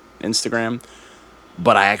on Instagram,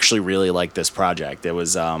 but I actually really like this project. It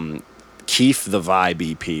was Keef the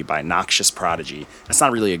Vibe EP by Noxious Prodigy. That's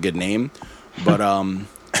not really a good name, but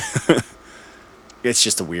it's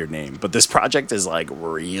just a weird name. But this project is like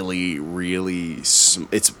really, really, it's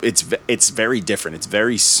very different. It's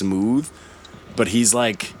very smooth, but he's all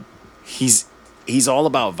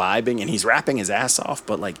about vibing and he's rapping his ass off.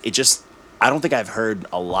 But like I don't think I've heard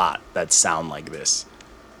a lot that sound like this.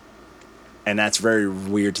 And that's very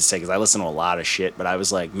weird to say because I listen to a lot of shit, but I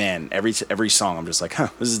was like, man, every song I'm just like, huh,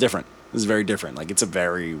 this is different. This is very different. Like, it's a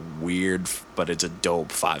very weird, but it's a dope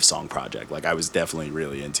 5-song project. Like, I was definitely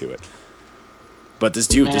really into it. But this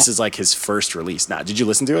dude, this is like his first release. Now, did you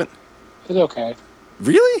listen to it? It's okay.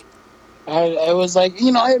 Really? I was like,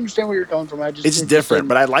 you know, I understand where you're coming from. It's different,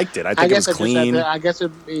 but I liked it. I think it was clean. I guess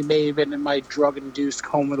it may have been in my drug-induced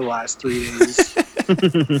coma the last 3 days.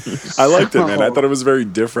 I liked it, man. I thought it was very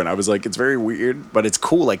different. I was like, it's very weird, but it's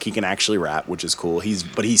cool. Like, he can actually rap, which is cool.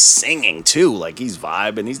 But he's singing too. Like, he's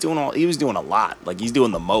vibing. He was doing a lot. Like, he's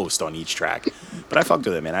doing the most on each track. But I fucked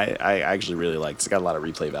with it, man. I actually really liked it. It's got a lot of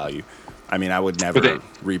replay value. I mean, I would never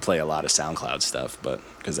replay a lot of SoundCloud stuff, but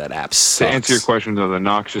because that app sucks. To answer your question, though, the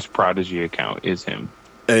Noxious Prodigy account is him.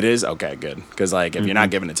 It is? Okay, good. Because, like, if you're not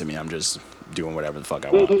giving it to me, I'm just doing whatever the fuck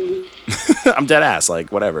I want. I'm dead ass. Like,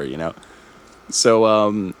 whatever, you know?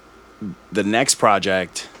 So, the next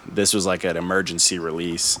project, this was like an emergency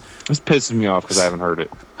release. This pisses me off because I haven't heard it.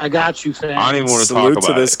 I got you, fam. I don't even want to talk Salute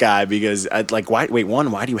about to this it. guy because, why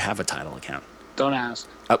do you have a title account? Don't ask.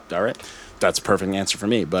 Oh, all right. That's a perfect answer for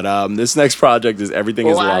me. But this next project is Everything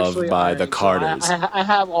is Love by the Carters. I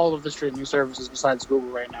have all of the streaming services besides Google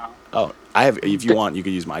right now. Oh, I have. If you want, you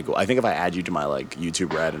could use my Google. I think if I add you to my like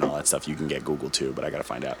YouTube Red and all that stuff, you can get Google too. But I gotta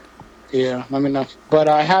find out. Yeah, let me know. But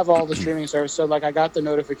I have all the streaming services. So like, I got the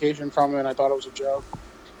notification from it, and I thought it was a joke.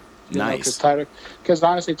 Nice. Because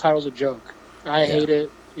honestly, title's a joke. I hate it.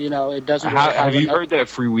 You know, it doesn't. Have you heard that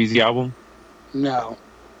Free Weezy album? No.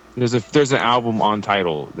 There's an album on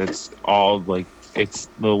Tidal that's all like it's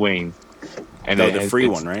Lil Wayne. and No, the free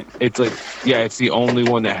one, right? It's like, yeah, it's the only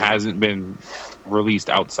one that hasn't been released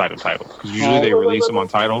outside of Tidal. Because usually they release them on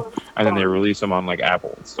Tidal, and then they release them on like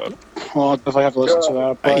Apple and stuff. Well, I'll definitely have to listen to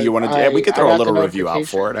that. Hey, But you want to? I- We could I throw a got little the review out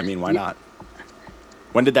notification. for it. I mean, why not?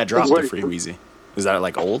 When did that drop? The Wait. Free Wheezy. Is that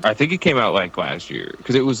like old? I think it came out like last year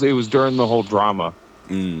because it was during the whole drama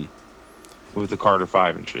Mm. with the Carter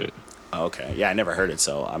 5 and shit. Okay. Yeah, I never heard it,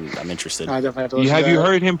 so I'm interested. I definitely have to You, listen have to you that.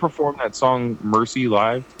 heard him perform that song "Mercy"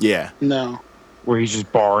 live, Yeah, No. where he's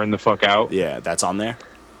just barring the fuck out? yeah, that's on there.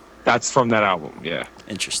 That's from that album. Yeah,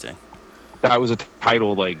 Interesting. that was a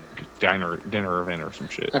title like dinner event or some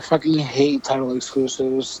shit. I fucking hate title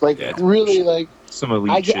exclusives. Like, Yeah, it's really, bullshit. like, Some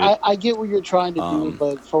elite I shit. get, I get what you're trying to do, Um,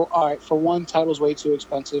 but for one, title's way too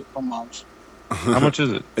expensive per month. How much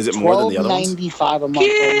is it? Is it more than the other ones? $12.95 a month.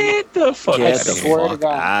 Get the fuck Get out the of swear here! to fuck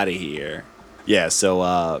God. out of here. Yeah.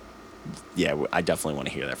 So, yeah, I definitely want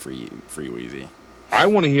to hear that Free Wheezy. I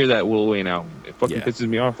want to hear that Lil Wayne album. It fucking Yeah. pisses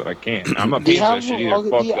me off that I can't. I'm not The paying for that shit either.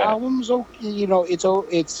 album, Fuck the that. album's okay. You know,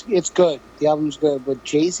 it's good. The album's good, but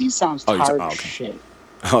Jay-Z sounds Oh, you're tired ta- as okay. shit.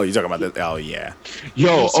 Oh, you're talking about that? Oh, yeah.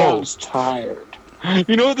 Yo, He sounds tired.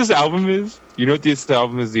 you know what this album is? You know what this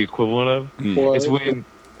album is the equivalent of? Mm. What?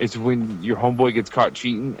 It's when your homeboy gets caught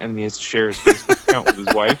cheating and he has to share his Facebook account with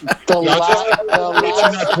his wife. The Y'all last, Bitch,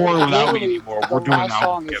 you're not touring without me anymore. We're the doing an last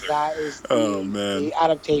album song is together. that is the, Oh, man. the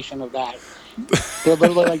adaptation of that. They're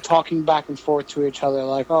literally like talking back and forth to each other,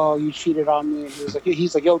 like, "Oh, you cheated on me." And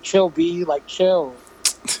he's like, "Yo, chill, B, like, chill."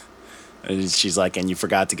 And she's like, and you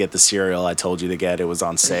forgot to get the cereal I told you to get. It was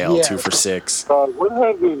on sale, Yeah. 2 for $6. God, what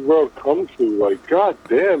has this world come to? Like,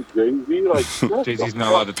 goddamn, Jay-Z. Like, shut Jay-Z's the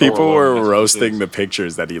not allowed to fuck tour People alone, were that's what it roasting is. the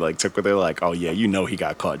pictures that he like took with her, like, oh yeah, you know he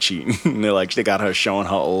got caught cheating. And they're like, they got her showing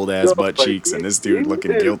her old ass Yo, butt like, cheeks, and this he dude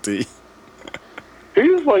looking is- guilty.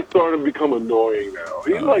 He's like starting to become annoying now.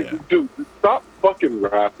 He's Oh, like, yeah. dude, stop fucking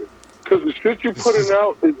rapping. Because the shit you're putting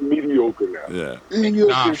out is mediocre now. Yeah. Mediocre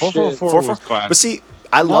Nah, shit. 444 was classic. But see,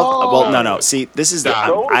 I love. No. No. See, this is the.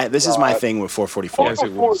 Stop. This is my thing with 444. Yes,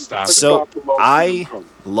 it will. Stop. So I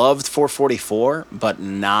loved 444, but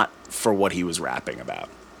not for what he was rapping about.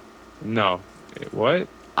 No. What?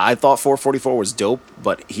 I thought 444 was dope,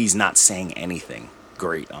 but he's not saying anything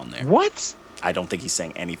great on there. What? I don't think he's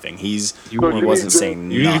saying anything. You He need wasn't to-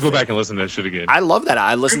 saying. You need to go nothing. back and listen to that shit again. I love that.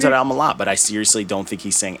 I listen to that album a lot, but I seriously don't think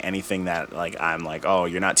he's saying anything that like I'm like, oh,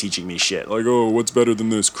 you're not teaching me shit. Like, oh, what's better than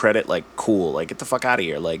this? Credit, like, cool. Like, get the fuck out of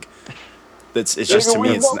here. Like, it's just to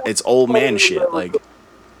me, it's old man shit. Like,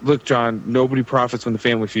 Look, John, nobody profits when the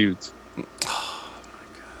family feuds.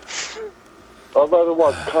 I'd rather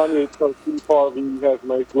watch Kanye tell Steve Harvey he has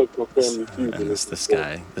nice looks on Family Feud. and this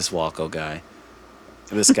guy, this Walco guy,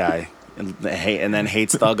 this guy, and then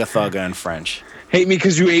hates Thugga Thugga in French. Hate me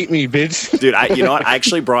because you ate me, bitch. Dude, you know what? I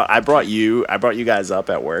actually brought you guys up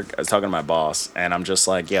at work. I was talking to my boss, and I'm just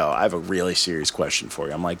like, yo, I have a really serious question for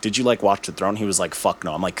you. I'm like, did you like Watch the Throne? He was like, fuck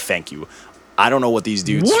no. I'm like, thank you. I don't know what these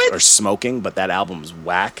dudes What? are smoking, but that album's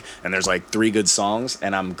whack, and there's like 3 good songs,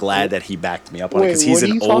 and I'm glad that he backed me up on it Wait, because he's what are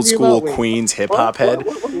an you old talking school about? Wait. Queens hip hop head,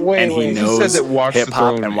 and he Wait. knows said that Watch the hip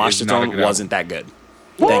hop, Throne and Watch is the not a Throne good album. wasn't that good.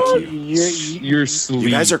 Thank you. You're sleep. You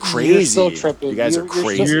guys are You're crazy. still tripping. You guys are You're still-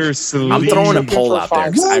 crazy. You're sleep. I'm throwing a You're poll out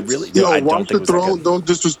there because I What? really do. Yo, I don't Watch think the it was that Throne. good. Don't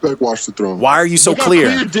disrespect Watch the Throne. Why are you so You got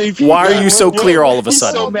clear? clear, JP. Why are Yeah, you so we're- clear all of a He's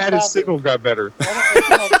so sudden? mad his signal got better.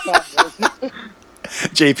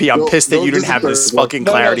 JP, I'm No, pissed that no you didn't have this disrespect. fucking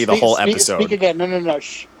clarity the whole episode. Speak again. No.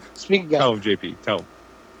 Shh. Speak again. Tell him, JP. Tell him.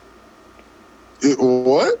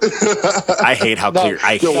 What? I hate how clear.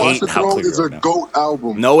 I Yo, Watch hate the how Throne clear. is a right now. GOAT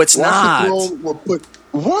album. No, it's Watch not. The Throne will put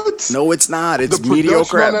what? No, it's not. It's the mediocre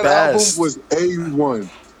production on at that best. album was A1.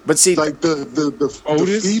 But see, Like the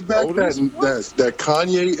Otis? feedback Otis? that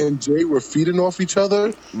Kanye and Jay were feeding off each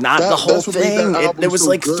other. not that- the whole that's what made that thing. album There was so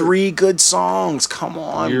like good. 3 good songs. Come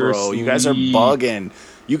on, You're bro. You guys are asleep. bugging.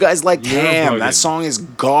 You guys like You're Ham. bugging. That song is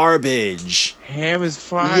garbage. Ham is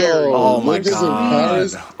fire. Yo, Oh my niggas in god.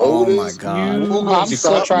 Paris, Oh my Otis, god. I'm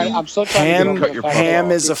still trying. I'm still trying Ham, to get over the fact ham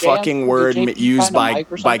that- is a Did Jam- fucking did word JP used find a by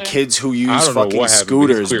mic or by something? kids who I use don't know fucking what happened, but it's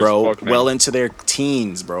scooters, clear as bro. fuck now. Well into their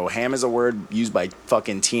teens, bro. Ham is a word used by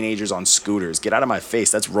fucking teenagers on scooters. Get out of my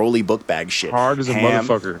face. That's Rolly book bag shit. Hard as a Ham,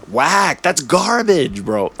 motherfucker. Whack. That's garbage,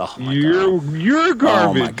 bro. Oh my god. You're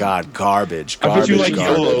garbage. Oh my god, garbage. I bet you like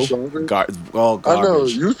Garbage. YOLO. Garbage. I know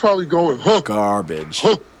Garbage. you was probably going, huh? Garbage.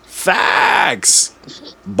 Huh. Facts.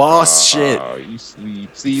 Boss shit. Oh, you sleep.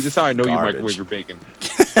 See, this is how I know Garbage. you microwave your bacon.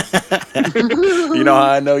 You know how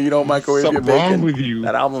I know you don't microwave your Something bacon? wrong with you.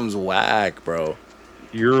 That album's whack, bro.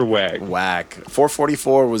 You're a wag. Whack.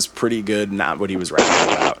 444 was pretty good, not what he was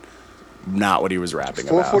rapping about. not what he was rapping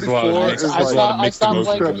about. 444 is There's a lot of mixed emotions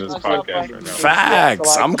liking- in this I stopped podcast liking right now.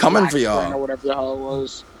 Facts. I'm coming for Black y'all. String or whatever the hell it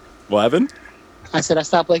was. Well, Evan? I said I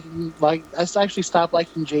stopped liking I actually stopped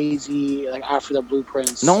liking Jay-Z like after the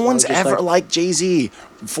Blueprints. No I was one's just ever like, liked Jay-Z.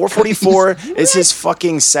 444 is his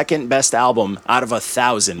fucking second best album out of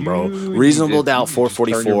 1,000, bro. You Reasonable need to- Doubt, you need to turn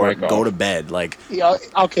your 444, mic go off. to bed. Like, yeah,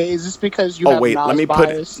 okay, is this because you oh have wait, Nas let me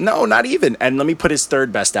bias? put no, not even. And let me put his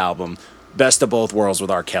third best album, Best of Both Worlds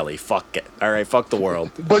with R. Kelly. Fuck it. All right, fuck the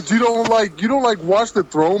world. But you don't like Watch the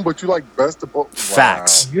Throne, but you like Best of Both.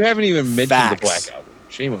 Facts. You haven't even mentioned Facts. the Black Album.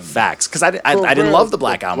 Shame on you. Facts. Because I For didn't real, love the the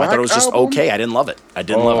Black Album. I thought it was Black just Album? okay. I didn't love it. I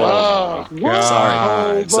didn't love it. Oh,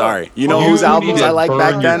 God. Sorry. You know Oh, whose you albums need I to like burn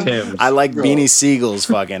back your then? Timbs. I like Yo. Beanie Siegel's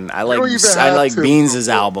fucking. I don't even like have Timbs, Beans'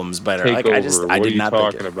 bro. albums better. Take Like over. I did What are you not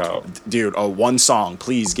talking think it. about? Dude, one song,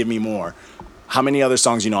 please give me more. How many other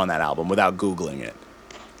songs you know on that album without Googling it?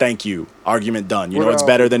 Thank you. Argument done. You know What what's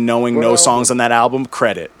album? better than knowing What no album? songs on that album?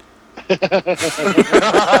 Credit. You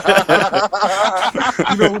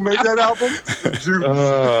know who made that album?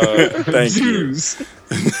 Juice. Thank you. Jews.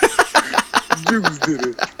 Juice did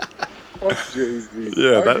it. Fuck Jay-Z.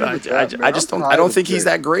 Yeah, agree with that, man. I just I'm don't. I tired don't of think he's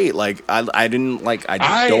Jay. that great. Like I didn't like. I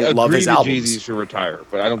I don't love agree his that albums. Jay-Z should retire,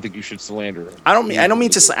 but I don't think you should slander him. I don't mean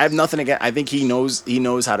to. I have nothing against. I think he knows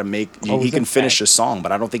how to make. Oh, he is can that finish bad? a song,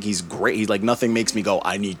 but I don't think he's great. He's like nothing makes me go.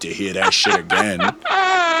 I need to hear that shit again.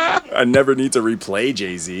 I never need to replay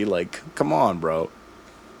Jay-Z. Like, come on, bro.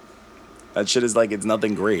 That shit is like it's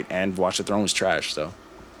nothing great. And Watch the Throne was trash. So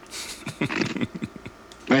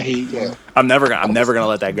I hate you. I'm never gonna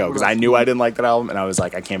let that go because I knew I didn't like that album, and I was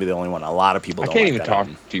like, I can't be the only one. A lot of people I don't can't like even that talk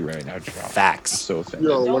album. to you right now, John. Facts. I'm so offended.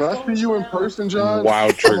 Yo, when I see you in person, John, Wow,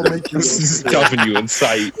 I'm trigger. gonna make you Stuffing you in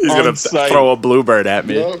sight. He's gonna On sight. throw a bluebird at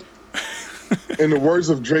me. Yup. In the words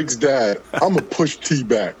of Drake's dad, I'm gonna push T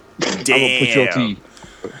back. Damn. I'm gonna put your tea.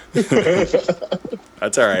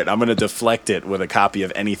 That's all right. I'm gonna deflect it with a copy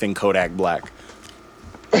of anything Kodak Black.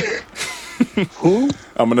 Who?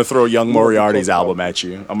 I'm gonna throw Young Moriarty's album at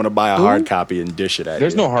you. I'm gonna buy a Who? hard copy and dish it at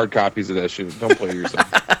There's you. no hard copies of that shit. Don't play yourself.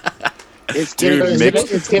 It's Dude,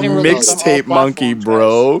 it's getting released on all mixtape monkey, platforms,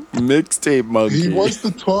 bro. Mixtape monkey. He wants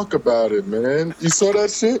to talk about it, man. You saw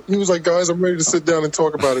that shit? He was like, guys, I'm ready to sit down and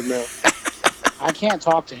talk about it now. guys. I can't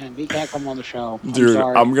talk to him. He can't come on the show. Dude,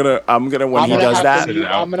 sorry. I'm gonna when I'm he gonna does have that. to mute-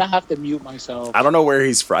 I'm gonna have to mute myself. I don't know where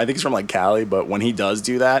he's from. I think he's from like Cali, but when he does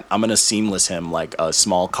do that, I'm gonna seamless him like a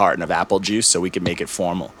small carton of apple juice so we can make it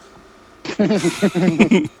formal.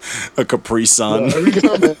 A Capri Sun.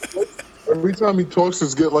 Every time he talks,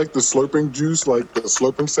 just get like the slurping juice, like the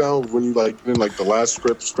slurping sound when you like in like the last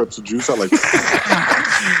scripts of juice. I like.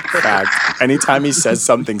 Fact. Anytime he says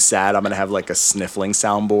something sad, I'm gonna have like a sniffling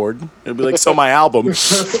soundboard. It'll be like, so my album,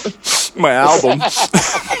 my album.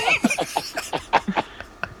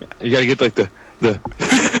 You gotta get like the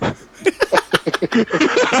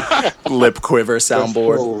Lip quiver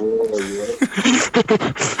soundboard. Oh,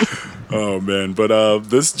 Oh man, but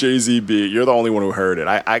this Jay-Z beat, you're the only one who heard it.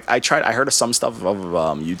 I tried. I heard some stuff of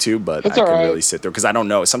YouTube, but It's I couldn't alright. really sit there because I don't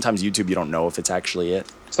know. Sometimes YouTube, you don't know if it's actually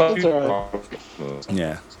it. That's all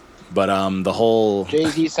Yeah, but the whole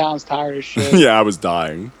Jay-Z sounds tired as shit. yeah, I was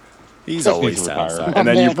dying. He's Just always needs to sounds retire. tired. And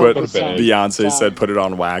then you Man, put go to bed. Beyonce said, Sorry. "Put it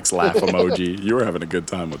on wax," laugh emoji. You were having a good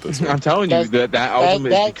time with this one. I'm telling you that album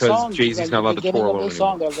is because song, Jay-Z's like, not allowed the to beginning tour of alone this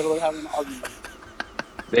song, anymore. they're literally having an argument.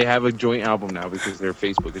 They have a joint album now because their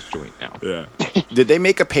Facebook is joint now. Yeah. Did they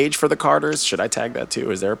make a page for the Carters? Should I tag that too?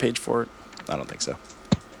 Is there a page for it? I don't think so.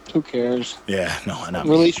 Who cares? Yeah, no, not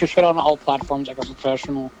me. Release your shit on all platforms like a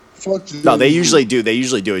professional. fuck No, they Jay-Z. usually do. They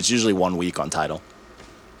usually do. It's usually 1 week on Title.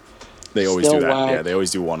 They always Still do that. whack. Yeah, they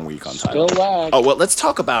always do 1 week on Still Title. whack. Oh well, let's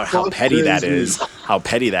talk about how Fuck petty that Jay-Z. is. How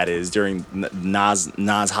petty that is during Nas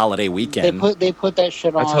holiday They weekend. put that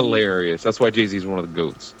shit on. That's hilarious. That's why Jay-Z's one of the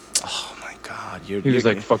goats. Oh my God, you're. He was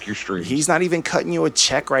you're- like, "Fuck your streams." He's not even cutting you a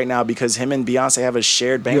check right now because him and Beyonce have a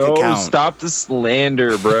shared bank Yo, account. stop the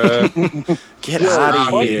slander, bruh. Get Yo, out of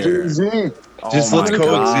fuck here. Jay-Z. Just Oh let's my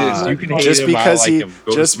coexist. God. You can hate Just him, because I like he him.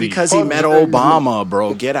 Go to just sleep. because he Fuck met Jay-Z. Obama,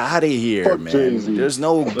 bro. Get out of here, Fuck man. Jay-Z. There's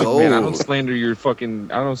no Look, man, I don't gold. slander your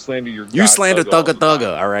fucking. I don't slander your. You God slander Thugger all Thugga the time.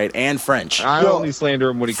 Thugga, all right, and French. I Yo, only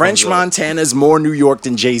slander him when he French comes up. Montana's more New York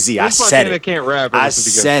than Jay-Z. I French said Montana it. can't rap. I ever since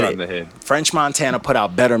he got said shot in it. the head. French Montana put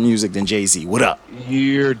out better music than Jay-Z. What up?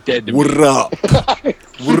 You're dead to What me. up?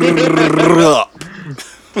 What up?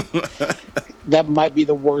 That might be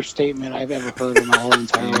the worst statement I've ever heard in my whole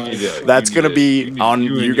entire life. Yeah, That's you gonna need be it. You need- on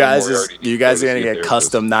you and you your guys. Moriarty need You to guys go are gonna see a get therapist.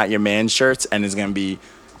 custom "Not Your Man" shirts, and it's gonna be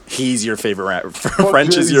he's your favorite rapper. French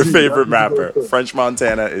is Jay-Z. your favorite rapper. French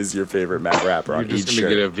Montana is your favorite rapper You're on just each gonna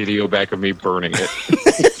get shirt. a video back of me burning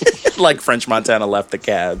it. Like French Montana left the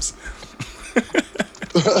cabs.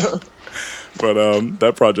 But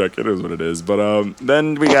that project, it is what it is. But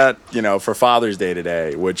then we got, for Father's Day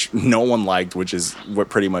today, which no one liked, which is what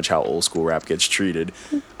pretty much how old school rap gets treated.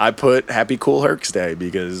 I put Happy Cool Herc's Day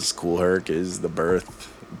because Cool Herc is the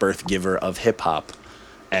birth giver of hip hop,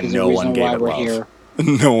 and There's no a one reason why gave it we're love. here.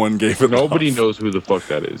 No one gave it Nobody love. knows who the fuck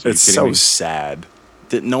that is. Are you It's kidding so me? sad.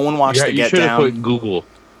 Did no one watch Yeah, the you Get should have Down? put Google.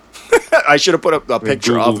 I should have put up a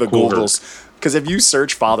picture Google of the Cool Herc. Googles, because if you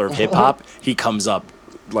search Father of Hip Hop, he comes up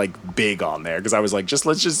like big on there. Because I was like,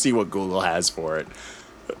 let's just see what Google has for it,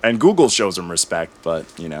 and Google shows him respect, but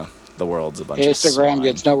the world's a bunch of Instagram swine.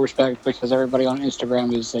 gets no respect because everybody on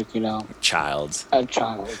Instagram is like, Childs. a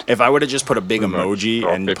child. If I would have just put a big Pretty much. emoji All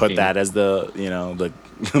and 15. put that as the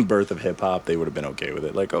the birth of hip hop, they would have been okay with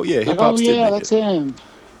it. Like, oh yeah, hip Like, oh hop's did yeah, make that's it. him.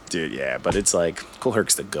 Dude, yeah, but it's like Cool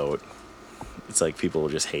Herc's the GOAT. It's like people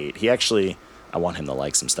just hate. He actually, I want him to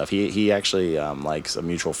like some stuff. He actually likes a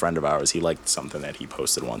mutual friend of ours. He liked something that he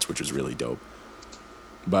posted once, which was really dope.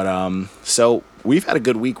 But so we've had a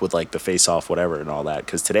good week with like the Face Off whatever and all that,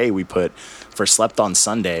 because today we put for Slept on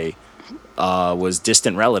Sunday was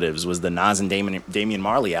Distant Relatives, was the Nas and Damian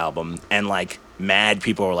Marley album, and like mad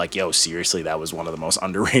people were like, yo, seriously, that was one of the most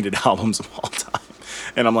underrated albums of all time.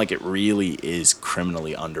 And I'm like, it really is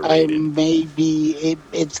criminally underrated.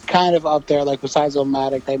 It's kind of up there. Like besides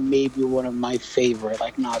Illmatic, that may be one of my favorite.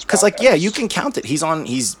 Like Nas. Because like, yeah, projects. you can count it.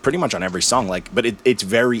 He's pretty much on every song. Like, but it's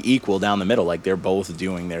very equal down the middle. Like they're both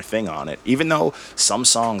doing their thing on it. Even though some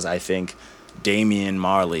songs, I think Damian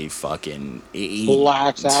Marley fucking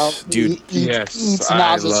blacks out, dude. eats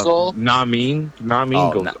Nas's soul. Nah Mean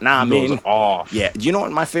Oh, goes, Nah Mean. goes off. Yeah, you know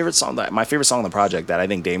what? My favorite song on the project that I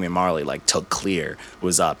think Damian Marley like took clear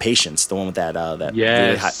was "Patience," the one with that that. Yes.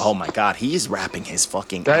 Really high, oh my God, he's rapping his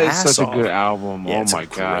fucking That is ass such off. a good album. Yeah, Oh it's a my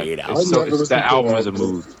god. great It's album. so- I've never that album is a listened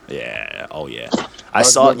to move. Yeah. Oh yeah. I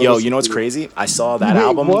saw. never Yo, listened you know what's to it. crazy? I saw that Wait,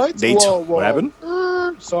 album. What? What happened?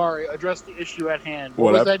 Sorry, address the issue at hand.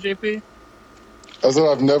 What What was that, JP? I said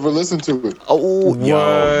I've never listened to it. Oh, yo,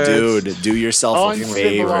 What? dude, do yourself a favor,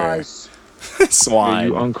 Uncivilized. Yeah, swine.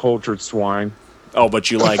 you uncultured swine. Oh,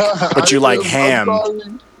 but you like ham. I'm sorry.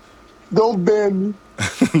 Don't ban me.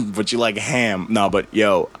 But you like ham. No, but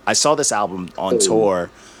yo, I saw this album on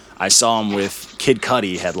tour. I saw him with Kid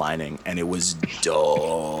Cudi headlining, and it was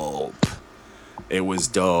dope. It was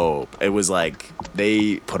dope. It was like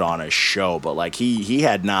they put on a show, but like he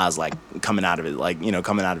had Nas like coming out of it, like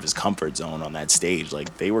coming out of his comfort zone on that stage.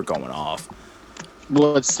 Like they were going off.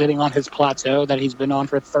 What's sitting on his plateau that he's been on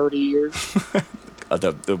for 30 years?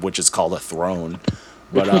 Which is called a throne,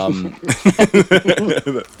 but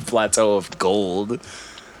the plateau of gold,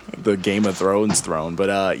 the Game of Thrones throne.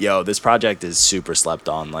 But yo, this project is super slept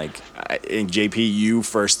on. Like, and JP,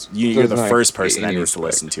 you're the Doesn't first like person that any needs to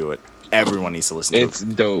respect. listen to it. Everyone needs to listen to It's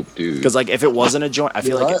dope, dude. Because like if it wasn't a joint, I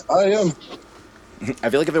feel like I am.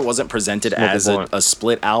 if it wasn't presented Smoke a as blunt. a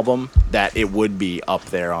split album, that it would be up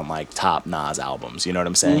there on like top Nas albums. You know what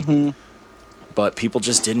I'm saying? Mm-hmm. But people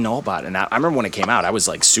just didn't know about it. And I remember when it came out, I was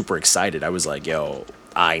like super excited. I was like, yo,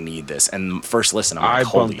 I need this. And first listen, I'm I like,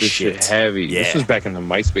 holy bumped this shit. shit heavy. Yeah. This was back in the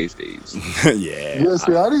MySpace days. Yeah. Yeah,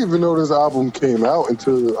 see, I didn't even know this album came out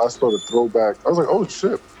until I started Throwback. I was like, oh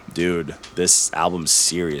shit. Dude, this album's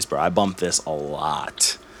serious, bro. I bumped this a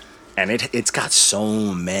lot. And it's got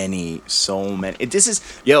so many. This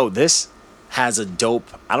has a dope,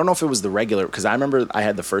 I don't know if it was the regular, because I remember I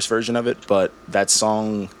had the first version of it, but that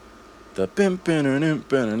song, I don't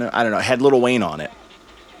know, it had Lil Wayne on it.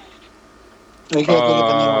 I can't think of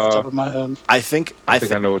the name off the top of my head. I think I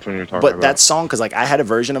think I know which one you're talking but about. that song, because like I had a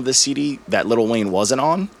version of this CD that Lil Wayne wasn't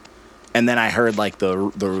on, and then I heard like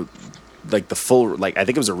the full, like I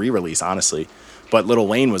think it was a re-release, honestly, but Lil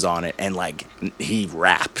Wayne was on it, and like he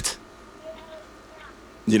rapped.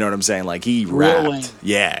 You know what I'm saying? Like he rapped. Wayne.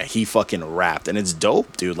 Yeah, he fucking rapped, and it's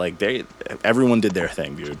dope, dude. Like everyone did their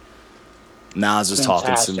thing, dude. Nas was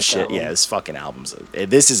talking some Fantastic shit. album. Yeah, this fucking album's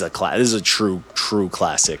this is a true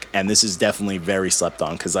classic, and this is definitely very slept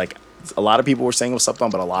on, because like a lot of people were saying it was slept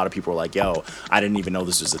on, but a lot of people were like, yo, I didn't even know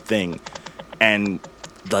this was a thing. And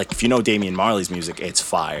like if you know Damian Marley's music, it's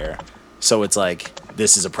fire. So it's like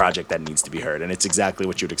this is a project that needs to be heard, and it's exactly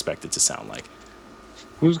what you'd expect it to sound like.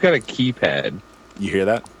 Who's got a keypad? You hear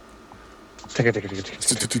that? Sorry, that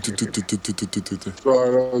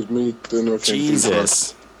was me. Didn't know if anything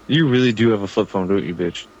Jesus. You really do have a flip phone, don't you,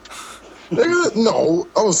 bitch? Nigga, no,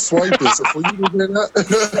 I was swiping. So for you to hear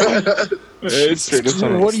that, It's straight up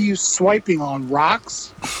Dude, what are you swiping on?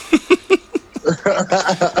 Rocks?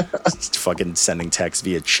 Fucking sending text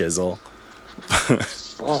via chisel.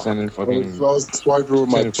 Sending I fucking, was swiping with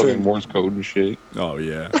my sending fucking chin. Morse code and shit. Oh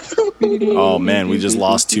yeah. Oh man, we just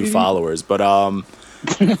lost 2 followers, but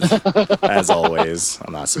as always,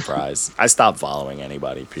 I'm not surprised. I stopped following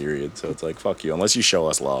anybody, period. So it's like, fuck you. Unless you show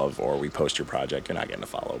us love or we post your project, you're not getting a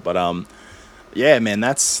follow. But yeah, man,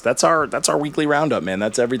 that's our weekly roundup, man.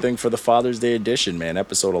 That's everything for the Father's Day edition, man.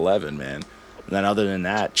 Episode 11, man. And then other than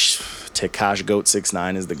that, Tekash Goat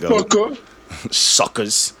 6ix9ine is the goat. Fucker.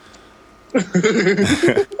 Suckers.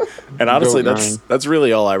 And honestly, that's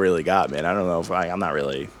really all I really got, man. I don't know if I'm not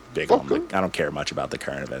really big on I don't care much about the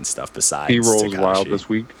current event stuff besides B-roll's Tekashi. wild this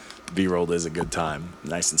week. B-roll is a good time,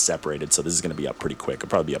 nice and separated. So this is gonna be up pretty quick. I'll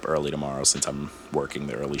probably be up early tomorrow since I'm working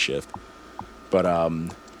the early shift. But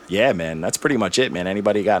yeah, man, that's pretty much it, man.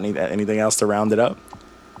 Anybody got anything else to round it up?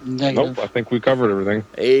 Negative. Nope, I think we covered everything.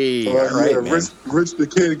 Hey, all right, Yeah, man. Rich the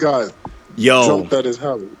Kid got Yo, jumped at his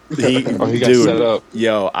house. he got dude, set up.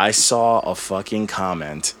 Yo, I saw a fucking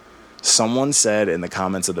comment. Someone said in the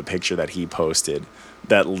comments of the picture that he posted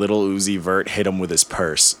that Lil Uzi Vert hit him with his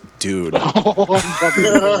purse. Dude.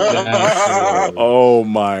 Oh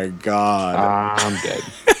my God. I'm dead.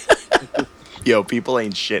 Yo, people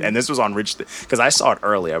ain't shit. And this was on Rich, because I saw it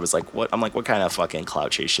early. I was like, what? I'm like, what kind of fucking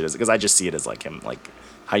clout chase shit is it? Because I just see it as like him, like,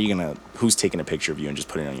 how you gonna, who's taking a picture of you and just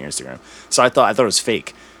putting it on your Instagram? So I thought it was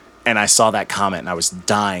fake. And I saw that comment and I was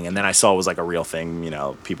dying. And then I saw it was like a real thing, you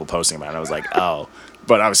know, people posting about it. And I was like, oh.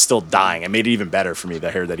 But I was still dying. It made it even better for me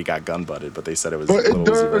to hear that he got gun butted. But they said it was. But it Lil Uzi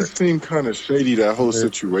does Vert. seem kind of shady, that whole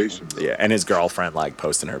situation. Bro. Yeah, and his girlfriend like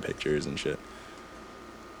posting her pictures and shit.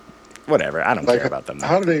 Whatever, I don't Like, care about them.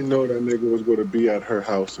 how do they know that nigga was going to be at her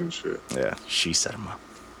house and shit? Yeah, she set him up.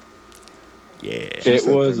 Yeah. It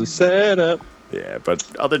was a setup. Yeah, but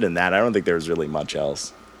other than that, I don't think there was really much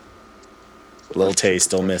else. Lil Tay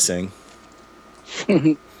still missing.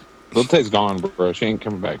 Lil Tay's gone, bro. She ain't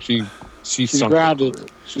coming back. She's sunk grounded. for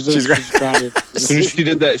it. She's grounded. As soon as she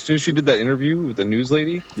did that interview with the news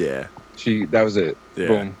lady, Yeah, that was it. Yeah.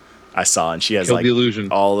 Boom. I saw, and she has Killed like the illusion.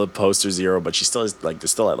 all the poster zero, but she still is like they're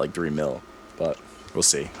still at like 3 mil. But we'll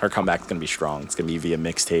see. Her comeback's gonna be strong. It's gonna be via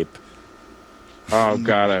mixtape. Oh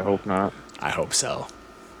God, I hope not. I hope so.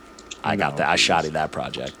 I got that. I shotted that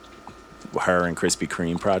project. Her and Krispy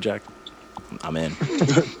Kreme project. I'm in.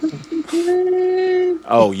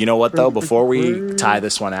 Oh, you know what though? Before we tie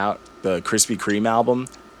this one out, the Krispy Kreme album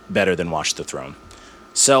better than Watch the Throne.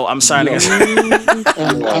 So I'm signing us.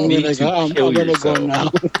 I'm gonna go yourself. now.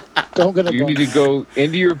 I'm gonna You go need to now. go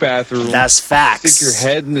into your bathroom, That's stick facts. your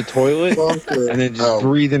head in the toilet, and then just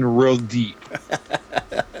breathe in real deep.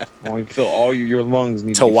 While you feel all your lungs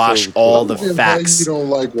need To be wash filled with all blood. the facts, You don't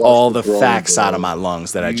like Watch all the Throne, facts bro. out of my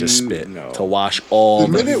lungs that I just You spit. know. To wash all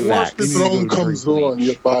The the minute Watch the facts. Throne comes on,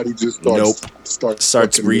 your body just starts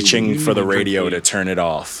Starts fucking reaching moving. for the radio to turn it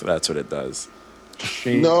off. That's what it does.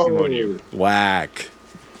 Shame No. on you. Whack. Watch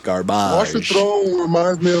the Garbage. Throne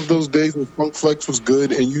reminds me of those days when Funk Flex was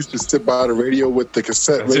good and you used to sit by the radio with the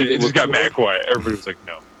cassette That's it. radio. It just got mad quiet. Everybody was like,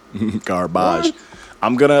 no. Garbage.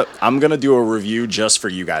 I'm gonna do a review just for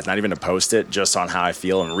you guys, not even to post it, just on how I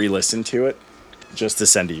feel and re-listen to it, just to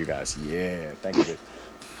send to you guys. Yeah, thank you.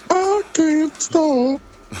 I can't stop.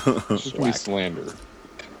 It's just gonna be slander.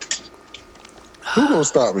 Who gonna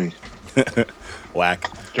stop me? Whack.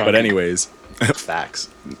 Johnny. But anyways, facts.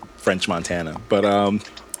 French Montana. But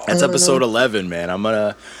that's episode 11, man.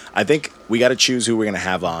 I think we got to choose who we're gonna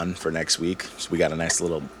have on for next week. So we got a nice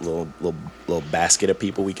little basket of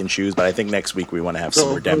people we can choose. But I think next week we want to have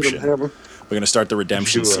some redemption. We're gonna start the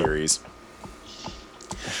redemption Do a- series.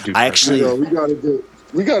 Dude, I actually We gotta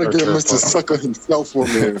get Sure, Mr. fine. Sucker himself on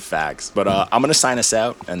there. facts. But I'm gonna sign us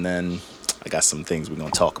out, and then I got some things we're gonna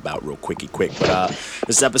talk about real quick. But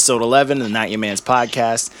this is episode 11 of the Not Your Man's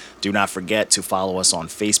podcast. Do not forget to follow us on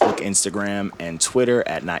Facebook, Instagram, and Twitter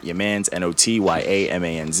at Not Your Man's,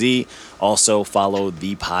 NOTYAMANZ. Also follow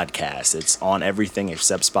the podcast. It's on everything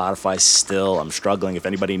except Spotify. Still, I'm struggling. If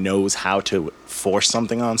anybody knows how to force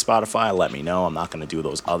something on Spotify, let me know. I'm not gonna do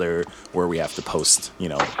those other where we have to post,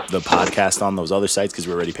 the podcast on those other sites because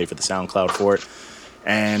we already pay for the SoundCloud for it.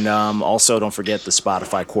 And also, don't forget the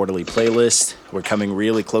Spotify quarterly playlist. We're coming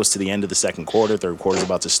really close to the end of the second quarter. Third quarter's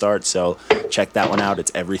about to start, so check that one out.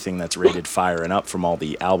 It's everything that's rated fire and up from all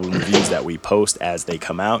the album reviews that we post as they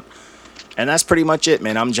come out. And that's pretty much it,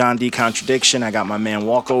 man. I'm John D. Contradiction. I got my man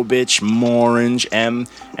Walko Bitch, Morange M,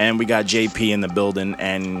 and we got JP in the building,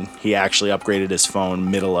 and he actually upgraded his phone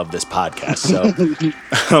middle of this podcast. So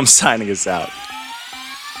I'm signing us out.